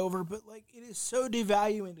it got over, but like it is so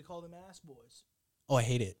devaluing to call them ass boys. Oh, I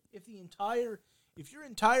hate it. If you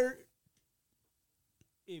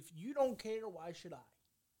don't care, why should I?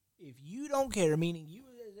 If you don't care, meaning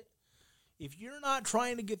if you're not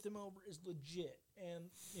trying to get them over as legit, and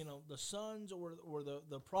the Sons or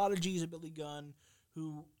the prodigies of Billy Gunn,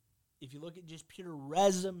 who, if you look at just pure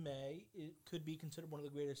resume, it could be considered one of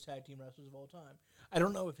the greatest tag team wrestlers of all time. I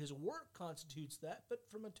don't know if his work constitutes that, but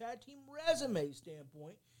from a tag team resume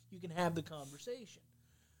standpoint, you can have the conversation.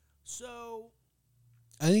 So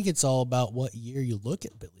I think it's all about what year you look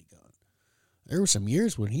at Billy Gunn. There were some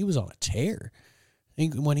years when he was on a tear. I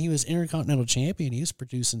think when he was Intercontinental Champion, he was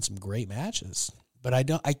producing some great matches. But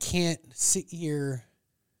I can't sit here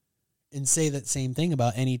and say that same thing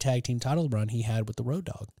about any tag team title run he had with the Road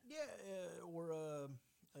Dogg. Yeah, or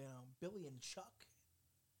Billy and Chuck.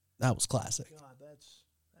 That was classic. God, that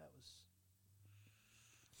was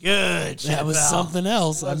good. That was something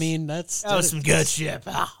else. That was some good shit,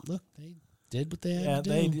 pal. Look, they did what they had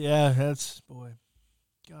to do. That's boy.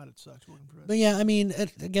 God, it sucks working for us. But yeah, I mean, I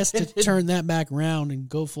guess to turn that back around and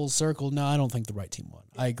go full circle, no, I don't think the right team won.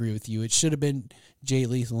 I agree with you. It should have been Jay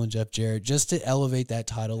Lethal and Jeff Jarrett just to elevate that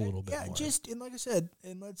title a little bit more. And like I said,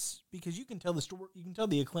 because you can tell the story, you can tell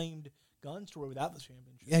the acclaimed Gunn story without the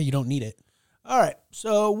championship. Yeah, you don't need it. All right,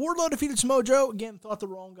 so Wardlow defeated Samoa Joe. Again, thought the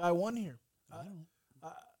wrong guy won here.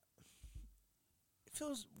 It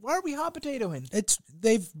feels, why are we hot potatoing?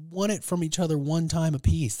 They've won it from each other one time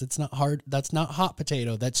apiece. That's not hard. That's not hot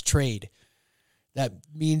potato. That's trade. That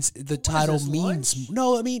means the title means lunch?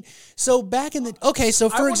 no. I mean, so back in the so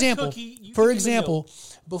for example,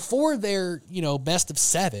 before their best of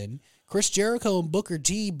 7, Chris Jericho and Booker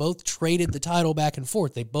T both traded the title back and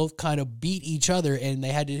forth. They both kind of beat each other, and they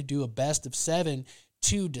had to do a best of 7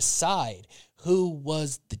 to decide who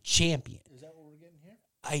was the champion. Is that what we're getting here?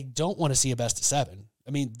 I don't want to see a best of 7.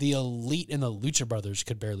 I mean, the Elite and the Lucha Brothers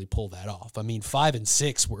could barely pull that off. I mean, 5 and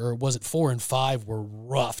 6 or was it 4 and 5 were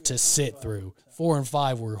rough to sit through. 4 and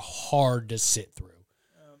 5 were hard to sit through.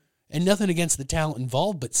 And nothing against the talent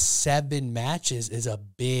involved, but 7 matches is a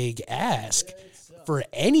big ask for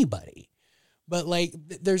anybody. But like,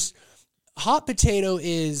 there's hot potato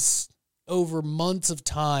is over months of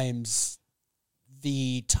times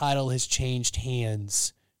the title has changed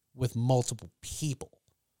hands with multiple people.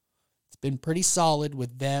 Been pretty solid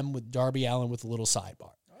with them, with Darby Allin, with a little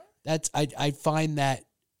sidebar. I find that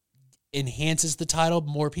enhances the title.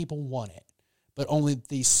 More people want it, but only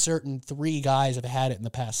these certain 3 guys have had it in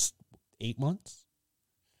the past 8 months.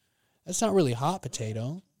 That's not really hot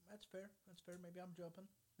potato. That's fair. Maybe I'm jumping.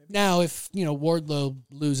 Now, if Wardlow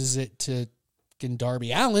loses it to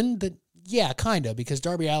Darby Allin, then yeah, kind of, because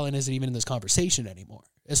Darby Allin isn't even in this conversation anymore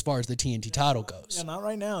as far as the TNT title goes. Yeah, not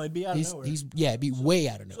right now. It'd be out of nowhere. It'd be way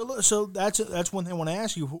out of nowhere. So that's one thing I want to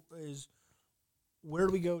ask you is, where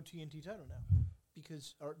do we go TNT title now?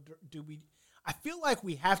 Because do we? I feel like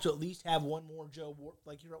we have to at least have one more Joe.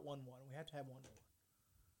 Like you're at 1-1, we have to have one more.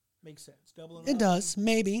 Makes sense. Doubling. It does.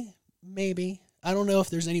 Maybe. I don't know if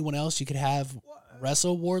there's anyone else you could have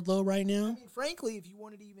wrestle Wardlow right now. I mean, frankly, if you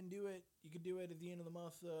wanted to even do it, you could do it at the end of the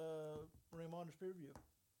month. Ring Honors pay-per-view.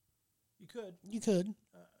 You could.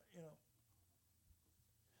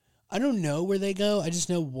 I don't know where they go. I just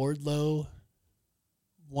know Wardlow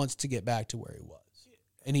wants to get back to where he was.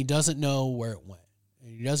 And he doesn't know where it went.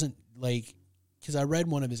 And he doesn't, because I read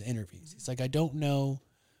one of his interviews. He's like, I don't know.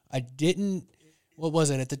 What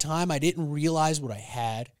was it? At the time, I didn't realize what I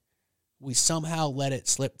had. We somehow let it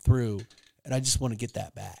slip through, and I just want to get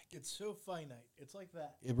that back. It's so finite. It's like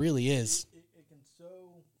that. It really is. It can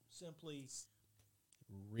so simply...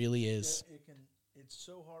 really is. It's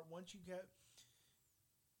so hard once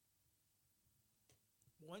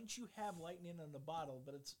you have lightning in the bottle,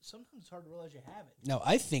 but it's sometimes hard to realize you have it. No,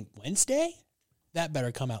 I think Wednesday, that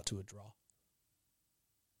better come out to a draw.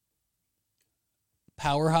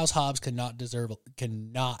 Powerhouse Hobbs cannot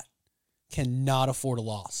afford a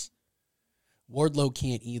loss. Wardlow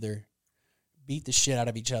can't either. Beat the shit out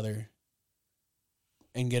of each other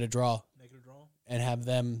and get a draw. Make it a draw. And have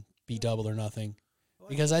them be double or nothing.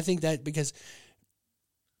 Because I think because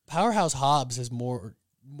Powerhouse Hobbs has more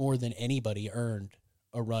than anybody earned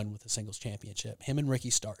a run with a singles championship. Him and Ricky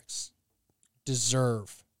Starks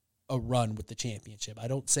deserve a run with the championship. I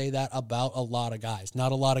don't say that about a lot of guys.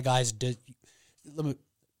 Not a lot of guys did. Let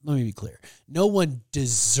me be clear. No one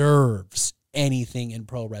deserves anything in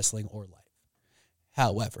pro wrestling or life.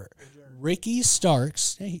 However, Ricky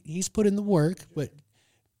Starks, he's put in the work,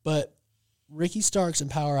 but Ricky Starks and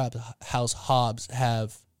Powerhouse Hobbs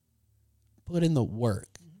have put in the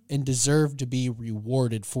work and deserve to be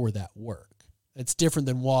rewarded for that work. It's different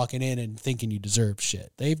than walking in and thinking you deserve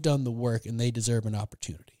shit. They've done the work, and they deserve an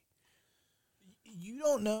opportunity. You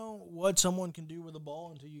don't know what someone can do with a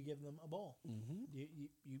ball until you give them a ball. Mm-hmm.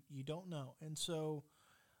 You don't know. And so,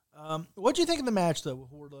 what do you think of the match, though,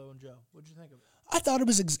 with Wardlow and Joe? What did you think of it? I thought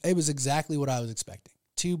it was exactly what I was expecting.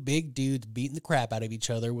 Two big dudes beating the crap out of each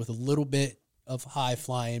other with a little bit of high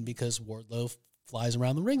flying because Wardlow flies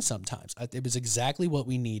around the ring sometimes. It was exactly what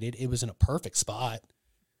we needed. It was in a perfect spot.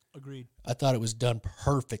 Agreed. I thought it was done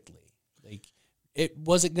perfectly. Like, it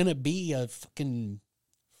wasn't going to be a fucking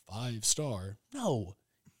 5-star. No.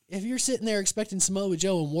 If you're sitting there expecting Samoa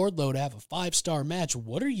Joe and Wardlow to have a 5-star match,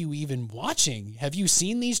 what are you even watching? Have you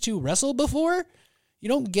seen these two wrestle before? You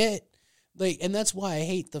don't get, like, and that's why I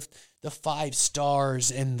hate the 5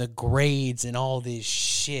 stars and the grades and all this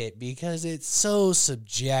shit, because it's so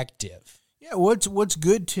subjective. Yeah, what's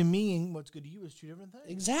good to me and what's good to you is two different things.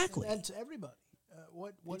 Exactly. And that's everybody.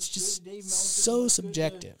 What's It's just good to Dave Meltzer, so what's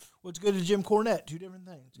subjective. What's good to Jim Cornette? Two different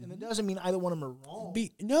things. And it doesn't mean either one of them are wrong.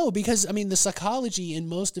 No, because, I mean, the psychology in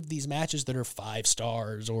most of these matches that are 5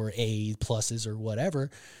 stars or A pluses or whatever,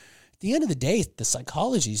 at the end of the day, the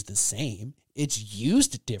psychology is the same. It's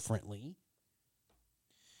used differently.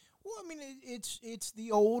 Well, I mean, it's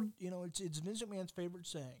the old, it's Vince McMahon's favorite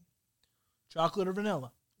saying, chocolate or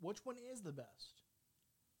vanilla. Which one is the best?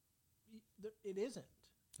 It isn't.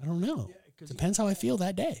 I don't know. Yeah, Depends how I feel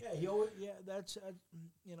that day. Yeah, that's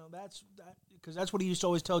because that's what he used to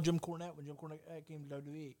always tell Jim Cornette when Jim Cornette came to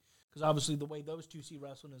WWE. Because obviously the way those two see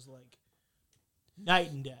wrestling is like night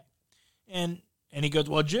and day. And he goes,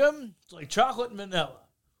 well, Jim, it's like chocolate and vanilla.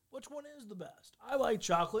 Which one is the best? I like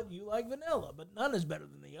chocolate, you like vanilla, but none is better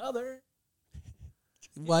than the other.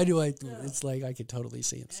 Why do I? Yeah. It's like I could totally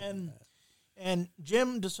see him saying that. And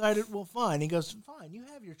Jim decided, well, fine. He goes, fine, you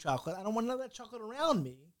have your chocolate. I don't want none of that chocolate around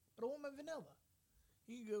me, but I want my vanilla.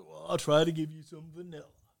 He goes, well, I'll try to give you some vanilla.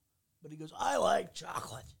 But he goes, I like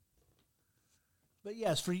chocolate. But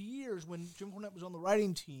yes, for years when Jim Cornette was on the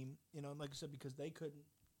writing team, like I said, because they couldn't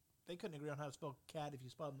agree on how to spell cat if you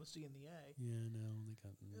spelled the C and the A. Yeah, no, they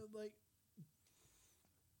couldn't.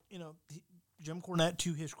 Jim Cornette,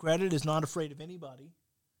 to his credit, is not afraid of anybody.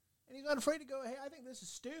 And he's not afraid to go, hey, I think this is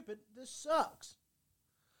stupid. This sucks.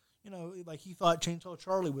 Like he thought Chainsaw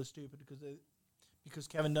Charlie was stupid because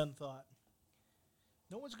Kevin Dunn thought,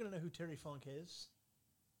 no one's going to know who Terry Funk is.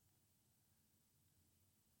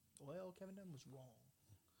 Well, Kevin Dunn was wrong.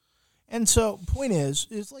 And so, point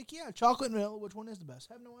is like, yeah, chocolate and vanilla, which one is the best?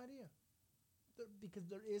 I have no idea. Because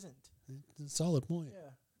there isn't. It's a solid point.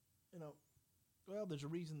 Yeah. Well, there's a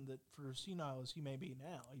reason that for senile as he may be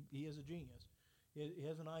now, he is a genius. He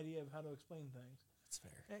has an idea of how to explain things. That's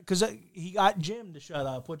fair. Because he got Jim to shut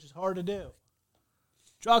up, which is hard to do.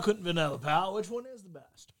 Chocolate and vanilla, pal. Which one is the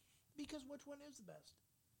best? Because which one is the best?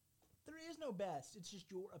 There is no best. It's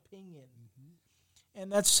just your opinion. Mm-hmm.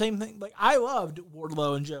 And that's the same thing. Like, I loved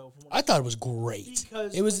Wardlow and Joe. I thought it was great.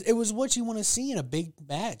 Because it was what you want to see in a big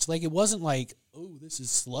match. Like, it wasn't like, oh, this is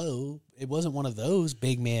slow. It wasn't one of those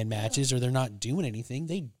big man matches or they're not doing anything.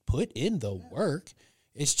 They put in the work.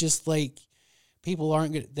 It's just like people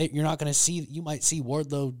aren't going to, you're not going to see, you might see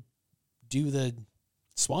Wardlow do the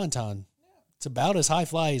swanton. Yeah. It's about as high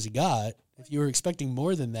fly as he got. If you were expecting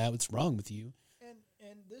more than that, what's wrong with you?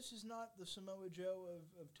 And this is not the Samoa Joe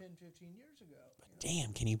of 10, 15 years ago.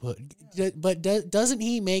 Damn, can he put... Yeah. But doesn't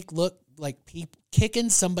he make look like kicking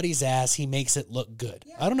somebody's ass, he makes it look good.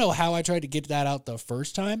 Yeah. I don't know how I tried to get that out the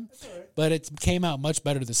first time, right. But it came out much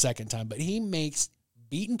better the second time. But he makes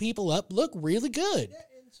beating people up look really good. Yeah,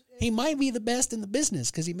 and he might be the best in the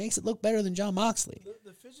business because he makes it look better than Jon Moxley.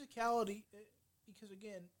 The physicality, because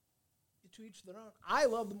again, to each their own. I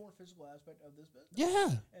love the more physical aspect of this business.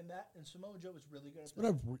 Yeah. And Samoa Joe is really good at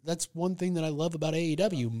that. That's one thing that I love about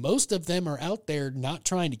AEW. Most of them are out there not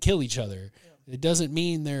trying to kill each other. Yeah. It doesn't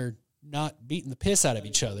mean they're not beating the piss out of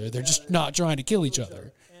each other. They're just not trying to kill each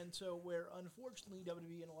other. And so where, unfortunately,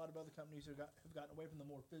 WWE and a lot of other companies have gotten away from the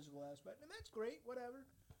more physical aspect, and that's great, whatever.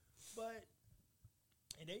 But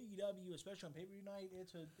in AEW, especially on pay-per-view night,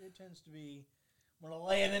 it tends to be, I'm going to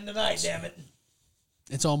lay it in tonight, damn it.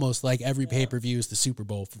 It's almost like every pay-per-view is the Super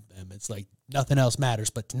Bowl for them. It's like nothing else matters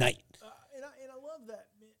but tonight. And I love that.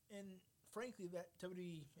 And frankly, that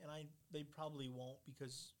WWE, they probably won't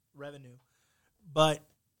because revenue. But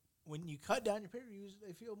when you cut down your pay-per-views,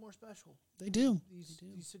 they feel more special. They do. These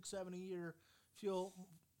 6, 7 a year feel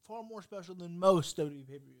far more special than most WWE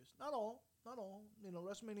pay-per-views. Not all.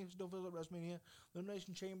 WrestleMania still feels like WrestleMania.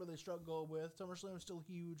 Elimination Chamber, they struck gold with. SummerSlam is still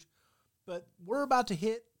huge. But we're about to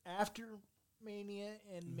hit after Mania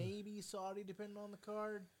and maybe Saudi, depending on the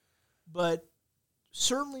card. But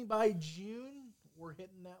certainly by June, we're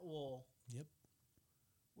hitting that wall. Yep.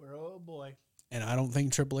 Where, oh boy, And I don't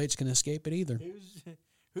think Triple H can escape it either.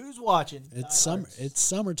 who's watching? It's summer. It's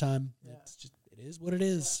summertime. Yeah. It is what it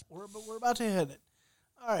is. Yeah, we're about to hit it.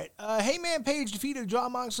 All right. Heyman Page defeated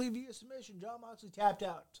Jon Moxley via submission. Jon Moxley tapped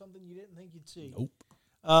out. Something you didn't think you'd see. Nope.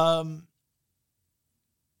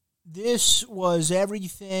 This was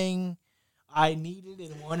everything I needed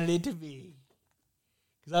and wanted it to be.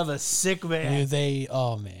 Because I'm a sick man.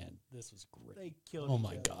 Oh man, this was great. They killed Oh each my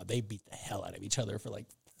other. God, they beat the hell out of each other for like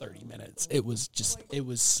 30 minutes. It was just, it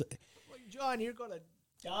was. Like, John, you're gonna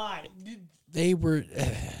die. They were.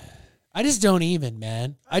 I just don't even,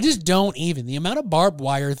 man. I just don't even. The amount of barbed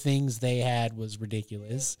wire things they had was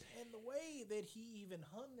ridiculous. And the way that he even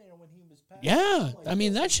hung there when he was passing. Yeah, like, I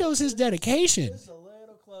mean that shows his dedication, Just a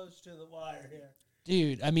little close to the wire here.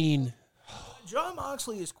 dude. I mean, Jon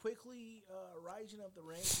Moxley is quickly rising up the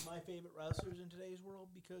ranks of my favorite wrestlers in today's world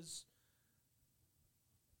because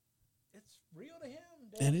it's real to him.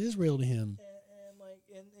 it is real to him.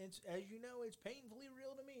 And it's, as you know, it's painfully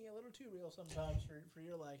real to me, a little too real sometimes for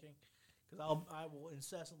your liking, because I will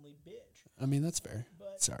incessantly bitch. I mean that's fair.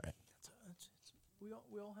 But It's all right.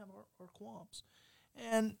 we all have our qualms,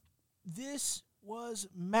 and this was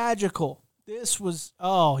magical. This was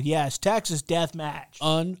Texas Death Match.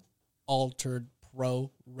 Unaltered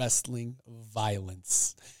pro wrestling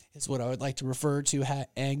violence is what I would like to refer to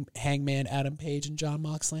Hangman Adam Page and Jon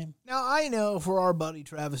Moxley. Now, I know for our buddy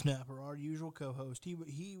Travis Napper, our usual co-host, he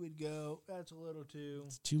would go, that's a little too...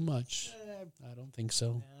 It's too much. I don't think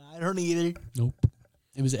so. I don't either. Nope.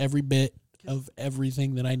 It was every bit of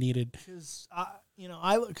everything that I needed. Because I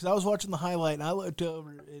was watching the highlight, and I looked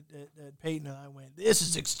over at Peyton, and I went, this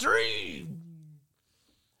is extreme!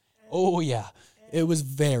 Oh, yeah. It was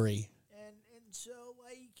very... And so,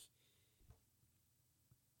 like,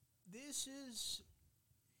 this is...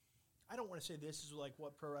 I don't want to say this is, like,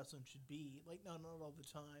 what pro wrestling should be. Like, no, not all the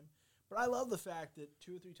time. But I love the fact that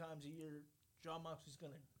 2 or 3 times a year, Jon Moxley's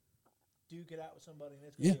going to duke it out with somebody, and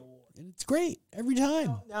it's going to be a war. And it's great every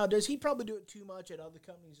time. Now, does he probably do it too much at other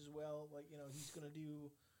companies as well? Like, he's going to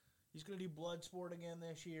do Bloodsport again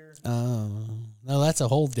this year. No, that's a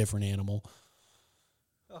whole different animal.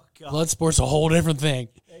 Oh God, Bloodsport's a whole different thing.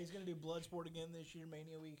 Yeah, he's going to do Bloodsport again this year,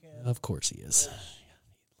 Mania weekend. Of course he is. Yeah,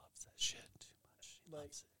 he loves that shit too much. He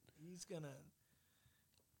loves it. He's gonna.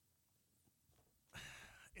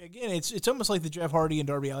 Again, it's almost like the Jeff Hardy and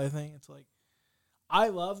Darby Allin thing. It's like, I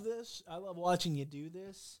love this. I love watching you do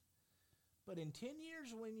this. But in 10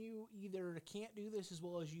 years, when you either can't do this as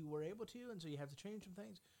well as you were able to, and so you have to change some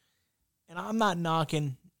things, and I'm not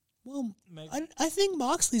knocking. Well, I think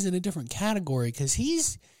Moxley's in a different category because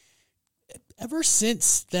he's, ever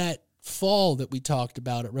since that fall that we talked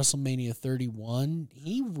about at WrestleMania 31,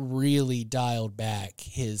 he really dialed back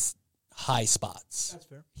his high spots. That's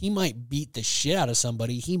fair. He might beat the shit out of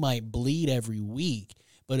somebody. He might bleed every week.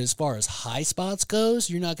 But as far as high spots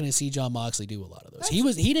goes, you're not going to see Jon Moxley do a lot of those.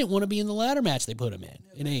 He didn't want to be in the ladder match they put him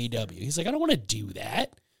in AEW. He's like, I don't want to do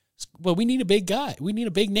that. Well, we need a big guy. We need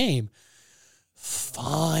a big name.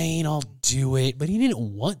 Fine, I'll do it. But he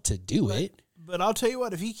didn't want to do it. But I'll tell you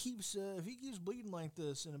what, if he keeps bleeding like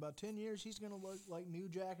this, in about 10 years, he's going to look like New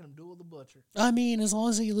Jack and Abdullah the Butcher. I mean, as long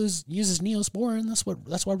as he uses Neosporin,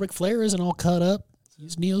 that's why Ric Flair isn't all cut up.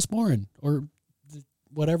 Use Neosporin or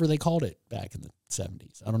whatever they called it back in the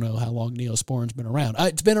 70s. I don't know how long Neosporin's been around.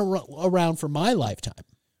 It's been around for my lifetime.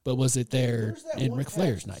 But was it there in Ric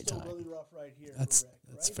Flair's nighttime? Really rough right here. That's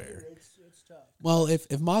right fair. Here, it's tough. Well,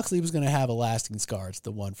 if Moxley was going to have a lasting scar, it's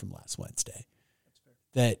the one from last Wednesday.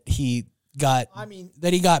 That he got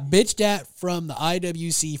bitched at from the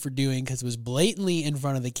IWC for doing because it was blatantly in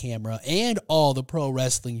front of the camera and all the pro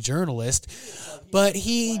wrestling journalists, but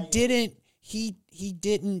he didn't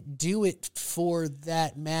do it for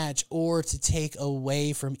that match or to take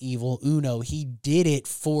away from Evil Uno. He did it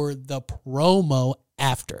for the promo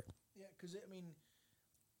after. Yeah, because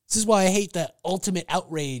this is why I hate the ultimate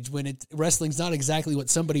outrage when wrestling's not exactly what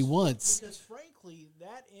somebody wants. Because frankly,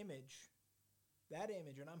 that image,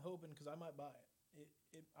 and I'm hoping because I might buy it.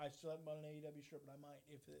 I still haven't bought an AEW shirt, but I might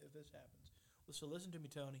if this happens. So listen to me,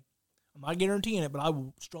 Tony. I'm not guaranteeing it, but I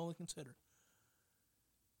will strongly consider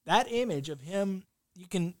that image of him. You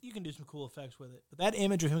can do some cool effects with it, but that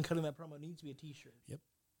image of him cutting that promo needs to be a T-shirt. Yep.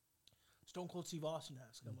 Stone Cold Steve Austin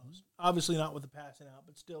has almost. Obviously not with the passing out,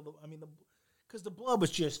 but still, because the blood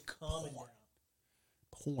was just coming down.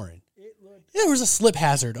 Pouring. There was a slip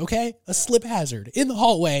hazard, okay? A slip hazard in the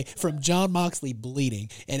hallway from Jon Moxley bleeding,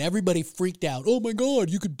 and everybody freaked out. Oh my God,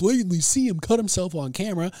 you could blatantly see him cut himself on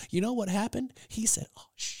camera. You know what happened? He said, oh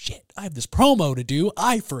shit, I have this promo to do.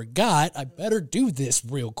 I forgot. I better do this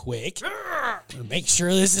real quick. Make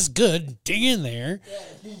sure this is good. Dig in there.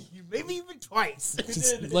 Yeah, maybe even twice.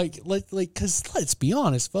 Because let's be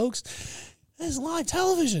honest, folks. This is live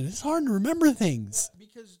television. It's hard to remember things.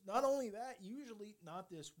 Because not only that, usually, not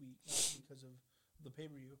this week, not because of the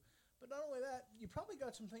pay-per-view, but not only that, you probably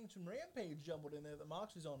got some things from Rampage jumbled in there that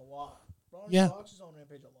Moxley's on a lot. Yeah. Moxley's on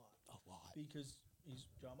Rampage a lot. Because he's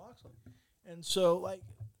John Moxley. And so,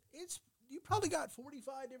 you probably got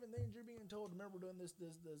 45 different things you're being told. Remember, we're doing this,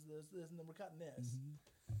 and then we're cutting this.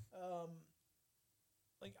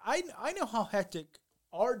 I know how hectic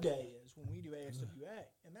our day is when we do ASWA,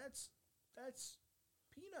 and that's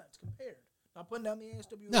peanuts compared. Not putting down the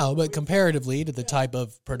ASWA. No, but comparatively to the type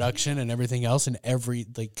of production and everything else, and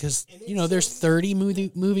because there's 30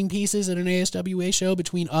 moving pieces at an ASWA show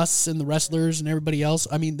between us and the wrestlers and everybody else.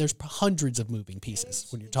 I mean, there's hundreds of moving pieces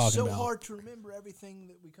when you're talking about. It's so hard to remember everything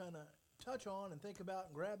that we kind of touch on and think about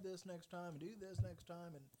and grab this next time and do this next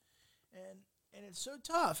time and it's so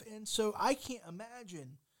tough. And so I can't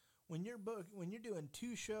imagine when you're doing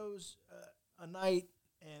 2 shows a night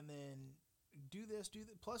and then do this.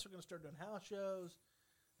 Plus, we're going to start doing house shows,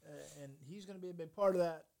 and he's going to be a big part of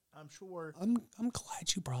that, I'm sure. I'm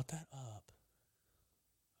glad you brought that up.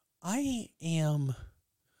 I am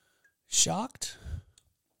shocked,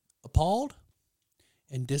 appalled,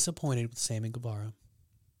 and disappointed with Sammy Guevara.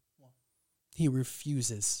 He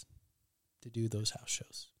refuses to do those house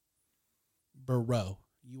shows. Bro,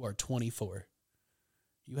 you are 24.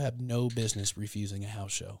 You have no business refusing a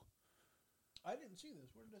house show. I didn't see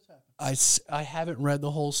this. Where did this happen? I haven't read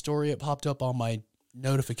the whole story. It popped up on my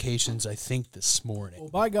notifications, I think, this morning. Well,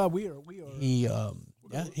 by God, we are.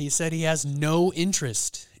 He said he has no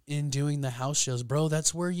interest in doing the house shows. Bro,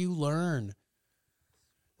 that's where you learn.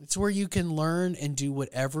 It's where you can learn and do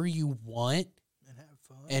whatever you want. And have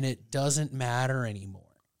fun. And it doesn't matter anymore.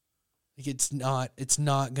 Like it's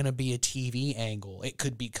not going to be a TV angle. It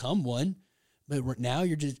could become one, but now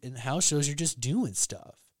you're just in house shows. You're just doing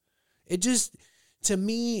stuff. It just, to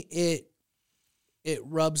me, it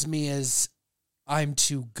rubs me as I'm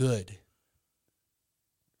too good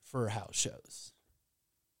for house shows.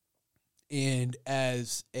 And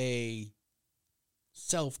as a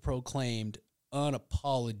self-proclaimed,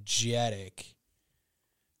 unapologetic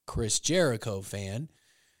Chris Jericho fan,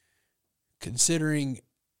 considering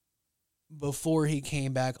before he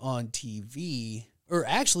came back on TV, or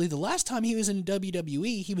actually the last time he was in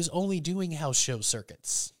WWE, he was only doing house show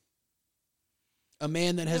circuits. A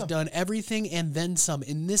man that has done everything and then some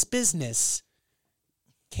in this business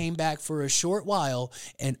came back for a short while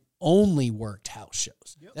and only worked house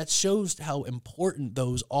shows. Yep. That shows how important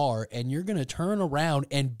those are, and you're going to turn around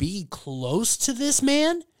and be close to this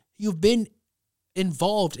man? You've been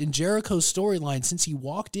involved in Jericho's storyline since he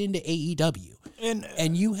walked into AEW.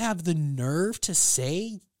 And you have the nerve to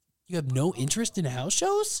say you have no interest in house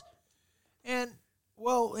shows? And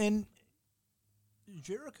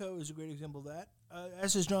Jericho is a great example of that.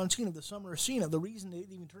 As is John Cena, the Summer of Cena. The reason they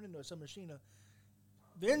didn't even turn into a Summer of Cena,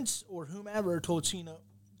 Vince or whomever told Cena,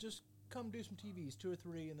 just come do some TVs, 2 or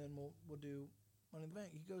 3, and then we'll do Money in the Bank.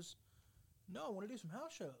 He goes, no, I want to do some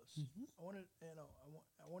house shows. Mm-hmm. I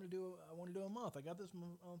want to do a month. I got this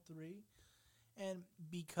on 3, and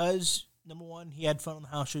because number 1, he had fun on the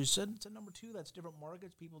house shows. Said number 2, that's different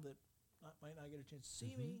markets, people that might not get a chance to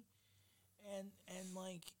see me, and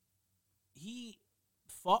he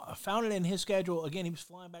found it in his schedule. Again, he was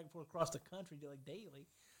flying back and forth across the country daily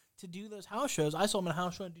to do those house shows. I saw him in a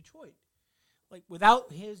house show in Detroit.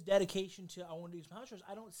 Without his dedication to I want to do some house shows,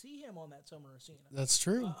 I don't see him on that Summer of Cena. That's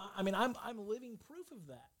true. I'm living proof of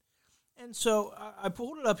that. And so I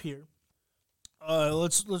pulled it up here.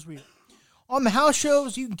 Let's read it. On the house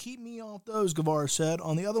shows, you can keep me off those, Guevara said.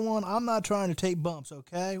 On the other one, I'm not trying to take bumps,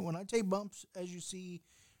 okay? When I take bumps, as you see,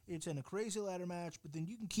 it's in a crazy ladder match, but then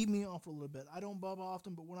you can keep me off for a little bit. I don't bump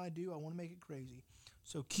often, but when I do, I want to make it crazy.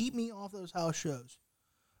 So keep me off those house shows.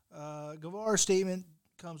 Guevara's statement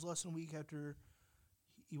comes less than a week after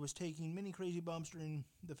he was taking many crazy bumps during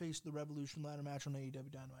the Face of the Revolution ladder match on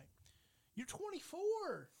AEW Dynamite. You're 24.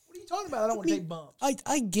 What are you talking about? I don't want to take bumps.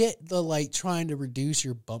 I get the trying to reduce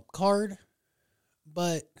your bump card,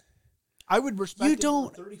 but I would respect you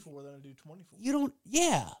don't 34 than I do 24. You don't,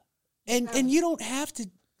 yeah, and you don't have to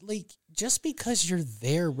just because you're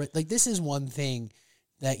there. This is one thing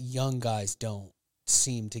that young guys don't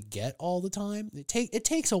seem to get all the time. It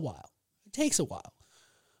takes a while. It takes a while.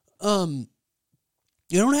 You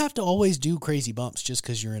don't have to always do crazy bumps just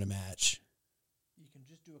because you're in a match. You can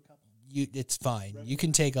just do a couple. It's fine. You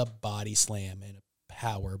can take a body slam and a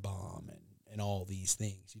power bomb and all these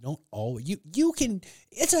things. You don't always you can.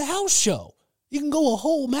 It's a house show. You can go a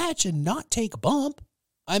whole match and not take a bump.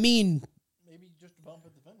 I mean, maybe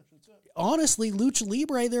honestly, Lucha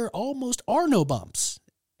Libre, there almost are no bumps.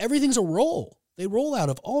 Everything's a roll. They roll out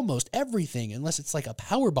of almost everything unless it's like a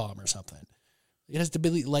power bomb or something. It has to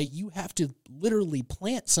be like you have to literally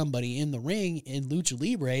plant somebody in the ring in Lucha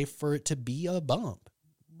Libre for it to be a bump.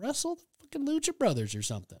 Wrestle the fucking Lucha Brothers or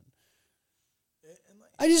something.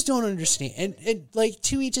 I just don't understand. And like,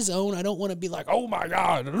 to each his own. I don't want to be like, oh my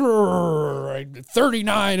God, I'm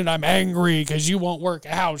 39 and I'm angry because you won't work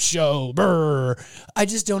a house show. I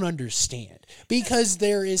just don't understand. Because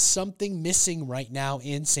there is something missing right now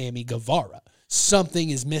in Sammy Guevara.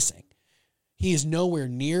 Something is missing. He is nowhere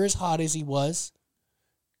near as hot as he was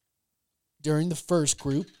during the first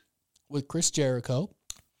group with Chris Jericho.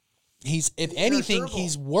 If anything,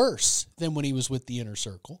 he's worse than when he was with the Inner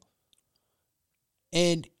Circle.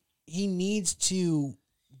 And he needs to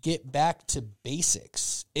get back to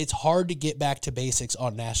basics. It's hard to get back to basics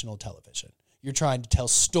on national television. You're trying to tell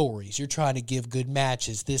stories. You're trying to give good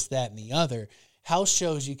matches, this, that, and the other. House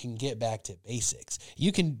shows, you can get back to basics.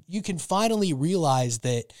 You can finally realize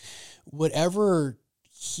that whatever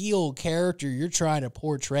heel character you're trying to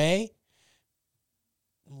portray,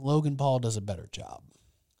 Logan Paul does a better job.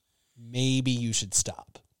 Maybe you should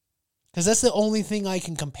stop. Because that's the only thing I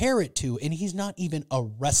can compare it to, and he's not even a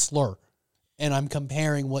wrestler. And I'm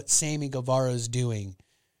comparing what Sammy Guevara is doing.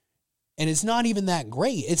 And it's not even that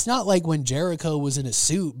great. It's not like when Jericho was in a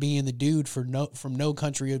suit being the dude from No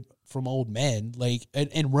Country from Old Men, like,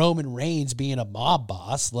 and Roman Reigns being a mob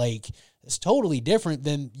boss. Like, it's totally different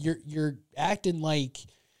than you're acting like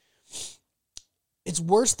it's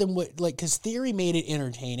worse than what, like, because Theory made it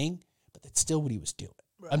entertaining, but that's still what he was doing.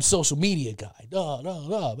 Right. I'm social media guy,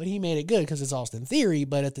 but he made it good because it's Austin Theory.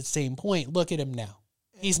 But at the same point, look at him now.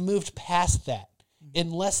 He's moved past that.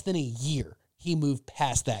 In less than a year, he moved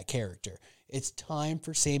past that character. It's time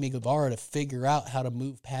for Sammy Guevara to figure out how to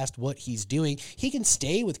move past what he's doing. He can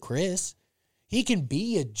stay with Chris. He can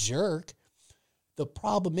be a jerk. The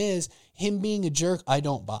problem is, him being a jerk, I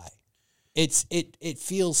don't buy. It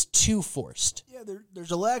feels too forced. Yeah,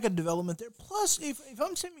 there's a lack of development there. Plus, if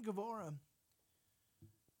I'm Sammy Guevara,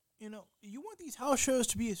 you know, you want these house shows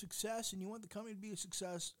to be a success, and you want the company to be a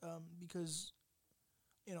success because,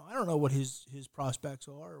 you know, I don't know what his prospects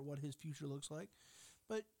are or what his future looks like.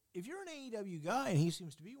 But if you're an AEW guy, and he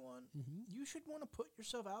seems to be one, you should want to put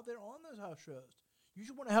yourself out there on those house shows. You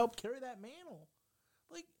should want to help carry that mantle.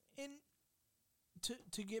 Like, and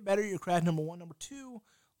to get better at your craft, number one. Number two,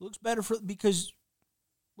 looks better because,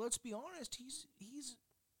 let's be honest, he's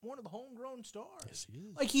one of the homegrown stars. Yes, he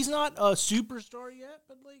is. Like, he's not a superstar yet,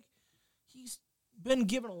 but, like, he's been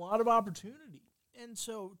given a lot of opportunity. And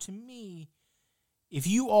so, to me, if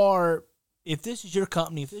this is your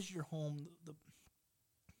company, if this is your home,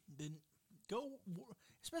 then go,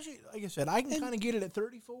 especially, like I said, I can kind of get it at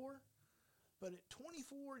 34, but at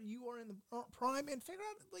 24, you are in the prime, and figure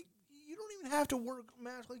out, like, you don't even have to work a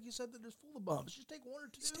match, like you said, that is full of bumps. Just take one or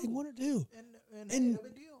two. Just take one or two. And no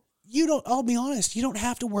big deal. I'll be honest, you don't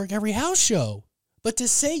have to work every house show. But to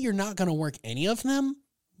say you're not going to work any of them,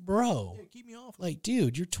 bro. Yeah, keep me off. Like,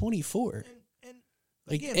 dude, you're 24. And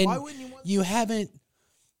like, again, and why wouldn't you want you haven't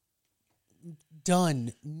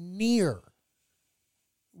done near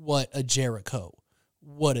what a Jericho,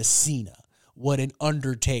 what a Cena, what an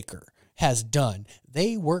Undertaker has done.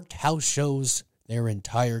 They worked house shows their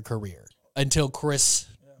entire career until Chris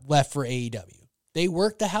left for AEW. They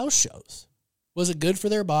worked the house shows. Was it good for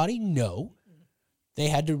their body? No. They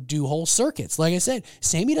had to do whole circuits. Like I said,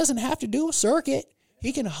 Sammy doesn't have to do a circuit.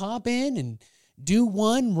 He can hop in and do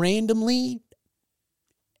one randomly,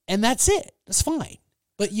 and that's it. That's fine.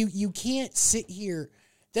 But you can't sit here.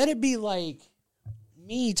 That'd be like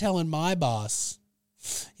me telling my boss,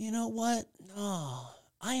 you know what? No,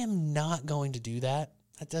 I am not going to do that.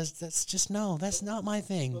 That's just, no, that's not my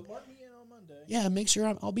thing. But mark me in on Monday. Yeah, make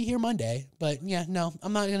sure I'll be here Monday. But yeah, no,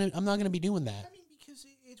 I'm not gonna be doing that. I mean, because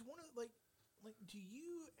it's one of like do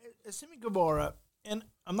you as Sammy Guevara, and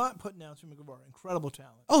I'm not putting down Sammy Guevara, incredible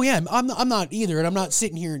talent. Oh yeah, I'm not either, and I'm not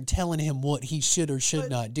sitting here and telling him what he should or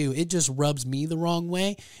should not do. It just rubs me the wrong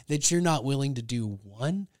way that you're not willing to do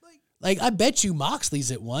one. Like I bet you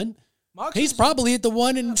Moxley's at one. He's probably at the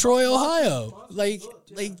one in Troy, Ohio. Like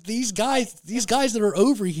these guys that are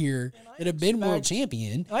over here that have been world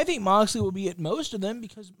champion. I think Moxley will be at most of them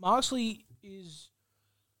because Moxley is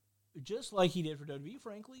just like he did for WWE,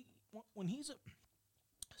 frankly. When he's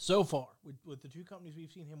so far with the two companies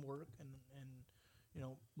we've seen him work, and you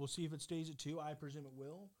know, we'll see if it stays at two. I presume it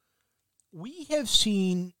will. We have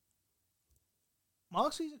seen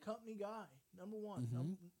Moxley's a company guy, number one.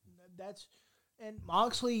 And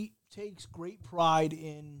Moxley takes great pride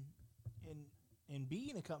in and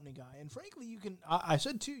being a company guy. And frankly, you can. I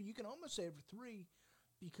said 2. You can almost say it for 3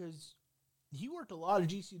 because he worked a lot of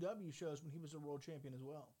GCW shows when he was a world champion as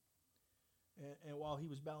well. And while he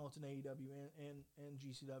was balancing AEW and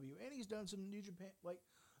GCW, and he's done some New Japan. Like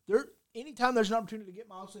anytime there's an opportunity to get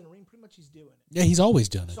Moxley in the ring, pretty much he's doing it. Yeah, he's always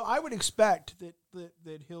done it. So I would expect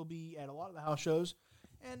that he'll be at a lot of the house shows,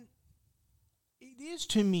 and it is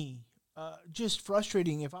to me just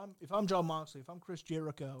frustrating if I'm John Moxley, if I'm Chris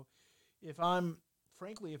Jericho, if I'm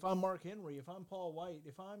Mark Henry, if I'm Paul White,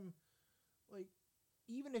 if I'm like,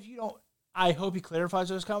 even if you don't, I hope he clarifies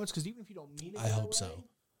those comments because even if you don't mean it, I hope so.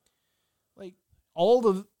 Like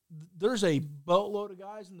there's a boatload of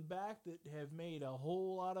guys in the back that have made a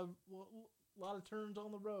whole lot of turns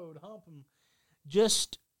on the road, hump them,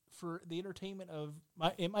 just for the entertainment of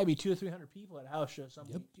it might be 200 or 300 people at a house show. Some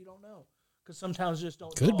weeks you don't know because sometimes just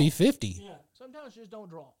don't. Could be 50. Yeah, sometimes just don't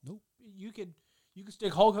draw. Nope. You could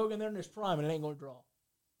stick Hulk Hogan there in his prime and it ain't going to draw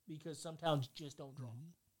because some towns just don't draw.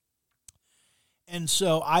 And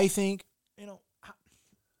so I think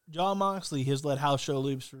John Moxley has led house show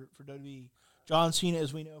loops for WWE. John Cena,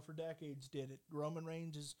 as we know, for decades did it. Roman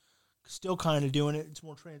Reigns is still kind of doing it. It's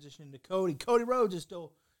more transitioning to Cody. Cody Rhodes is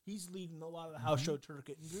he's leading a lot of the house show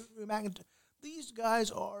circuit. And Drew McIntyre, these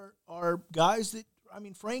guys are guys that, I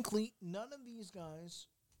mean, frankly, none of these guys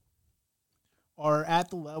are at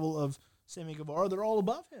the level of Sammy Guevara. They're all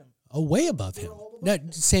above him. Oh, way above him. No,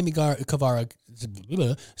 Sammy Guevara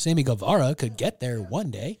could get there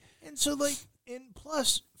one day. And so, and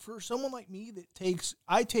plus, for someone like me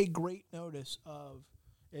I take great notice of,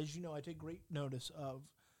 as you know,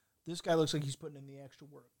 this guy looks like he's putting in the extra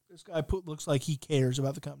work. This guy looks like he cares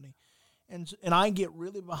about the company. And I get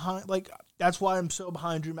really behind, that's why I'm so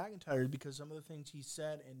behind Drew McIntyre, because some of the things he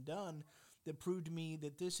said and done that proved to me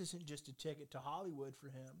that this isn't just a ticket to Hollywood for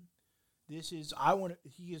him. This is,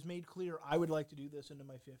 he has made clear, I would like to do this into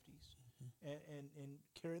my 50s and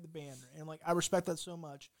carry the banner. And, I respect that so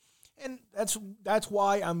much. And that's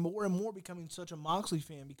why I'm more and more becoming such a Moxley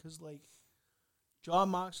fan, because, John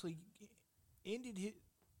Moxley ended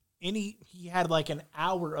he had, an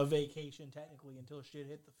hour of vacation, technically, until shit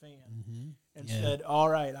hit the fan. And said, all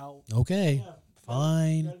right, okay,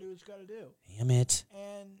 fine. You got to do what you got to do. Damn it.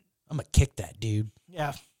 And I'm going to kick that dude.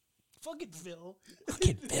 Yeah. Fucking Phil.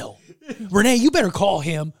 Fucking Phil. Renee, you better call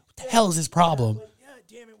him. What the hell is his problem? Yeah,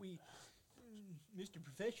 damn it, Mr.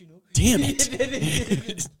 Professional. Damn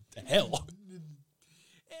it. The hell?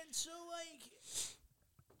 And so,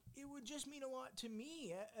 it would just mean a lot to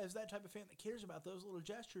me as that type of fan that cares about those little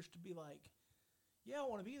gestures to be yeah, I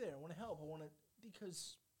want to be there. I want to help.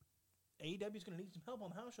 Because AEW is going to need some help on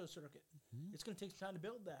the house show circuit. It's going to take some time to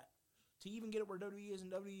build that. To even get it where WWE is,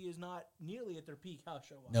 and WWE is not nearly at their peak house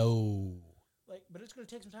show. No. But it's going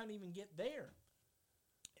to take some time to even get there.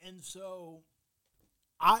 And so,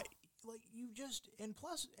 and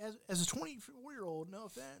plus, as a 24-year-old, no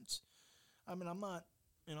offense, I mean, I'm not,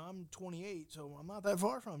 I'm 28, so I'm not that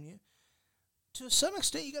far from you. To some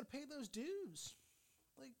extent, you got to pay those dues.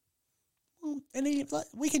 Well, and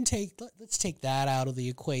let's take that out of the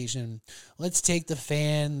equation. Let's take the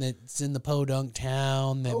fan that's in the podunk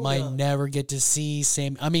town that might never get to see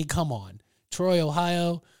Sam. I mean, come on. Troy,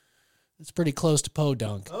 Ohio, it's pretty close to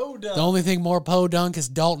Podunk. The only thing more Podunk is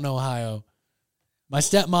Dalton, Ohio. My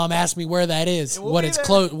stepmom asked me where that is, what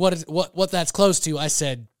that's close to. I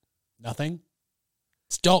said, nothing.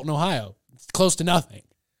 It's Dalton, Ohio. It's close to nothing.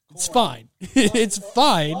 It's fine. It's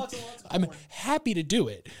fine. I'm happy to do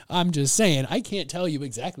it. I'm just saying, I can't tell you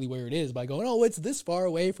exactly where it is by going, it's this far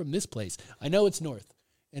away from this place. I know it's north,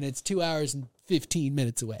 and it's 2 hours and 15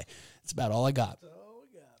 minutes away. That's about all I got. That's all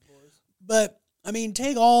we got, boys. But, I mean,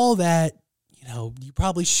 take all that, you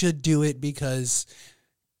probably should do it because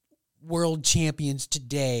world champions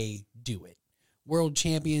today do it. World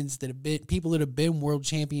champions people that have been world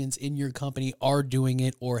champions in your company are doing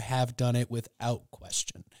it or have done it without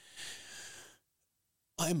question.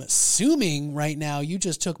 I'm assuming right now you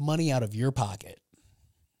just took money out of your pocket.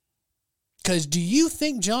 Because do you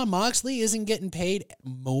think John Moxley isn't getting paid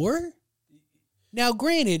more? Now,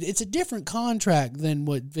 granted, it's a different contract than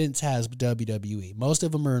what Vince has with WWE. Most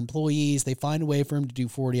of them are employees. They find a way for him to do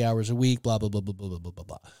 40 hours a week, blah, blah, blah, blah, blah, blah, blah,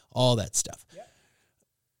 blah, all that stuff. Yep.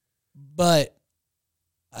 But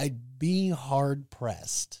I'd be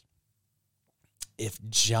hard-pressed if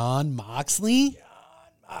John Moxley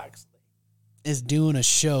is doing a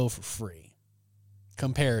show for free,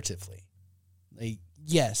 comparatively.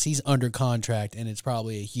 Yes, he's under contract, and it's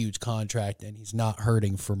probably a huge contract, and he's not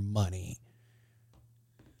hurting for money.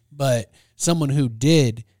 But someone who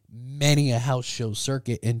did many a house show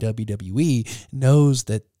circuit in WWE knows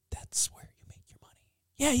that that's where you make your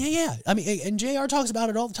money. Yeah. I mean, and JR talks about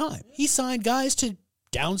it all the time. He signed guys to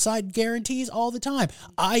downside guarantees all the time.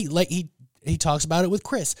 He talks about it with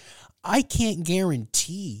Chris. I can't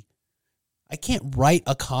write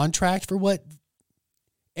a contract for what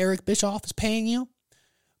Eric Bischoff is paying you,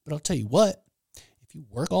 but I'll tell you what, if you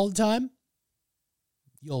work all the time,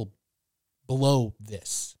 you'll blow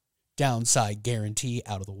this downside guarantee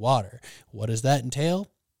out of the water. What does that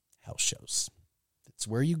entail? House shows. It's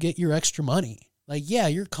where you get your extra money. Like, yeah,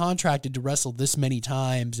 you're contracted to wrestle this many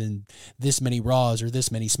times and this many Raws or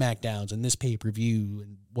this many SmackDowns and this pay-per-view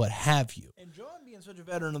and what have you. And John, being such a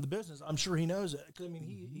veteran of the business, I'm sure he knows it. I mean,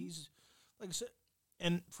 he's, like I said,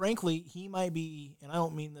 and frankly, he might be, and I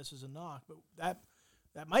don't mean this as a knock, but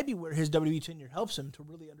that might be where his WWE tenure helps him to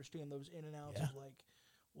really understand those in and outs of like,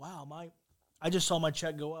 wow, I just saw my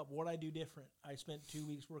check go up. What'd I do different? I spent 2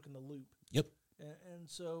 weeks working the loop. Yep. And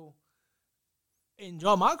so, in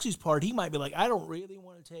John Moxley's part, he might be like, I don't really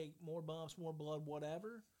want to take more bumps, more blood,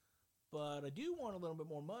 whatever, but I do want a little bit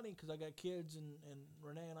more money because I got kids and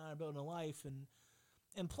Renee and I are building a life.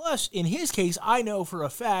 And plus, in his case, I know for a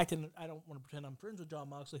fact, and I don't want to pretend I'm friends with John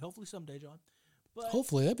Moxley. Hopefully someday, John. But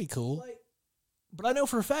hopefully, that'd be cool. But I know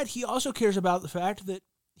for a fact he also cares about the fact that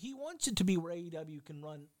he wants it to be where AEW can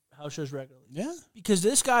run house shows regularly. Yeah. Because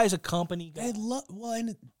this guy is a company guy. And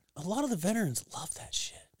a lot of the veterans love that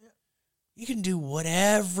shit. Yeah. You can do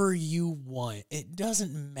whatever you want. It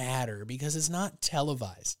doesn't matter because it's not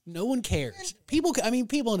televised. No one cares. People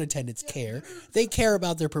in attendance care. They care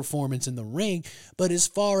about their performance in the ring. But as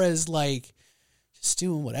far as like just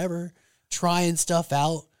doing whatever, trying stuff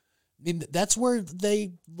out, I mean, that's where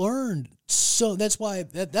they learned. So that's why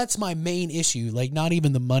that's my main issue. Like, not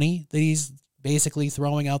even the money that he's basically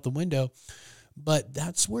throwing out the window, but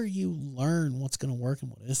that's where you learn what's going to work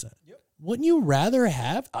and what isn't. Yep. Wouldn't you rather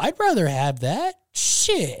have? I'd rather have that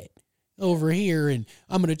shit over here, and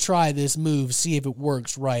I'm going to try this move, see if it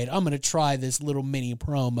works right. I'm going to try this little mini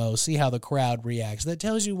promo, see how the crowd reacts. That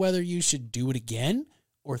tells you whether you should do it again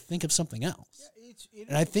or think of something else. Yeah,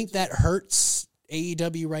 and I think that hurts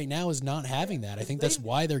AEW right now is not having that. I think that's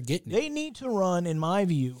why they're getting it. They need to run, in my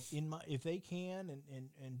view, if they can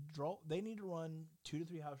and draw, they need to run 2 to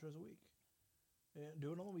 3 house shows a week.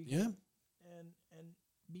 Do it on the weekend. Yeah. And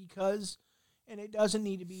because, and it doesn't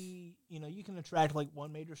need to be, you can attract like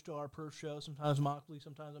one major star per show, sometimes Moxley,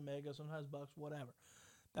 sometimes Omega, sometimes Bucks, whatever.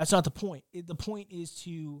 That's not the point. The point is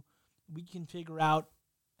we can figure out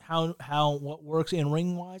how what works in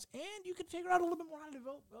ring wise, and you can figure out a little bit more how to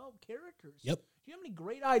develop characters. Yep. Do you have any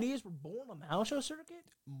great ideas were born on the house show circuit?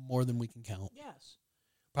 More than we can count. Yes.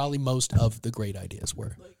 Probably most of the great ideas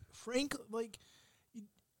were.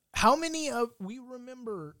 How many of we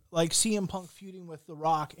remember like CM Punk feuding with The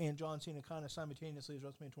Rock and John Cena kind of simultaneously as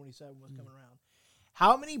WrestleMania 27 was coming around?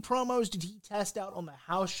 How many promos did he test out on the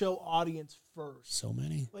house show audience first? So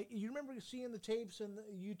many. Like, you remember seeing the tapes and the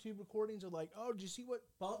YouTube recordings of like, oh, did you see what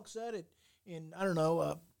Punk said in I don't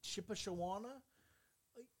know, Shipashawana?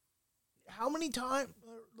 Like, how many times,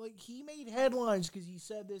 like, he made headlines because he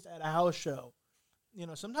said this at a house show.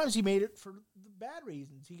 Sometimes he made it for the bad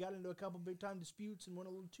reasons. He got into a couple big-time disputes and went a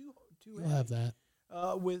little too We'll have that.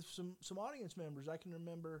 With some audience members. I can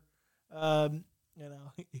remember,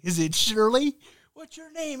 is it Shirley? What's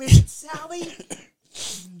your name? Is it Sally?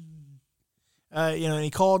 And he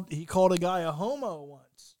called a guy a homo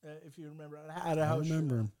once, if you remember, at a house show. I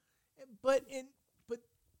remember. But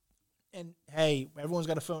hey, everyone's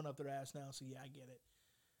got a phone up their ass now, so yeah, I get it.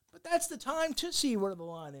 But that's the time to see where the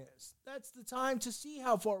line is. That's the time to see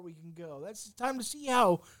how far we can go. That's the time to see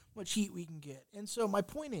how much heat we can get. And so my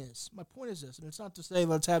point is this, and it's not to say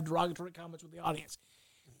let's have derogatory comments with the audience.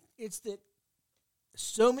 It's that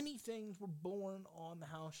so many things were born on the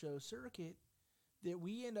house show circuit that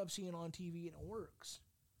we end up seeing on TV and it works.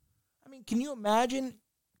 I mean, can you imagine?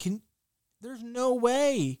 There's no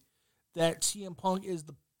way that CM Punk is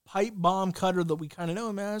the pipe bomb cutter that we kind of know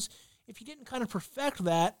him as if he didn't kind of perfect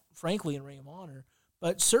that, frankly, in Ring of Honor.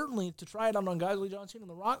 But certainly to try it out on guys like John Cena and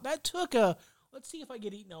The Rock, that took let's see if I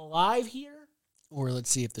get eaten alive here. Or let's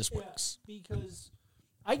see if this works. Because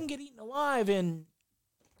I can get eaten alive in,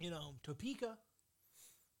 Topeka.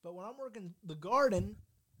 But when I'm working the Garden,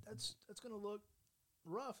 that's going to look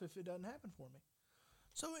rough if it doesn't happen for me.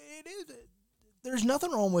 So it is. There's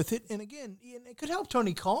nothing wrong with it. And again, it could help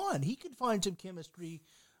Tony Khan. He could find some chemistry.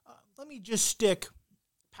 Let me just stick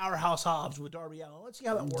Powerhouse Hobbs with Darby Allin. Let's see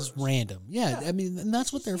how that works. Just random. Yeah, I mean, and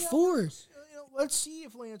that's what they're for. Let's see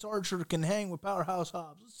if Lance Archer can hang with Powerhouse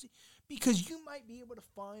Hobbs. Let's see. Because you might be able to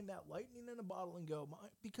find that lightning in a bottle and go.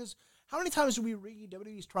 Because how many times do we read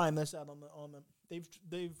WWE's trying this out on the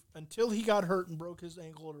they've until he got hurt and broke his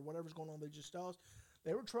ankle or whatever's going on with AJ Styles,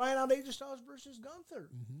 They were trying out AJ Styles versus Gunther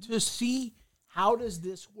to see how does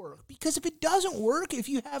this work. Because if it doesn't work, if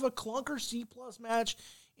you have a clunker C-plus match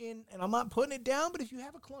and I'm not putting it down, but if you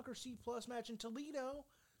have a clunker C-plus match in Toledo,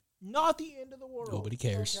 not the end of the world. Nobody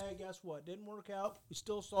cares. Okay, guess what? Didn't work out. We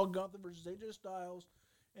still saw Gunther versus AJ Styles.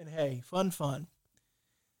 And hey, fun.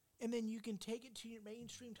 And then you can take it to your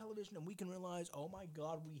mainstream television and we can realize, oh my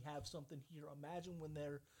God, we have something here. Imagine when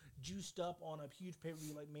they're juiced up on a huge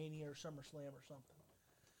pay-per-view like Mania or SummerSlam or something.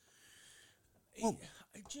 Well,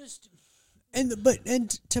 I just... And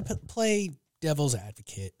to play devil's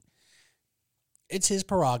advocate, it's his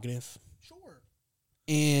prerogative. Sure.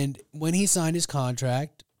 And when he signed his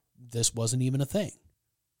contract, this wasn't even a thing.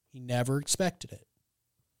 He never expected it.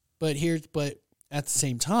 But at the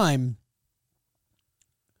same time,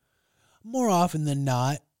 more often than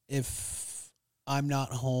not, if I'm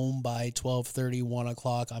not home by 12:30, 1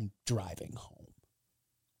 o'clock, I'm driving home.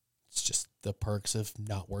 It's just the perks of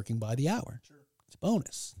not working by the hour. Sure. It's a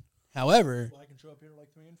bonus. However, Well, I can show up here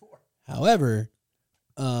like 3 and 4. However,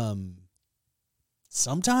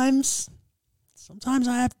 sometimes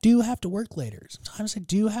I do have to work later. Sometimes I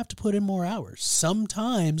do have to put in more hours.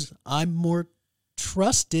 Sometimes I'm more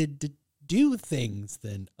trusted to do things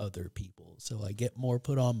than other people, so I get more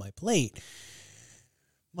put on my plate.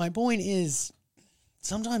 My point is,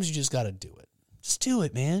 sometimes you just got to do it. Just do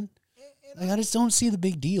it, man. And I just don't see the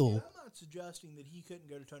big deal. I'm not suggesting that he couldn't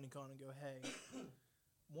go to Tony Khan and go, hey,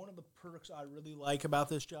 one of the perks I really like about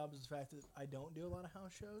this job is the fact that I don't do a lot of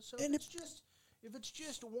house shows. So And if it's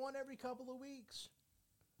just one every couple of weeks,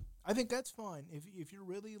 I think that's fine. If you're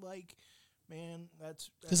really like, man, that's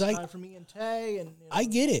time for me and Tay. And I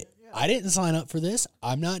get it. Yeah. I didn't sign up for this.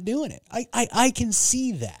 I'm not doing it. I can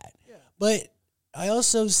see that. Yeah. But I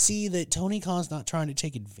also see that Tony Khan's not trying to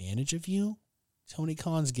take advantage of you. Tony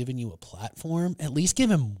Khan's giving you a platform. At least give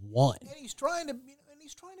him one. And he's trying to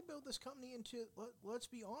build this company into, let's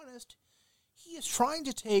be honest, he is trying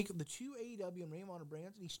to take the two AEW and Ring of Honor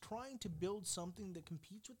brands, and he's trying to build something that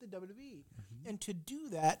competes with the WWE. And to do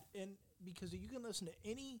that, and because you can listen to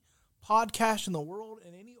any podcast in the world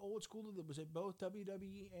and any old schooler that was at both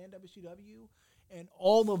WWE and WCW, and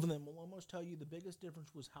all of them will almost tell you the biggest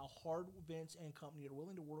difference was how hard Vince and company are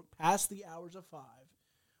willing to work past the hours of 5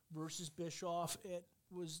 versus Bischoff. It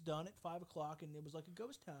was done at 5 o'clock, and it was like a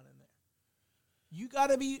ghost town in there. You got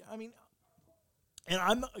to be,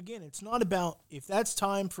 and it's not about, if that's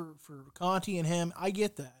time for Conti and him, I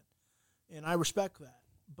get that, and I respect that,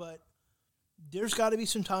 but there's got to be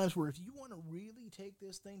some times where if you want to really take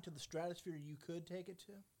this thing to the stratosphere you could take it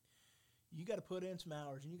to, you got to put in some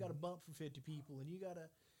hours, and you got to bump for 50 people, and you got to,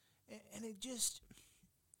 and it just,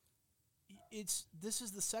 this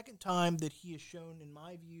is the second time that he has shown, in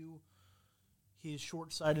my view, his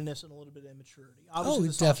short-sightedness and a little bit of immaturity. Obviously,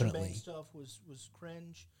 the Sasha Banks stuff was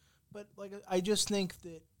cringe, but I just think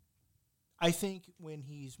that when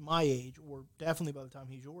he's my age, or definitely by the time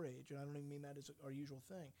he's your age, and I don't even mean that as our usual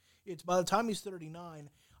thing, it's by the time he's 39,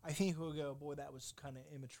 I think he'll go, boy, that was kind of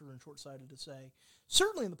immature and short-sighted to say.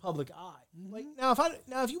 Certainly in the public eye. Mm-hmm. Like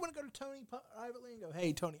now, if you want to go to Tony privately and go,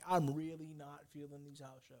 hey, Tony, I'm really not feeling these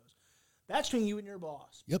house shows. That's between you and your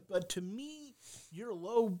boss. Yep. But to me, you're a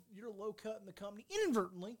low cut in the company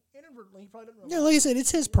inadvertently. He probably doesn't realize. Yeah, like I said,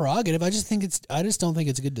 it's his prerogative. I just don't think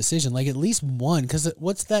it's a good decision. Like at least one, because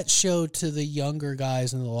what's that show to the younger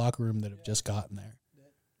guys in the locker room that have just gotten there?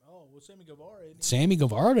 Sammy Guevara. Sammy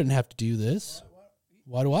Guevara didn't have to do this.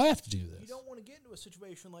 Why do I have to do this? You don't want to get into a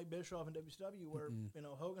situation like Bischoff and WCW where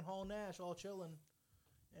Hogan, Hall, and Nash all chilling,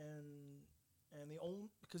 and the only,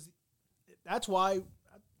 because that's why.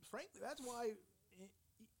 Frankly, that's why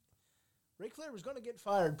Ric Flair was going to get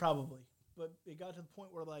fired probably, but it got to the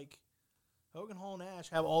point where like Hogan, Hall, and Nash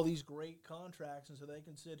have all these great contracts, and so they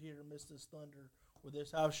can sit here and miss this Thunder or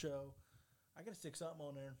this house show. I got to stick something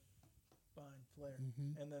on there. Fine, Flair,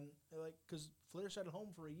 and then because Flair sat at home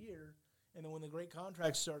for a year, and then when the great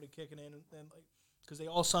contracts started kicking in, and because they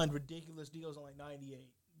all signed ridiculous deals on like 98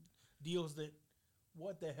 deals that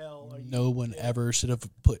what the hell are you? No one ever should have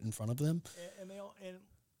put in front of them, and they all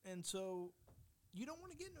and so you don't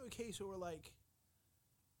want to get into a case where like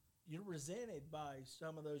you're resented by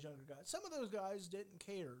some of those younger guys. Some of those guys didn't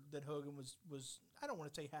care that Hogan was I don't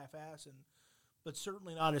want to say half-assing, but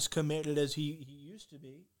certainly not as committed as he used to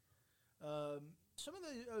be. Some of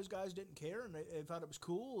those guys didn't care, and they thought it was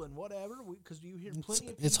cool and whatever. Because you hear plenty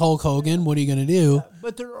of people. It's Hulk Hogan. What are you going to do?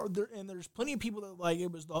 But there's plenty of people that like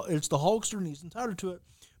it's the Hulkster and he's entitled to it.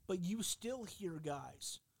 But you still hear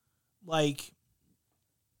guys like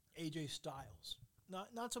AJ Styles.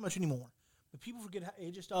 Not so much anymore. But people forget how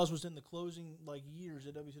AJ Styles was in the closing years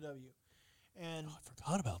at WCW. And I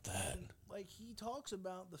forgot about that. like, he talks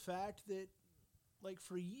about the fact that, like,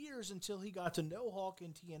 for years until he got to know Hulk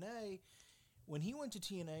in TNA, when he went to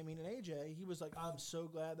TNA, I mean, in AJ, he was like, I'm so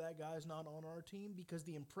glad that guy's not on our team, because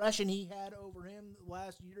the impression he had over him the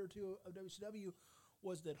last year or two of WCW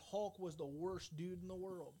was that Hulk was the worst dude in the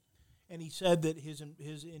world. And he said that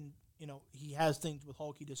he has things with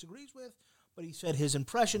Hulk he disagrees with, but he said his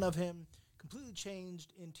impression of him completely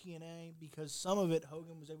changed in TNA because some of it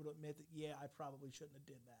Hogan was able to admit that, yeah, I probably shouldn't have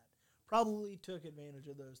did that. Probably took advantage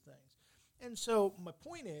of those things. And so my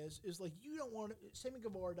point is like, you don't want – Sammy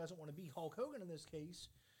Guevara doesn't want to be Hulk Hogan in this case,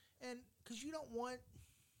 and because you don't want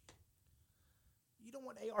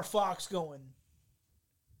AR Fox going,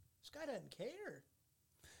 this guy doesn't care.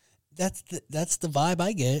 That's the vibe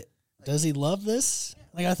I get. Does he love this?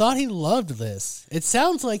 Like, I thought he loved this. It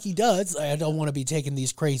sounds like he does. I don't want to be taking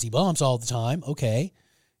these crazy bumps all the time. Okay.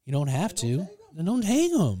 You don't have to. Then don't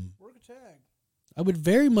take them. Work a tag. I would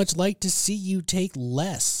very much like to see you take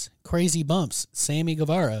less crazy bumps, Sammy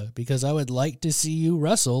Guevara, because I would like to see you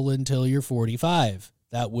wrestle until you're 45.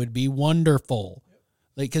 That would be wonderful.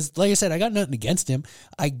 Because, like I said, I got nothing against him.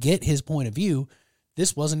 I get his point of view.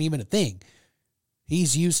 This wasn't even a thing.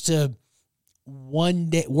 He's used to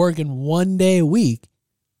working 1 day a week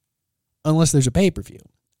unless there's a pay-per-view.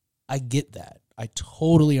 I get that. I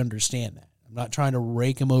totally understand that. I'm not trying to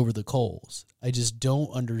rake him over the coals. I just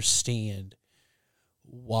don't understand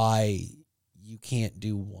why you can't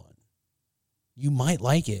do one. You might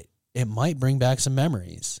like it. It might bring back some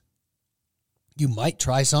memories. You might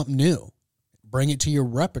try something new. Bring it to your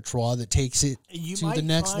repertoire that takes it to the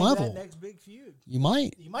next level. That next big feud. You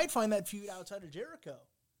might. You might find that feud outside of Jericho.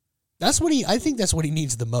 I think that's what he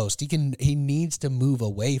needs the most. He needs to move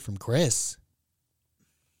away from Chris.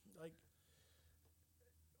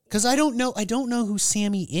 Because I don't know who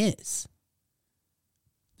Sammy is.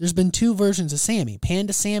 There's been two versions of Sammy,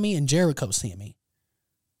 Panda Sammy and Jericho Sammy.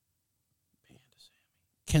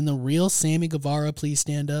 Can the real Sammy Guevara please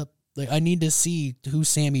stand up? Like, I need to see who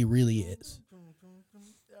Sammy really is.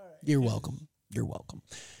 You're welcome. You're welcome.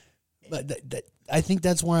 But I think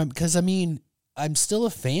that's where because I mean, I'm still a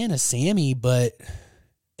fan of Sammy, but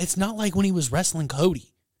it's not like when he was wrestling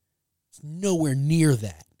Cody. It's nowhere near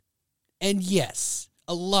that. And yes,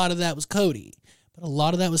 a lot of that was Cody, but a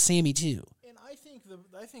lot of that was Sammy too. And I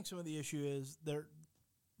think some of the issue is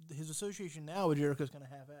his association now with Jericho is kind of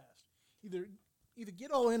half-assed. Either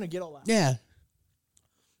get all in or get all out. Yeah.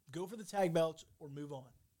 Go for the tag belts or move on.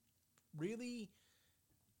 Really,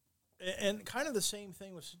 and kind of the same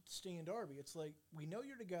thing with Sting and Darby. It's like, we know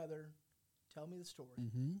you're together. Tell me the story.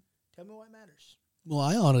 Mm-hmm. Tell me what matters. Well,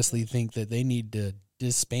 I honestly think that they need to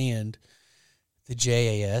disband the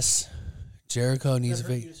JAS. Jericho needs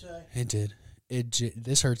to say? It did.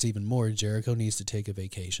 This hurts even more. Jericho needs to take a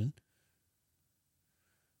vacation.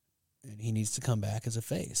 And he needs to come back as a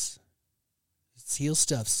face. His heel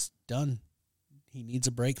stuff's done. He needs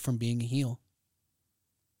a break from being a heel.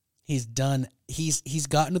 He's done. He's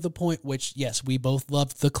gotten to the point which, yes, we both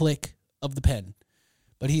loved the click of the pen.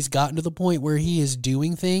 But he's gotten to the point where he is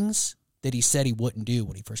doing things that he said he wouldn't do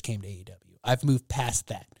when he first came to AEW. I've moved past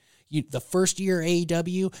that. The first year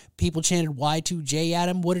AEW, people chanted Y2J at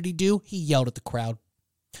him. What did he do? He yelled at the crowd.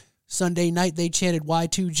 Sunday night, they chanted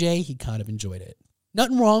Y2J. He kind of enjoyed it.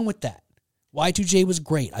 Nothing wrong with that. Y2J was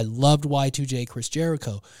great. I loved Y2J Chris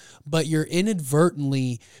Jericho. But you're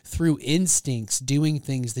inadvertently, through instincts, doing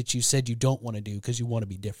things that you said you don't want to do because you want to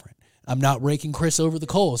be different. I'm not raking Chris over the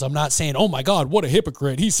coals. I'm not saying, oh my God, what a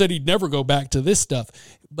hypocrite. He said he'd never go back to this stuff.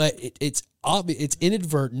 But it's obvious, it's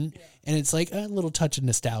inadvertent, and it's like a little touch of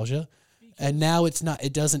nostalgia. And now it's not,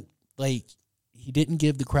 it doesn't, like, he didn't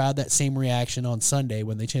give the crowd that same reaction on Sunday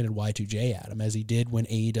when they chanted Y2J at him as he did when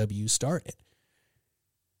AEW started.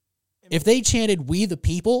 If they chanted "We the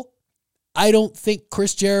People," I don't think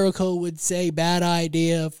Chris Jericho would say "bad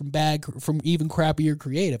idea" from even crappier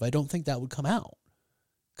creative. I don't think that would come out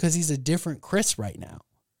because he's a different Chris right now.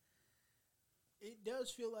 It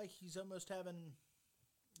does feel like he's almost having.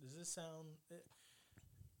 Does this sound?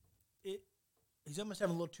 He's almost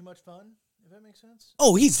having a little too much fun. If that makes sense.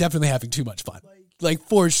 Oh, he's definitely having too much fun. Like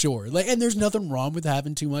for sure. Like, and there's nothing wrong with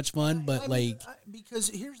having too much fun, but because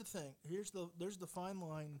here's the thing. There's the fine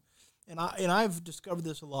line. And I've discovered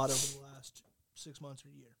this a lot over the last 6 months or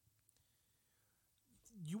a year.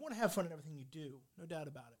 You want to have fun in everything you do, no doubt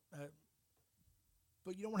about it.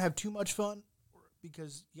 But you don't want to have too much fun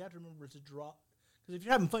because you have to remember it's a draw. Because if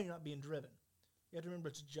you're having fun, you're not being driven. You have to remember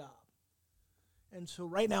it's a job. And so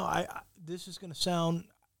right now, this is going to sound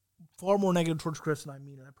far more negative towards Chris than I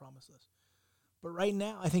mean, and I promise this. But right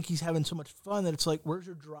now, I think he's having so much fun that it's like, where's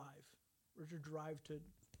your drive? Where's your drive to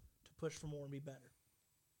push for more and be better?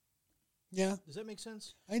 Yeah, Does that make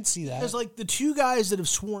sense? I'd see that. Because like the two guys that have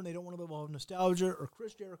sworn they don't want to live off nostalgia are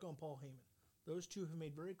Chris Jericho and Paul Heyman. Those two have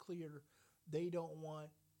made very clear they don't want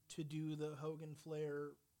to do the Hogan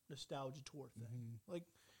Flair nostalgia tour thing. Like,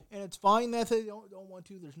 and it's fine that they don't want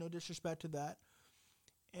to. There's no disrespect to that.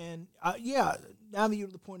 And yeah, now that you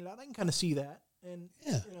pointed out, I can kind of see that. And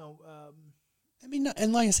you know, I mean,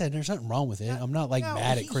 and like I said, there's nothing wrong with it. I'm not like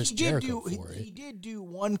mad at Chris Jericho for it. He did do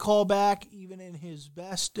one callback, even in his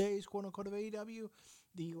best days, quote unquote, of AEW,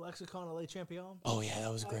 the Lexicon of Le Champion. Oh yeah,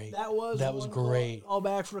 that was great. That was great. All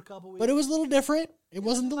back for a couple weeks, but it was a little different. It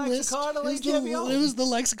wasn't the list. It was the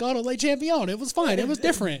Lexicon of Le Champion. It was fine. It was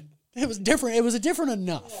different. It was different. It was a different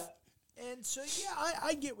enough. Yeah. And so yeah,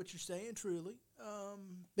 I get what you're saying, truly.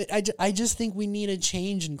 But I just think we need a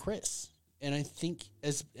change in Chris. And I think,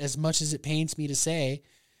 as much as it pains me to say,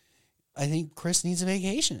 I think Chris needs a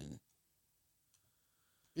vacation.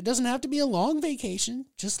 It doesn't have to be a long vacation,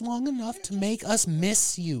 just long enough to make us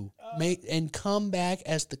miss you, and come back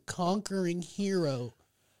as the conquering hero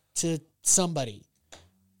to somebody.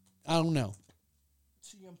 I don't know.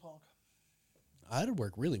 CM Punk. That'd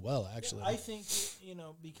work really well, actually. I think,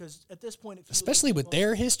 because at this point, especially with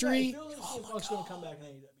their history. CM Punk's going to come back in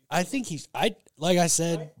AEW. I think like I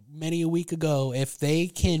said many a week ago, if they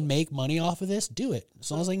can make money off of this, do it.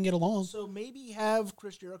 As long as they can get along. So maybe have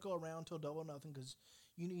Chris Jericho around till Double or Nothing, because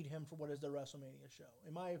you need him for what is the WrestleMania show,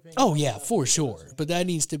 in my opinion. Oh yeah, for sure. But that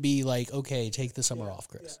needs to be like, okay, take the summer off,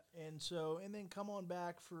 Chris. Yeah. And then come on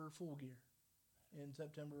back for Full Gear in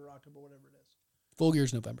September or October, whatever it is. Full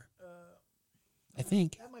Gear's November. I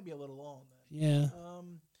think that might be a little long then. Yeah.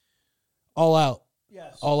 All Out.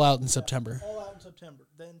 Yes. All Out in September. All Out in September.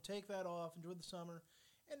 Then take that off, enjoy the summer,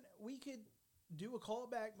 and we could do a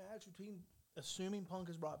callback match assuming Punk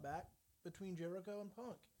is brought back, between Jericho and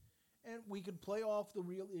Punk. And we could play off the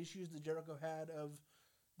real issues that Jericho had of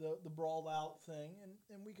the brawl out thing,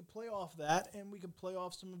 and we could play off that, and we could play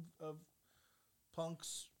off some of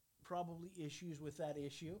Punk's probably issues with that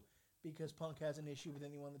issue, because Punk has an issue with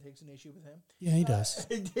anyone that takes an issue with him. Yeah, he does.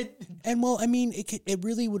 And well, I mean, it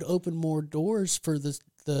really would open more doors for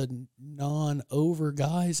the non-over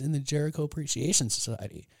guys in the Jericho Appreciation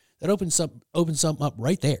Society. That opens something up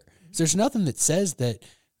right there. So there's nothing that says that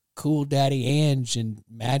Cool Daddy Ange and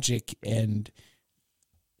Magic and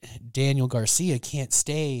Daniel Garcia can't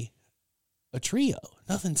stay a trio.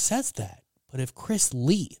 Nothing says that. But if Chris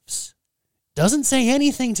leaves, doesn't say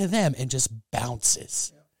anything to them, and just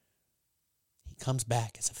bounces, he comes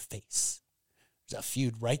back as a face. There's a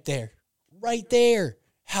feud right there. Right there.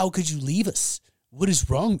 How could you leave us? What is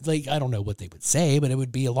wrong? Like, I don't know what they would say, but it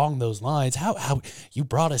would be along those lines. How you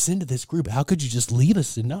brought us into this group. How could you just leave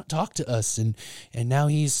us and not talk to us? And now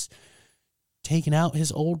he's taking out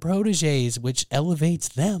his old proteges, which elevates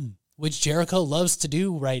them, which Jericho loves to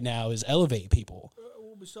do right now, is elevate people,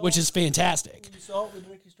 which is fantastic. We saw it with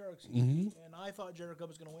Ricky Starks, and I thought Jericho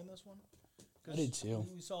was going to win this one. I did too.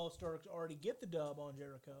 We saw Starks already get the dub on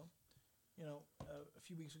Jericho, a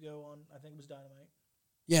few weeks ago on, I think it was Dynamite.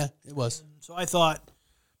 Yeah, it was. And so I thought,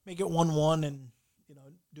 make it 1-1 and,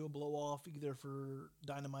 do a blow-off either for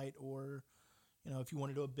Dynamite or, if you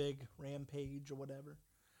want to do a big Rampage or whatever.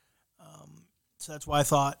 So that's why I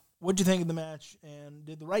thought, what'd you think of the match? And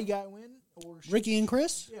did the right guy win? Or Ricky and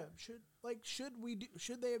Chris? Yeah.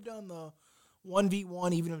 Should they have done the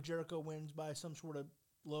 1v1 even if Jericho wins by some sort of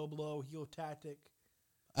low blow heel tactic?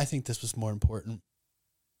 I think this was more important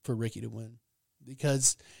for Ricky to win,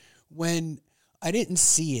 because when I didn't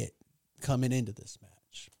see it coming into this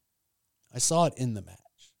match, I saw it in the match.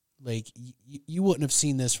 Like, you wouldn't have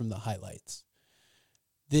seen this from the highlights.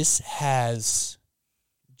 This has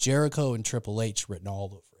Jericho and Triple H written all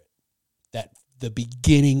over it. That the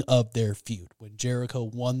beginning of their feud, when Jericho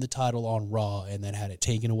won the title on Raw and then had it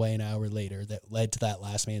taken away an hour later, that led to that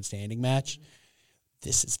last man standing match.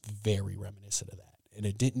 This is very reminiscent of that. And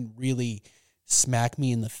it didn't really smack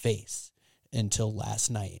me in the face until last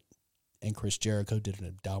night, and Chris Jericho did an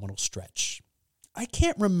abdominal stretch. I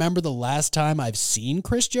can't remember the last time I've seen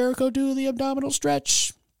Chris Jericho do the abdominal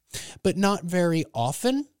stretch, but not very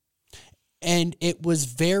often. And it was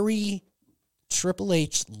very Triple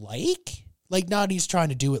H-like. Like, not he's trying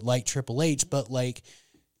to do it like Triple H, but like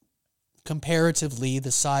comparatively,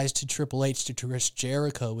 the size to Triple H to Chris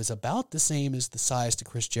Jericho is about the same as the size to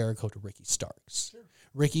Chris Jericho to Ricky Starks. Sure.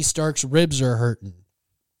 Ricky Starks' ribs are hurting.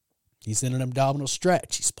 He's in an abdominal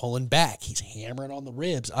stretch. He's pulling back. He's hammering on the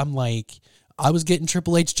ribs. I'm like, I was getting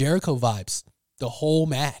Triple H Jericho vibes the whole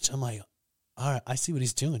match. I'm like, all right, I see what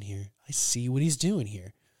he's doing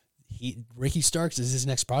here. Ricky Starks is his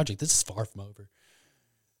next project. This is far from over.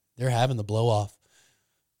 They're having the blow off.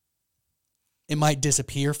 It might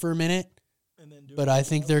disappear for a minute, do But it. I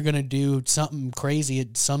think they're going to do something crazy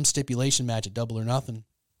at some stipulation match at Double or Nothing.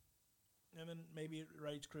 And then maybe it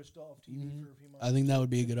writes Christoph TV for a few months. I think that would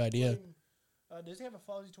be a good idea. Does he have a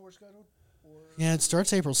Fozzy tour scheduled? Or Yeah, it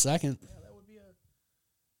starts April 2nd. yeah, that would be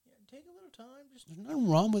take a little time. Just There's nothing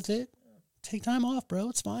wrong with it. Take time off, bro.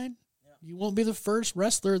 It's fine. You won't be the first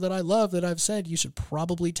wrestler that I love that I've said you should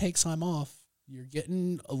probably take time off. You're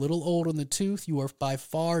getting a little old on the tooth. You are by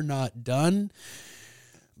far not done.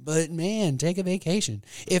 But, man, take a vacation.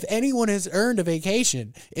 If anyone has earned a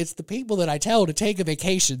vacation, it's the people that I tell to take a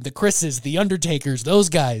vacation. The Chris's, the Undertakers, those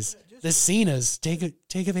guys, the Cenas. Take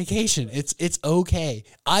a vacation. It's okay.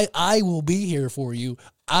 I will be here for you.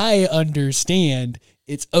 I understand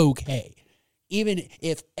it's okay. Even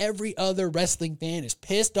if every other wrestling fan is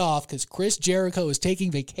pissed off because Chris Jericho is taking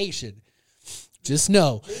vacation, just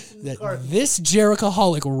know that this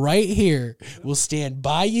Jerichoholic right here will stand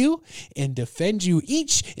by you and defend you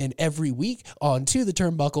each and every week on To the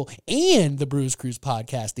Turnbuckle and the Bruise Cruise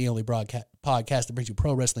podcast, the only podcast that brings you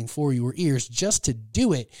pro wrestling for your ears, just to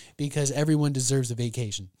do it because everyone deserves a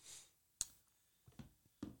vacation.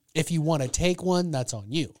 If you want to take one, that's on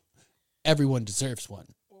you. Everyone deserves one.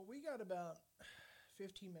 well, we got about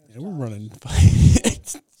 15 minutes. Yeah, we're running.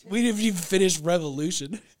 We didn't even finish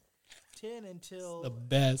Revolution. 10 until The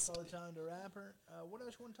best. all the time to wrap her. What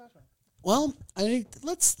else you want to talk about? Well,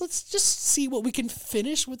 let's just see what we can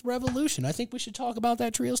finish with Revolution. I think we should talk about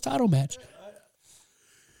that trios title match.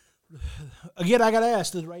 Again, I got to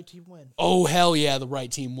ask, did the right team win? Oh hell yeah, the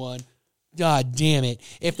right team won. God damn it!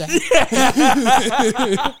 If the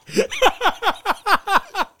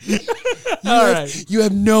you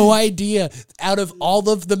have no idea. Out of all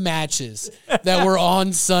of the matches that were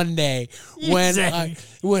on Sunday, when it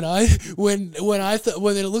looked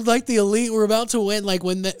like the Elite were about to win, like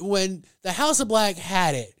when the House of Black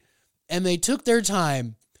had it, and they took their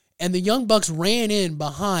time, and the Young Bucks ran in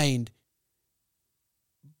behind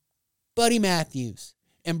Buddy Matthews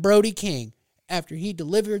and Brody King after he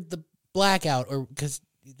delivered the blackout, or because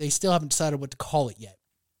they still haven't decided what to call it yet,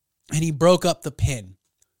 and he broke up the pin.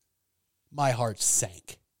 My heart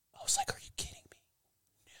sank. I was like, are you kidding me?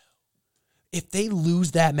 No. If they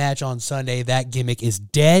lose that match on Sunday, that gimmick is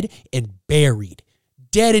dead and buried.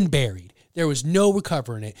 Dead and buried. There was no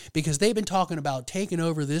recovering it because they've been talking about taking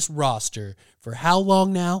over this roster for how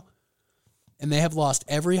long now? And they have lost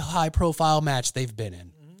every high-profile match they've been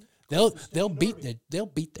in. They'll beat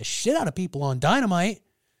the shit out of people on Dynamite.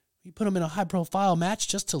 You put them in a high-profile match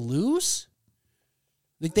just to lose?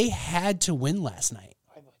 Like, they had to win last night.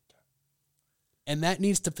 And that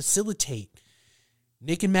needs to facilitate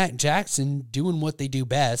Nick and Matt Jackson doing what they do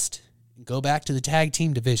best and go back to the tag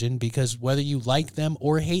team division, because whether you like them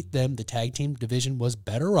or hate them, the tag team division was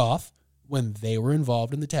better off when they were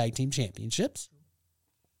involved in the tag team championships.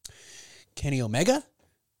 Kenny Omega,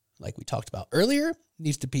 like we talked about earlier,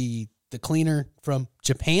 needs to be the cleaner from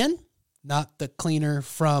Japan, not the cleaner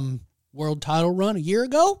from World Title Run a year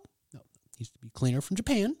ago. No, needs to be cleaner from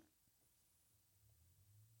Japan.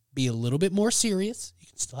 Be a little bit more serious. You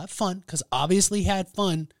can still have fun, because obviously he had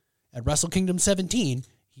fun at Wrestle Kingdom 17.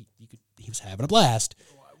 He was having a blast.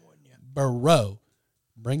 Why wouldn't you? Bro,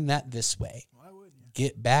 bring that this way. Why wouldn't you?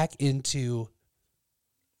 Get back into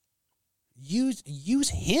use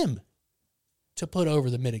him to put over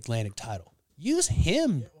the Mid-Atlantic title. Use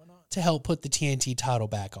him to help put the TNT title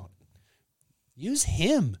back on. Use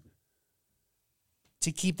him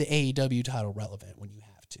to keep the AEW title relevant when you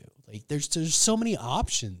have to. Like, there's so many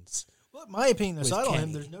options. Well, in my opinion, aside on him,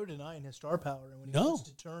 Kenny. there's no denying his star power. And when he No. wants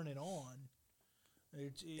to turn it on,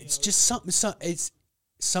 It's just something. It's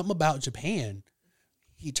something about Japan.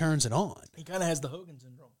 He turns it on. he kind of has the Hogan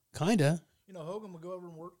syndrome. Kinda. You know, Hogan would go over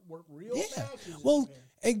and work real Yeah. matches in Well, Japan.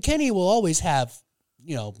 and Kenny will always have,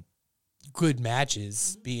 good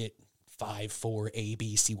matches, be it 5-4, A,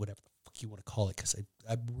 B, C, whatever the fuck you want to call it, because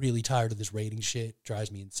I'm really tired of this rating shit. It drives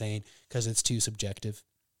me insane because it's too subjective.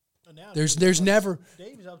 And now There's Dave's never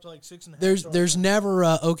up to like 6.5. there's never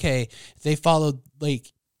okay, they followed,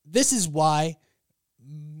 like, this is why,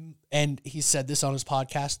 and he said this on his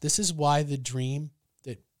podcast, this is why the dream,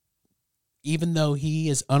 that even though he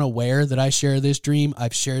is unaware that I share this dream,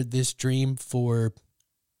 I've shared this dream for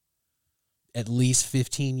at least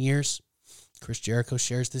 15 years. Chris Jericho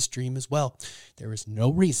shares this dream as well. There is no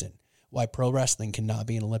reason why pro wrestling cannot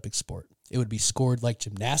be an Olympic sport. It would be scored like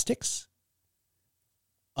gymnastics,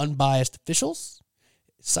 unbiased officials.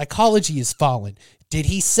 Psychology is fallen. Did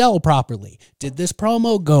he sell properly? Did this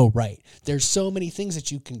promo go right? There's so many things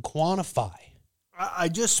that you can quantify I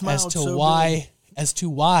just smiled as to so why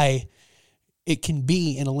it can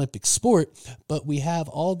be an Olympic sport. But we have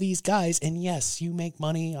all these guys, and yes, you make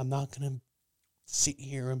money. I'm not going to sit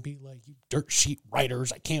here and be like, you dirt sheet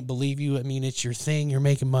writers, I can't believe you. I mean, it's your thing. You're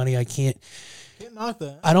making money. Can't knock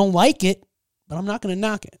that. I don't like it, but I'm not going to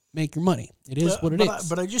knock it. Make your money. It is what it is.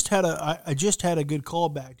 But I just had a good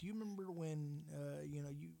callback. Do you remember when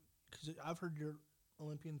because I've heard your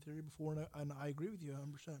Olympian theory before, and I agree with you 100%.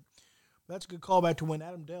 But that's a good callback to when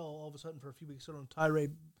Adam Dell all of a sudden for a few weeks started on a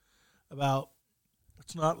tirade about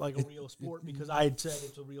it's not like a real sport because I had said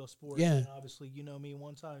it's a real sport. Yeah. And obviously, you know me.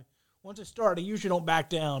 Once I start, I usually don't back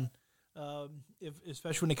down.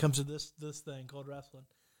 Especially when it comes to this thing called wrestling.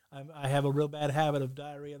 I have a real bad habit of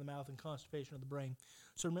diarrhea in the mouth and constipation of the brain.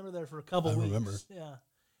 So remember there for a couple weeks. Remember. Yeah.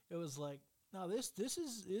 It was like, no, this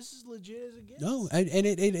is legit as it gets. No, and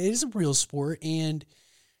it is a real sport, and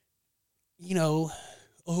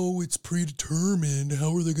it's predetermined.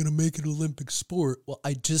 How are they going to make it an Olympic sport? Well,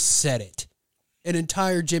 I just said it. An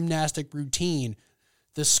entire gymnastic routine.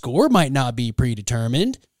 The score might not be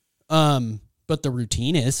predetermined, but the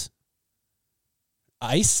routine is.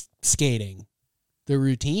 Ice skating, the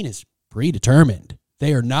routine is predetermined.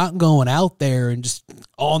 They are not going out there and just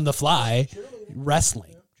on the fly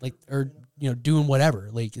wrestling, doing whatever.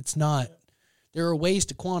 Like, it's not. There are ways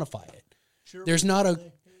to quantify it. There's not a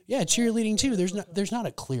cheerleading too. There's not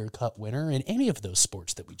a clear-cut winner in any of those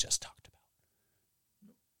sports that we just talked about.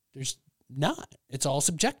 There's not. It's all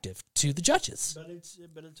subjective to the judges. But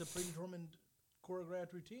it's a predetermined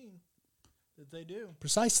choreographed routine that they do.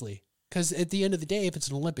 Precisely. Because at the end of the day, if it's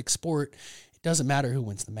an Olympic sport, it doesn't matter who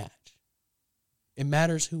wins the match. It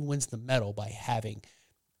matters who wins the medal by having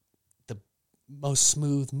the most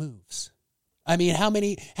smooth moves. I mean, how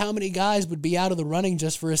many guys would be out of the running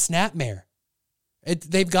just for a snapmare?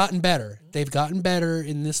 They've gotten better. They've gotten better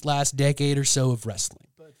in this last decade or so of wrestling.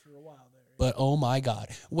 But for a while there. But oh my God,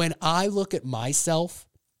 when I look at myself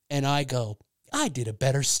and I go, I did a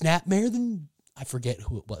better snapmare than. I forget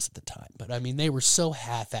who it was at the time, but I mean, they were so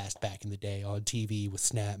half-assed back in the day on TV with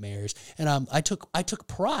snapmares, and I took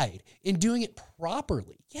pride in doing it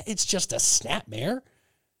properly. Yeah, it's just a snapmare,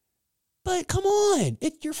 but come on,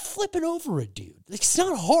 you're flipping over a dude. It's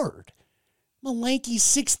not hard. I'm a lanky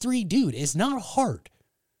 6'3" dude. It's not hard.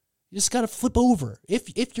 You just got to flip over.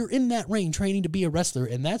 If you're in that ring training to be a wrestler,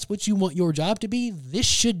 and that's what you want your job to be, this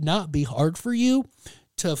should not be hard for you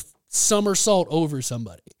to somersault over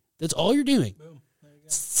somebody. That's all you're doing. Boom. There you go.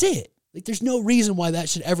 That's it. Like, there's no reason why that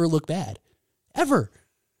should ever look bad. Ever.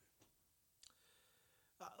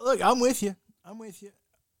 Look, I'm with you.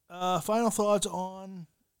 Final thoughts on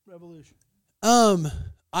Revolution.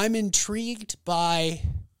 I'm intrigued by.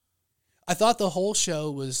 I thought the whole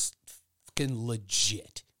show was fucking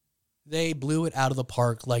legit. They blew it out of the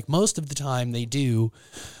park like most of the time they do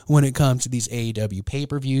when it comes to these AEW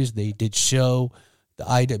pay-per-views. They did show the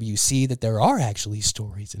IWC that there are actually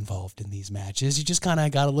stories involved in these matches. You just kind of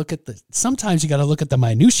got to look at sometimes you got to look at the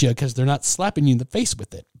minutia because they're not slapping you in the face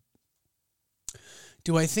with it.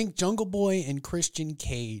 Do I think Jungle Boy and Christian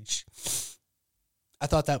Cage, I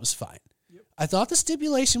thought that was fine. Yep. I thought the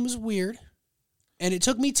stipulation was weird, and it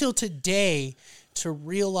took me till today to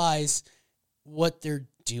realize what they're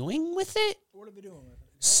doing with it. What are they doing with it?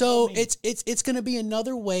 So it's going to be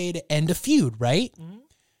another way to end a feud, right? Mm-hmm.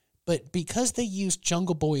 But because they used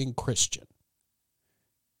Jungle Boy and Christian,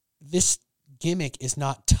 this gimmick is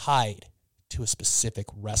not tied to a specific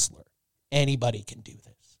wrestler. Anybody can do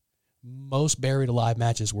this. Most Buried Alive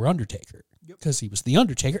matches were Undertaker because he was the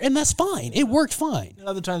Undertaker, and that's fine. It worked fine. And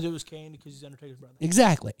other times it was Kane because he's Undertaker's brother.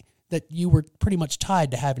 Exactly. That you were pretty much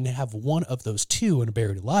tied to having to have one of those two in a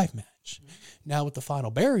Buried Alive match. Mm-hmm. Now with the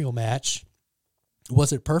Final Burial match,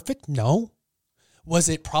 was it perfect? No. Was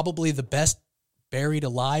it probably the best Buried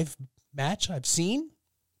Alive match I've seen?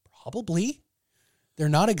 Probably. They're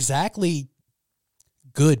not exactly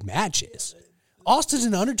good matches. Austin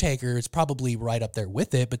and Undertaker is probably right up there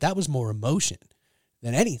with it, but that was more emotion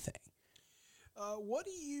than anything. What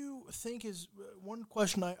do you think is one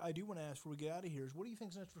question I do want to ask before we get out of here is what do you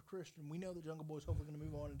think is next for Christian? We know that Jungle Boy's hopefully going to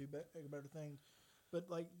move on and do better things, but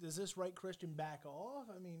like, does this write Christian back off?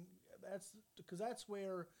 I mean, that's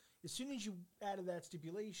where as soon as you added that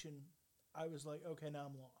stipulation, I was like, okay, now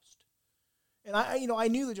I'm lost. And I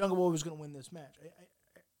knew the Jungle Boy was going to win this match.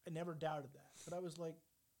 I never doubted that, but I was like,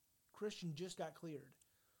 Christian just got cleared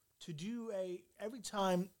to do every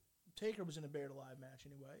time Taker was in a Buried Alive match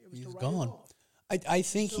anyway. It was He's to write gone. him off. I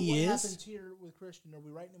think he is. What happens here with Christian? Are we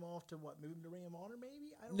writing him off to move him to Ring of Honor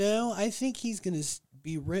maybe? No, I think he's going to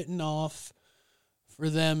be written off for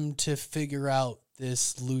them to figure out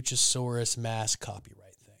this Luchasaurus mask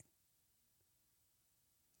copyright thing.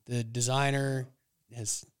 The designer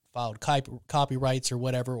has filed copyrights or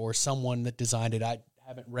whatever, or someone that designed it. I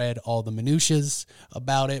haven't read all the minutiae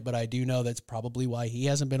about it, but I do know that's probably why he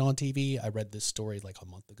hasn't been on TV. I read this story like a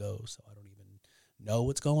month ago, so I don't even know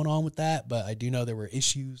what's going on with that, but I do know there were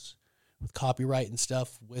issues with copyright and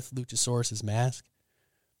stuff with Luchasaurus's mask,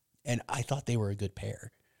 and I thought they were a good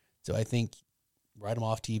pair. So I think write them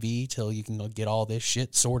off TV till you can get all this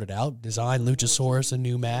shit sorted out, design Luchasaurus a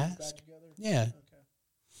new mask. Yeah.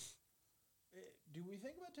 Okay. Do we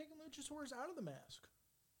think about taking Luchasaurus out of the mask?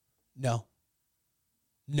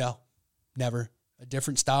 No, never. A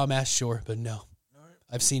different style mask, sure, but no. All right.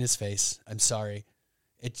 I've seen his face. I'm sorry.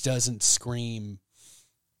 It doesn't scream.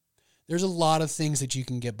 There's a lot of things that you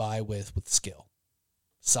can get by with skill.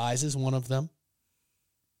 Size is one of them.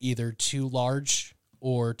 Either too large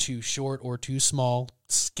or too short or too small.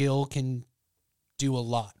 Skill can do a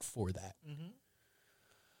lot for that. Mm-hmm.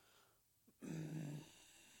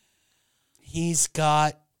 He's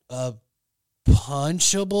got a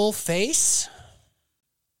punchable face.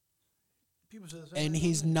 People say the same And thing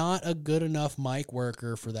he's about me. not a good enough mic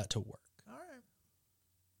worker for that to work. All right.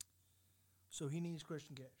 So he needs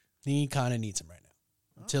Christian Cage. He kind of needs him right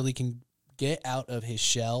now until he can get out of his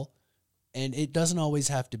shell. And it doesn't always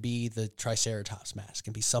have to be the Triceratops mask. It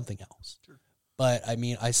can be something else. Sure. But, I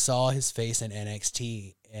mean, I saw his face in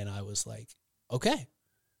NXT, and I was like, okay,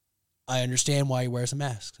 I understand why he wears a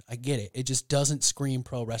mask. I get it. It just doesn't scream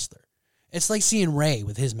pro wrestler. It's like seeing Ray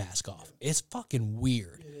with his mask off. It's fucking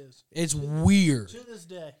weird. It is. It's weird. To this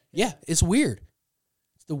day. Yeah, it's weird.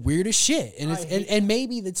 It's the weirdest shit. And it's I hate and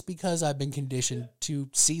maybe that's because I've been conditioned to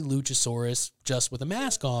see Luchasaurus just with a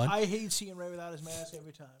mask on. I hate seeing Ray without his mask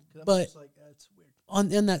every time. 'Cause I'm But- just like, that's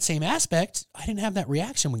weird. In that same aspect, I didn't have that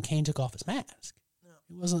reaction when Kane took off his mask. No.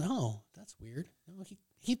 It wasn't, oh, that's weird. No,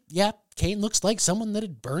 yeah, Kane looks like someone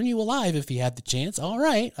that'd burn you alive if he had the chance. All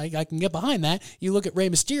right, I can get behind that. You look at Rey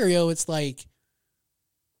Mysterio, it's like,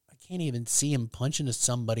 I can't even see him punching at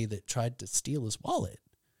somebody that tried to steal his wallet.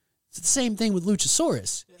 It's the same thing with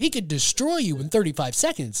Luchasaurus. He could destroy you in 35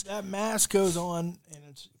 seconds. That mask goes on, and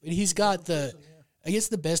it's... But he's got I guess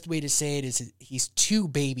the best way to say it is he's too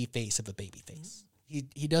baby face of a baby face.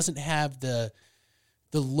 He doesn't have the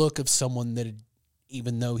look of someone that,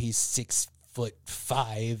 even though he's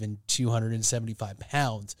 6'5" and 275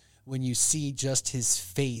 pounds, when you see just his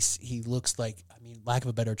face, he looks like, I mean, lack of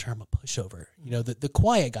a better term, a pushover. You know, the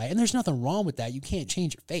quiet guy. And there's nothing wrong with that. You can't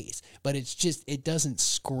change your face. But it's just, it doesn't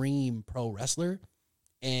scream pro wrestler.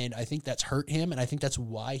 And I think that's hurt him. And I think that's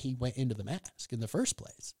why he went into the mask in the first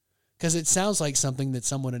place. Because it sounds like something that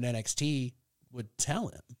someone in NXT would tell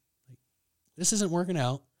him. Like, this isn't working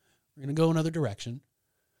out. We're going to go another direction.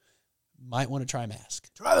 Might want to try a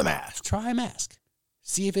mask. Try the mask. Try a mask.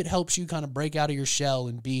 See if it helps you kind of break out of your shell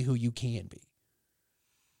and be who you can be.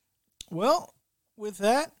 Well, with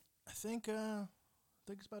that, I think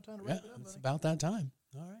it's about time to Yeah, wrap it up. it's buddy. about that time.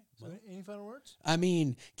 All right. So any final words? I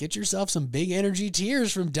mean, get yourself some big energy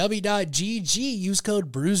tears from W.GG. Use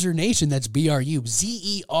code BruiserNation. That's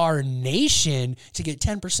BRUZER Nation to get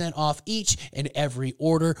 10% off each and every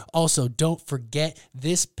order. Also, don't forget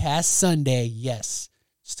this past Sunday, yes,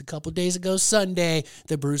 just a couple days ago Sunday,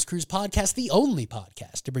 the Bruise Cruise podcast, the only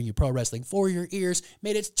podcast to bring you pro wrestling for your ears,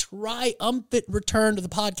 made its triumphant return to the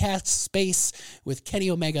podcast space with Kenny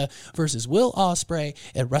Omega versus Will Ospreay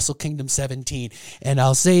at Wrestle Kingdom 17. And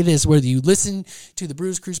I'll say this, whether you listen to the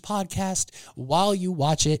Bruise Cruise podcast while you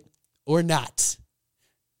watch it or not,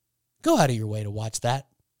 go out of your way to watch that.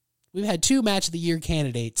 We've had 2 Match of the Year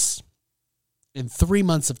candidates in 3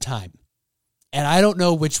 months of time, and I don't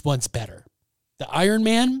know which one's better. The Iron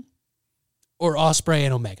Man or Ospreay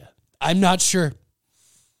and Omega? I'm not sure.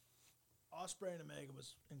 Ospreay and Omega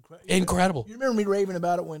was Incredible. You remember me raving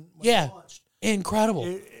about it when Yeah. it launched.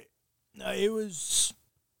 Incredible. It was...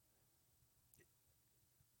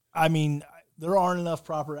 I mean, there aren't enough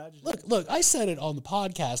proper adjectives. Look, I said it on the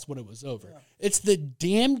podcast when it was over. Yeah. It's the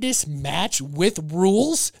damnedest match with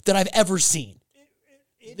rules that I've ever seen.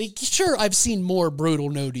 Sure, I've seen more brutal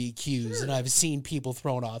no DQs, and I've seen people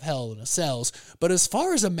thrown off Hell in a Cells, but as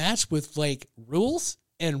far as a match with, like, rules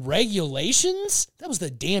and regulations, that was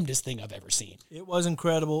the damnedest thing I've ever seen. It was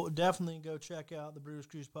incredible. Definitely go check out the Bruise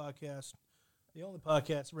Cruise podcast, the only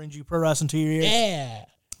podcast that brings you pro wrestling to your ears. Yeah.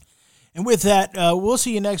 And with that, we'll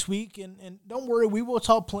see you next week, and don't worry, we will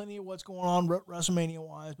talk plenty of what's going on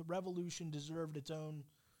WrestleMania-wise, but Revolution deserved its own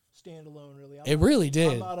standalone, really. It really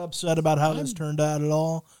did. I'm not upset about how this turned out at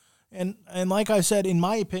all. And like I said, in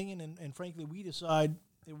my opinion, and frankly, we decide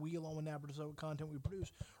that we, along with Napper, decide what content we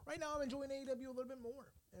produce. Right now, I'm enjoying AEW a little bit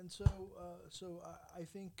more. And so I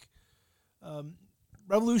think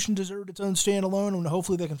Revolution deserved its own standalone, and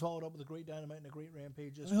hopefully they can follow it up with a great Dynamite and a great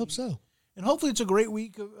Rampage this week. I hope so. And hopefully it's a great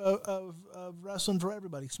week of wrestling for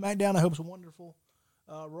everybody. SmackDown, I hope, is wonderful.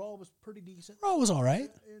 Raw was pretty decent. Raw was all right.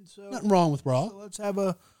 And so, Nothing wrong with Raw. So let's have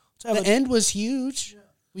a The end was huge. Yeah.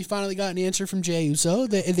 We finally got an answer from Jey Uso,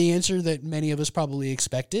 the answer that many of us probably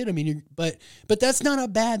expected. I mean, but that's not a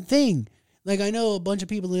bad thing. Like, I know a bunch of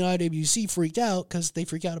people in the IWC freaked out because they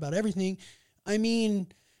freak out about everything. I mean,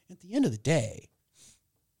 at the end of the day,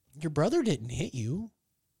 your brother didn't hit you.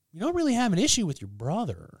 You don't really have an issue with your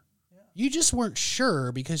brother. Yeah. You just weren't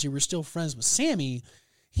sure because you were still friends with Sammy.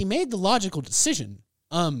 He made the logical decision.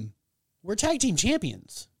 We're tag team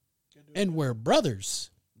champions, and we're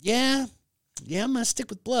brothers. Yeah, I'm gonna stick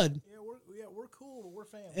with blood. Yeah, we're cool, but we're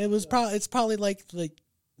family. It's probably like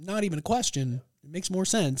not even a question. Yeah. It makes more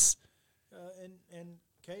sense. And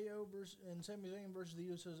KO and Sami Zayn versus the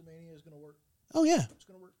Usos at Mania is gonna work. Oh yeah, it's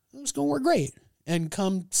gonna work. It's gonna work great. And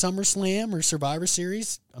come SummerSlam or Survivor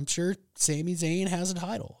Series, I'm sure Sami Zayn has a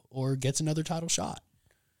title or gets another title shot.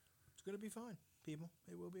 It's gonna be fine, people.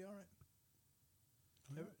 It will be all right.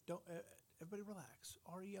 Everybody relax.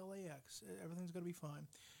 RELAX. Everything's going to be fine.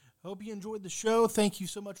 Hope you enjoyed the show. Thank you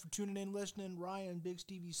so much for tuning in, listening. Ryan, Big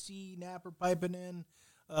Stevie C, Napper piping in,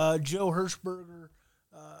 Joe Hirschberger,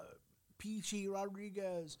 Peachy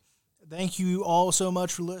Rodriguez. Thank you all so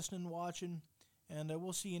much for listening, watching, and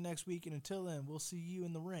we'll see you next week. And until then, we'll see you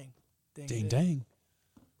in the ring. Ding, dang.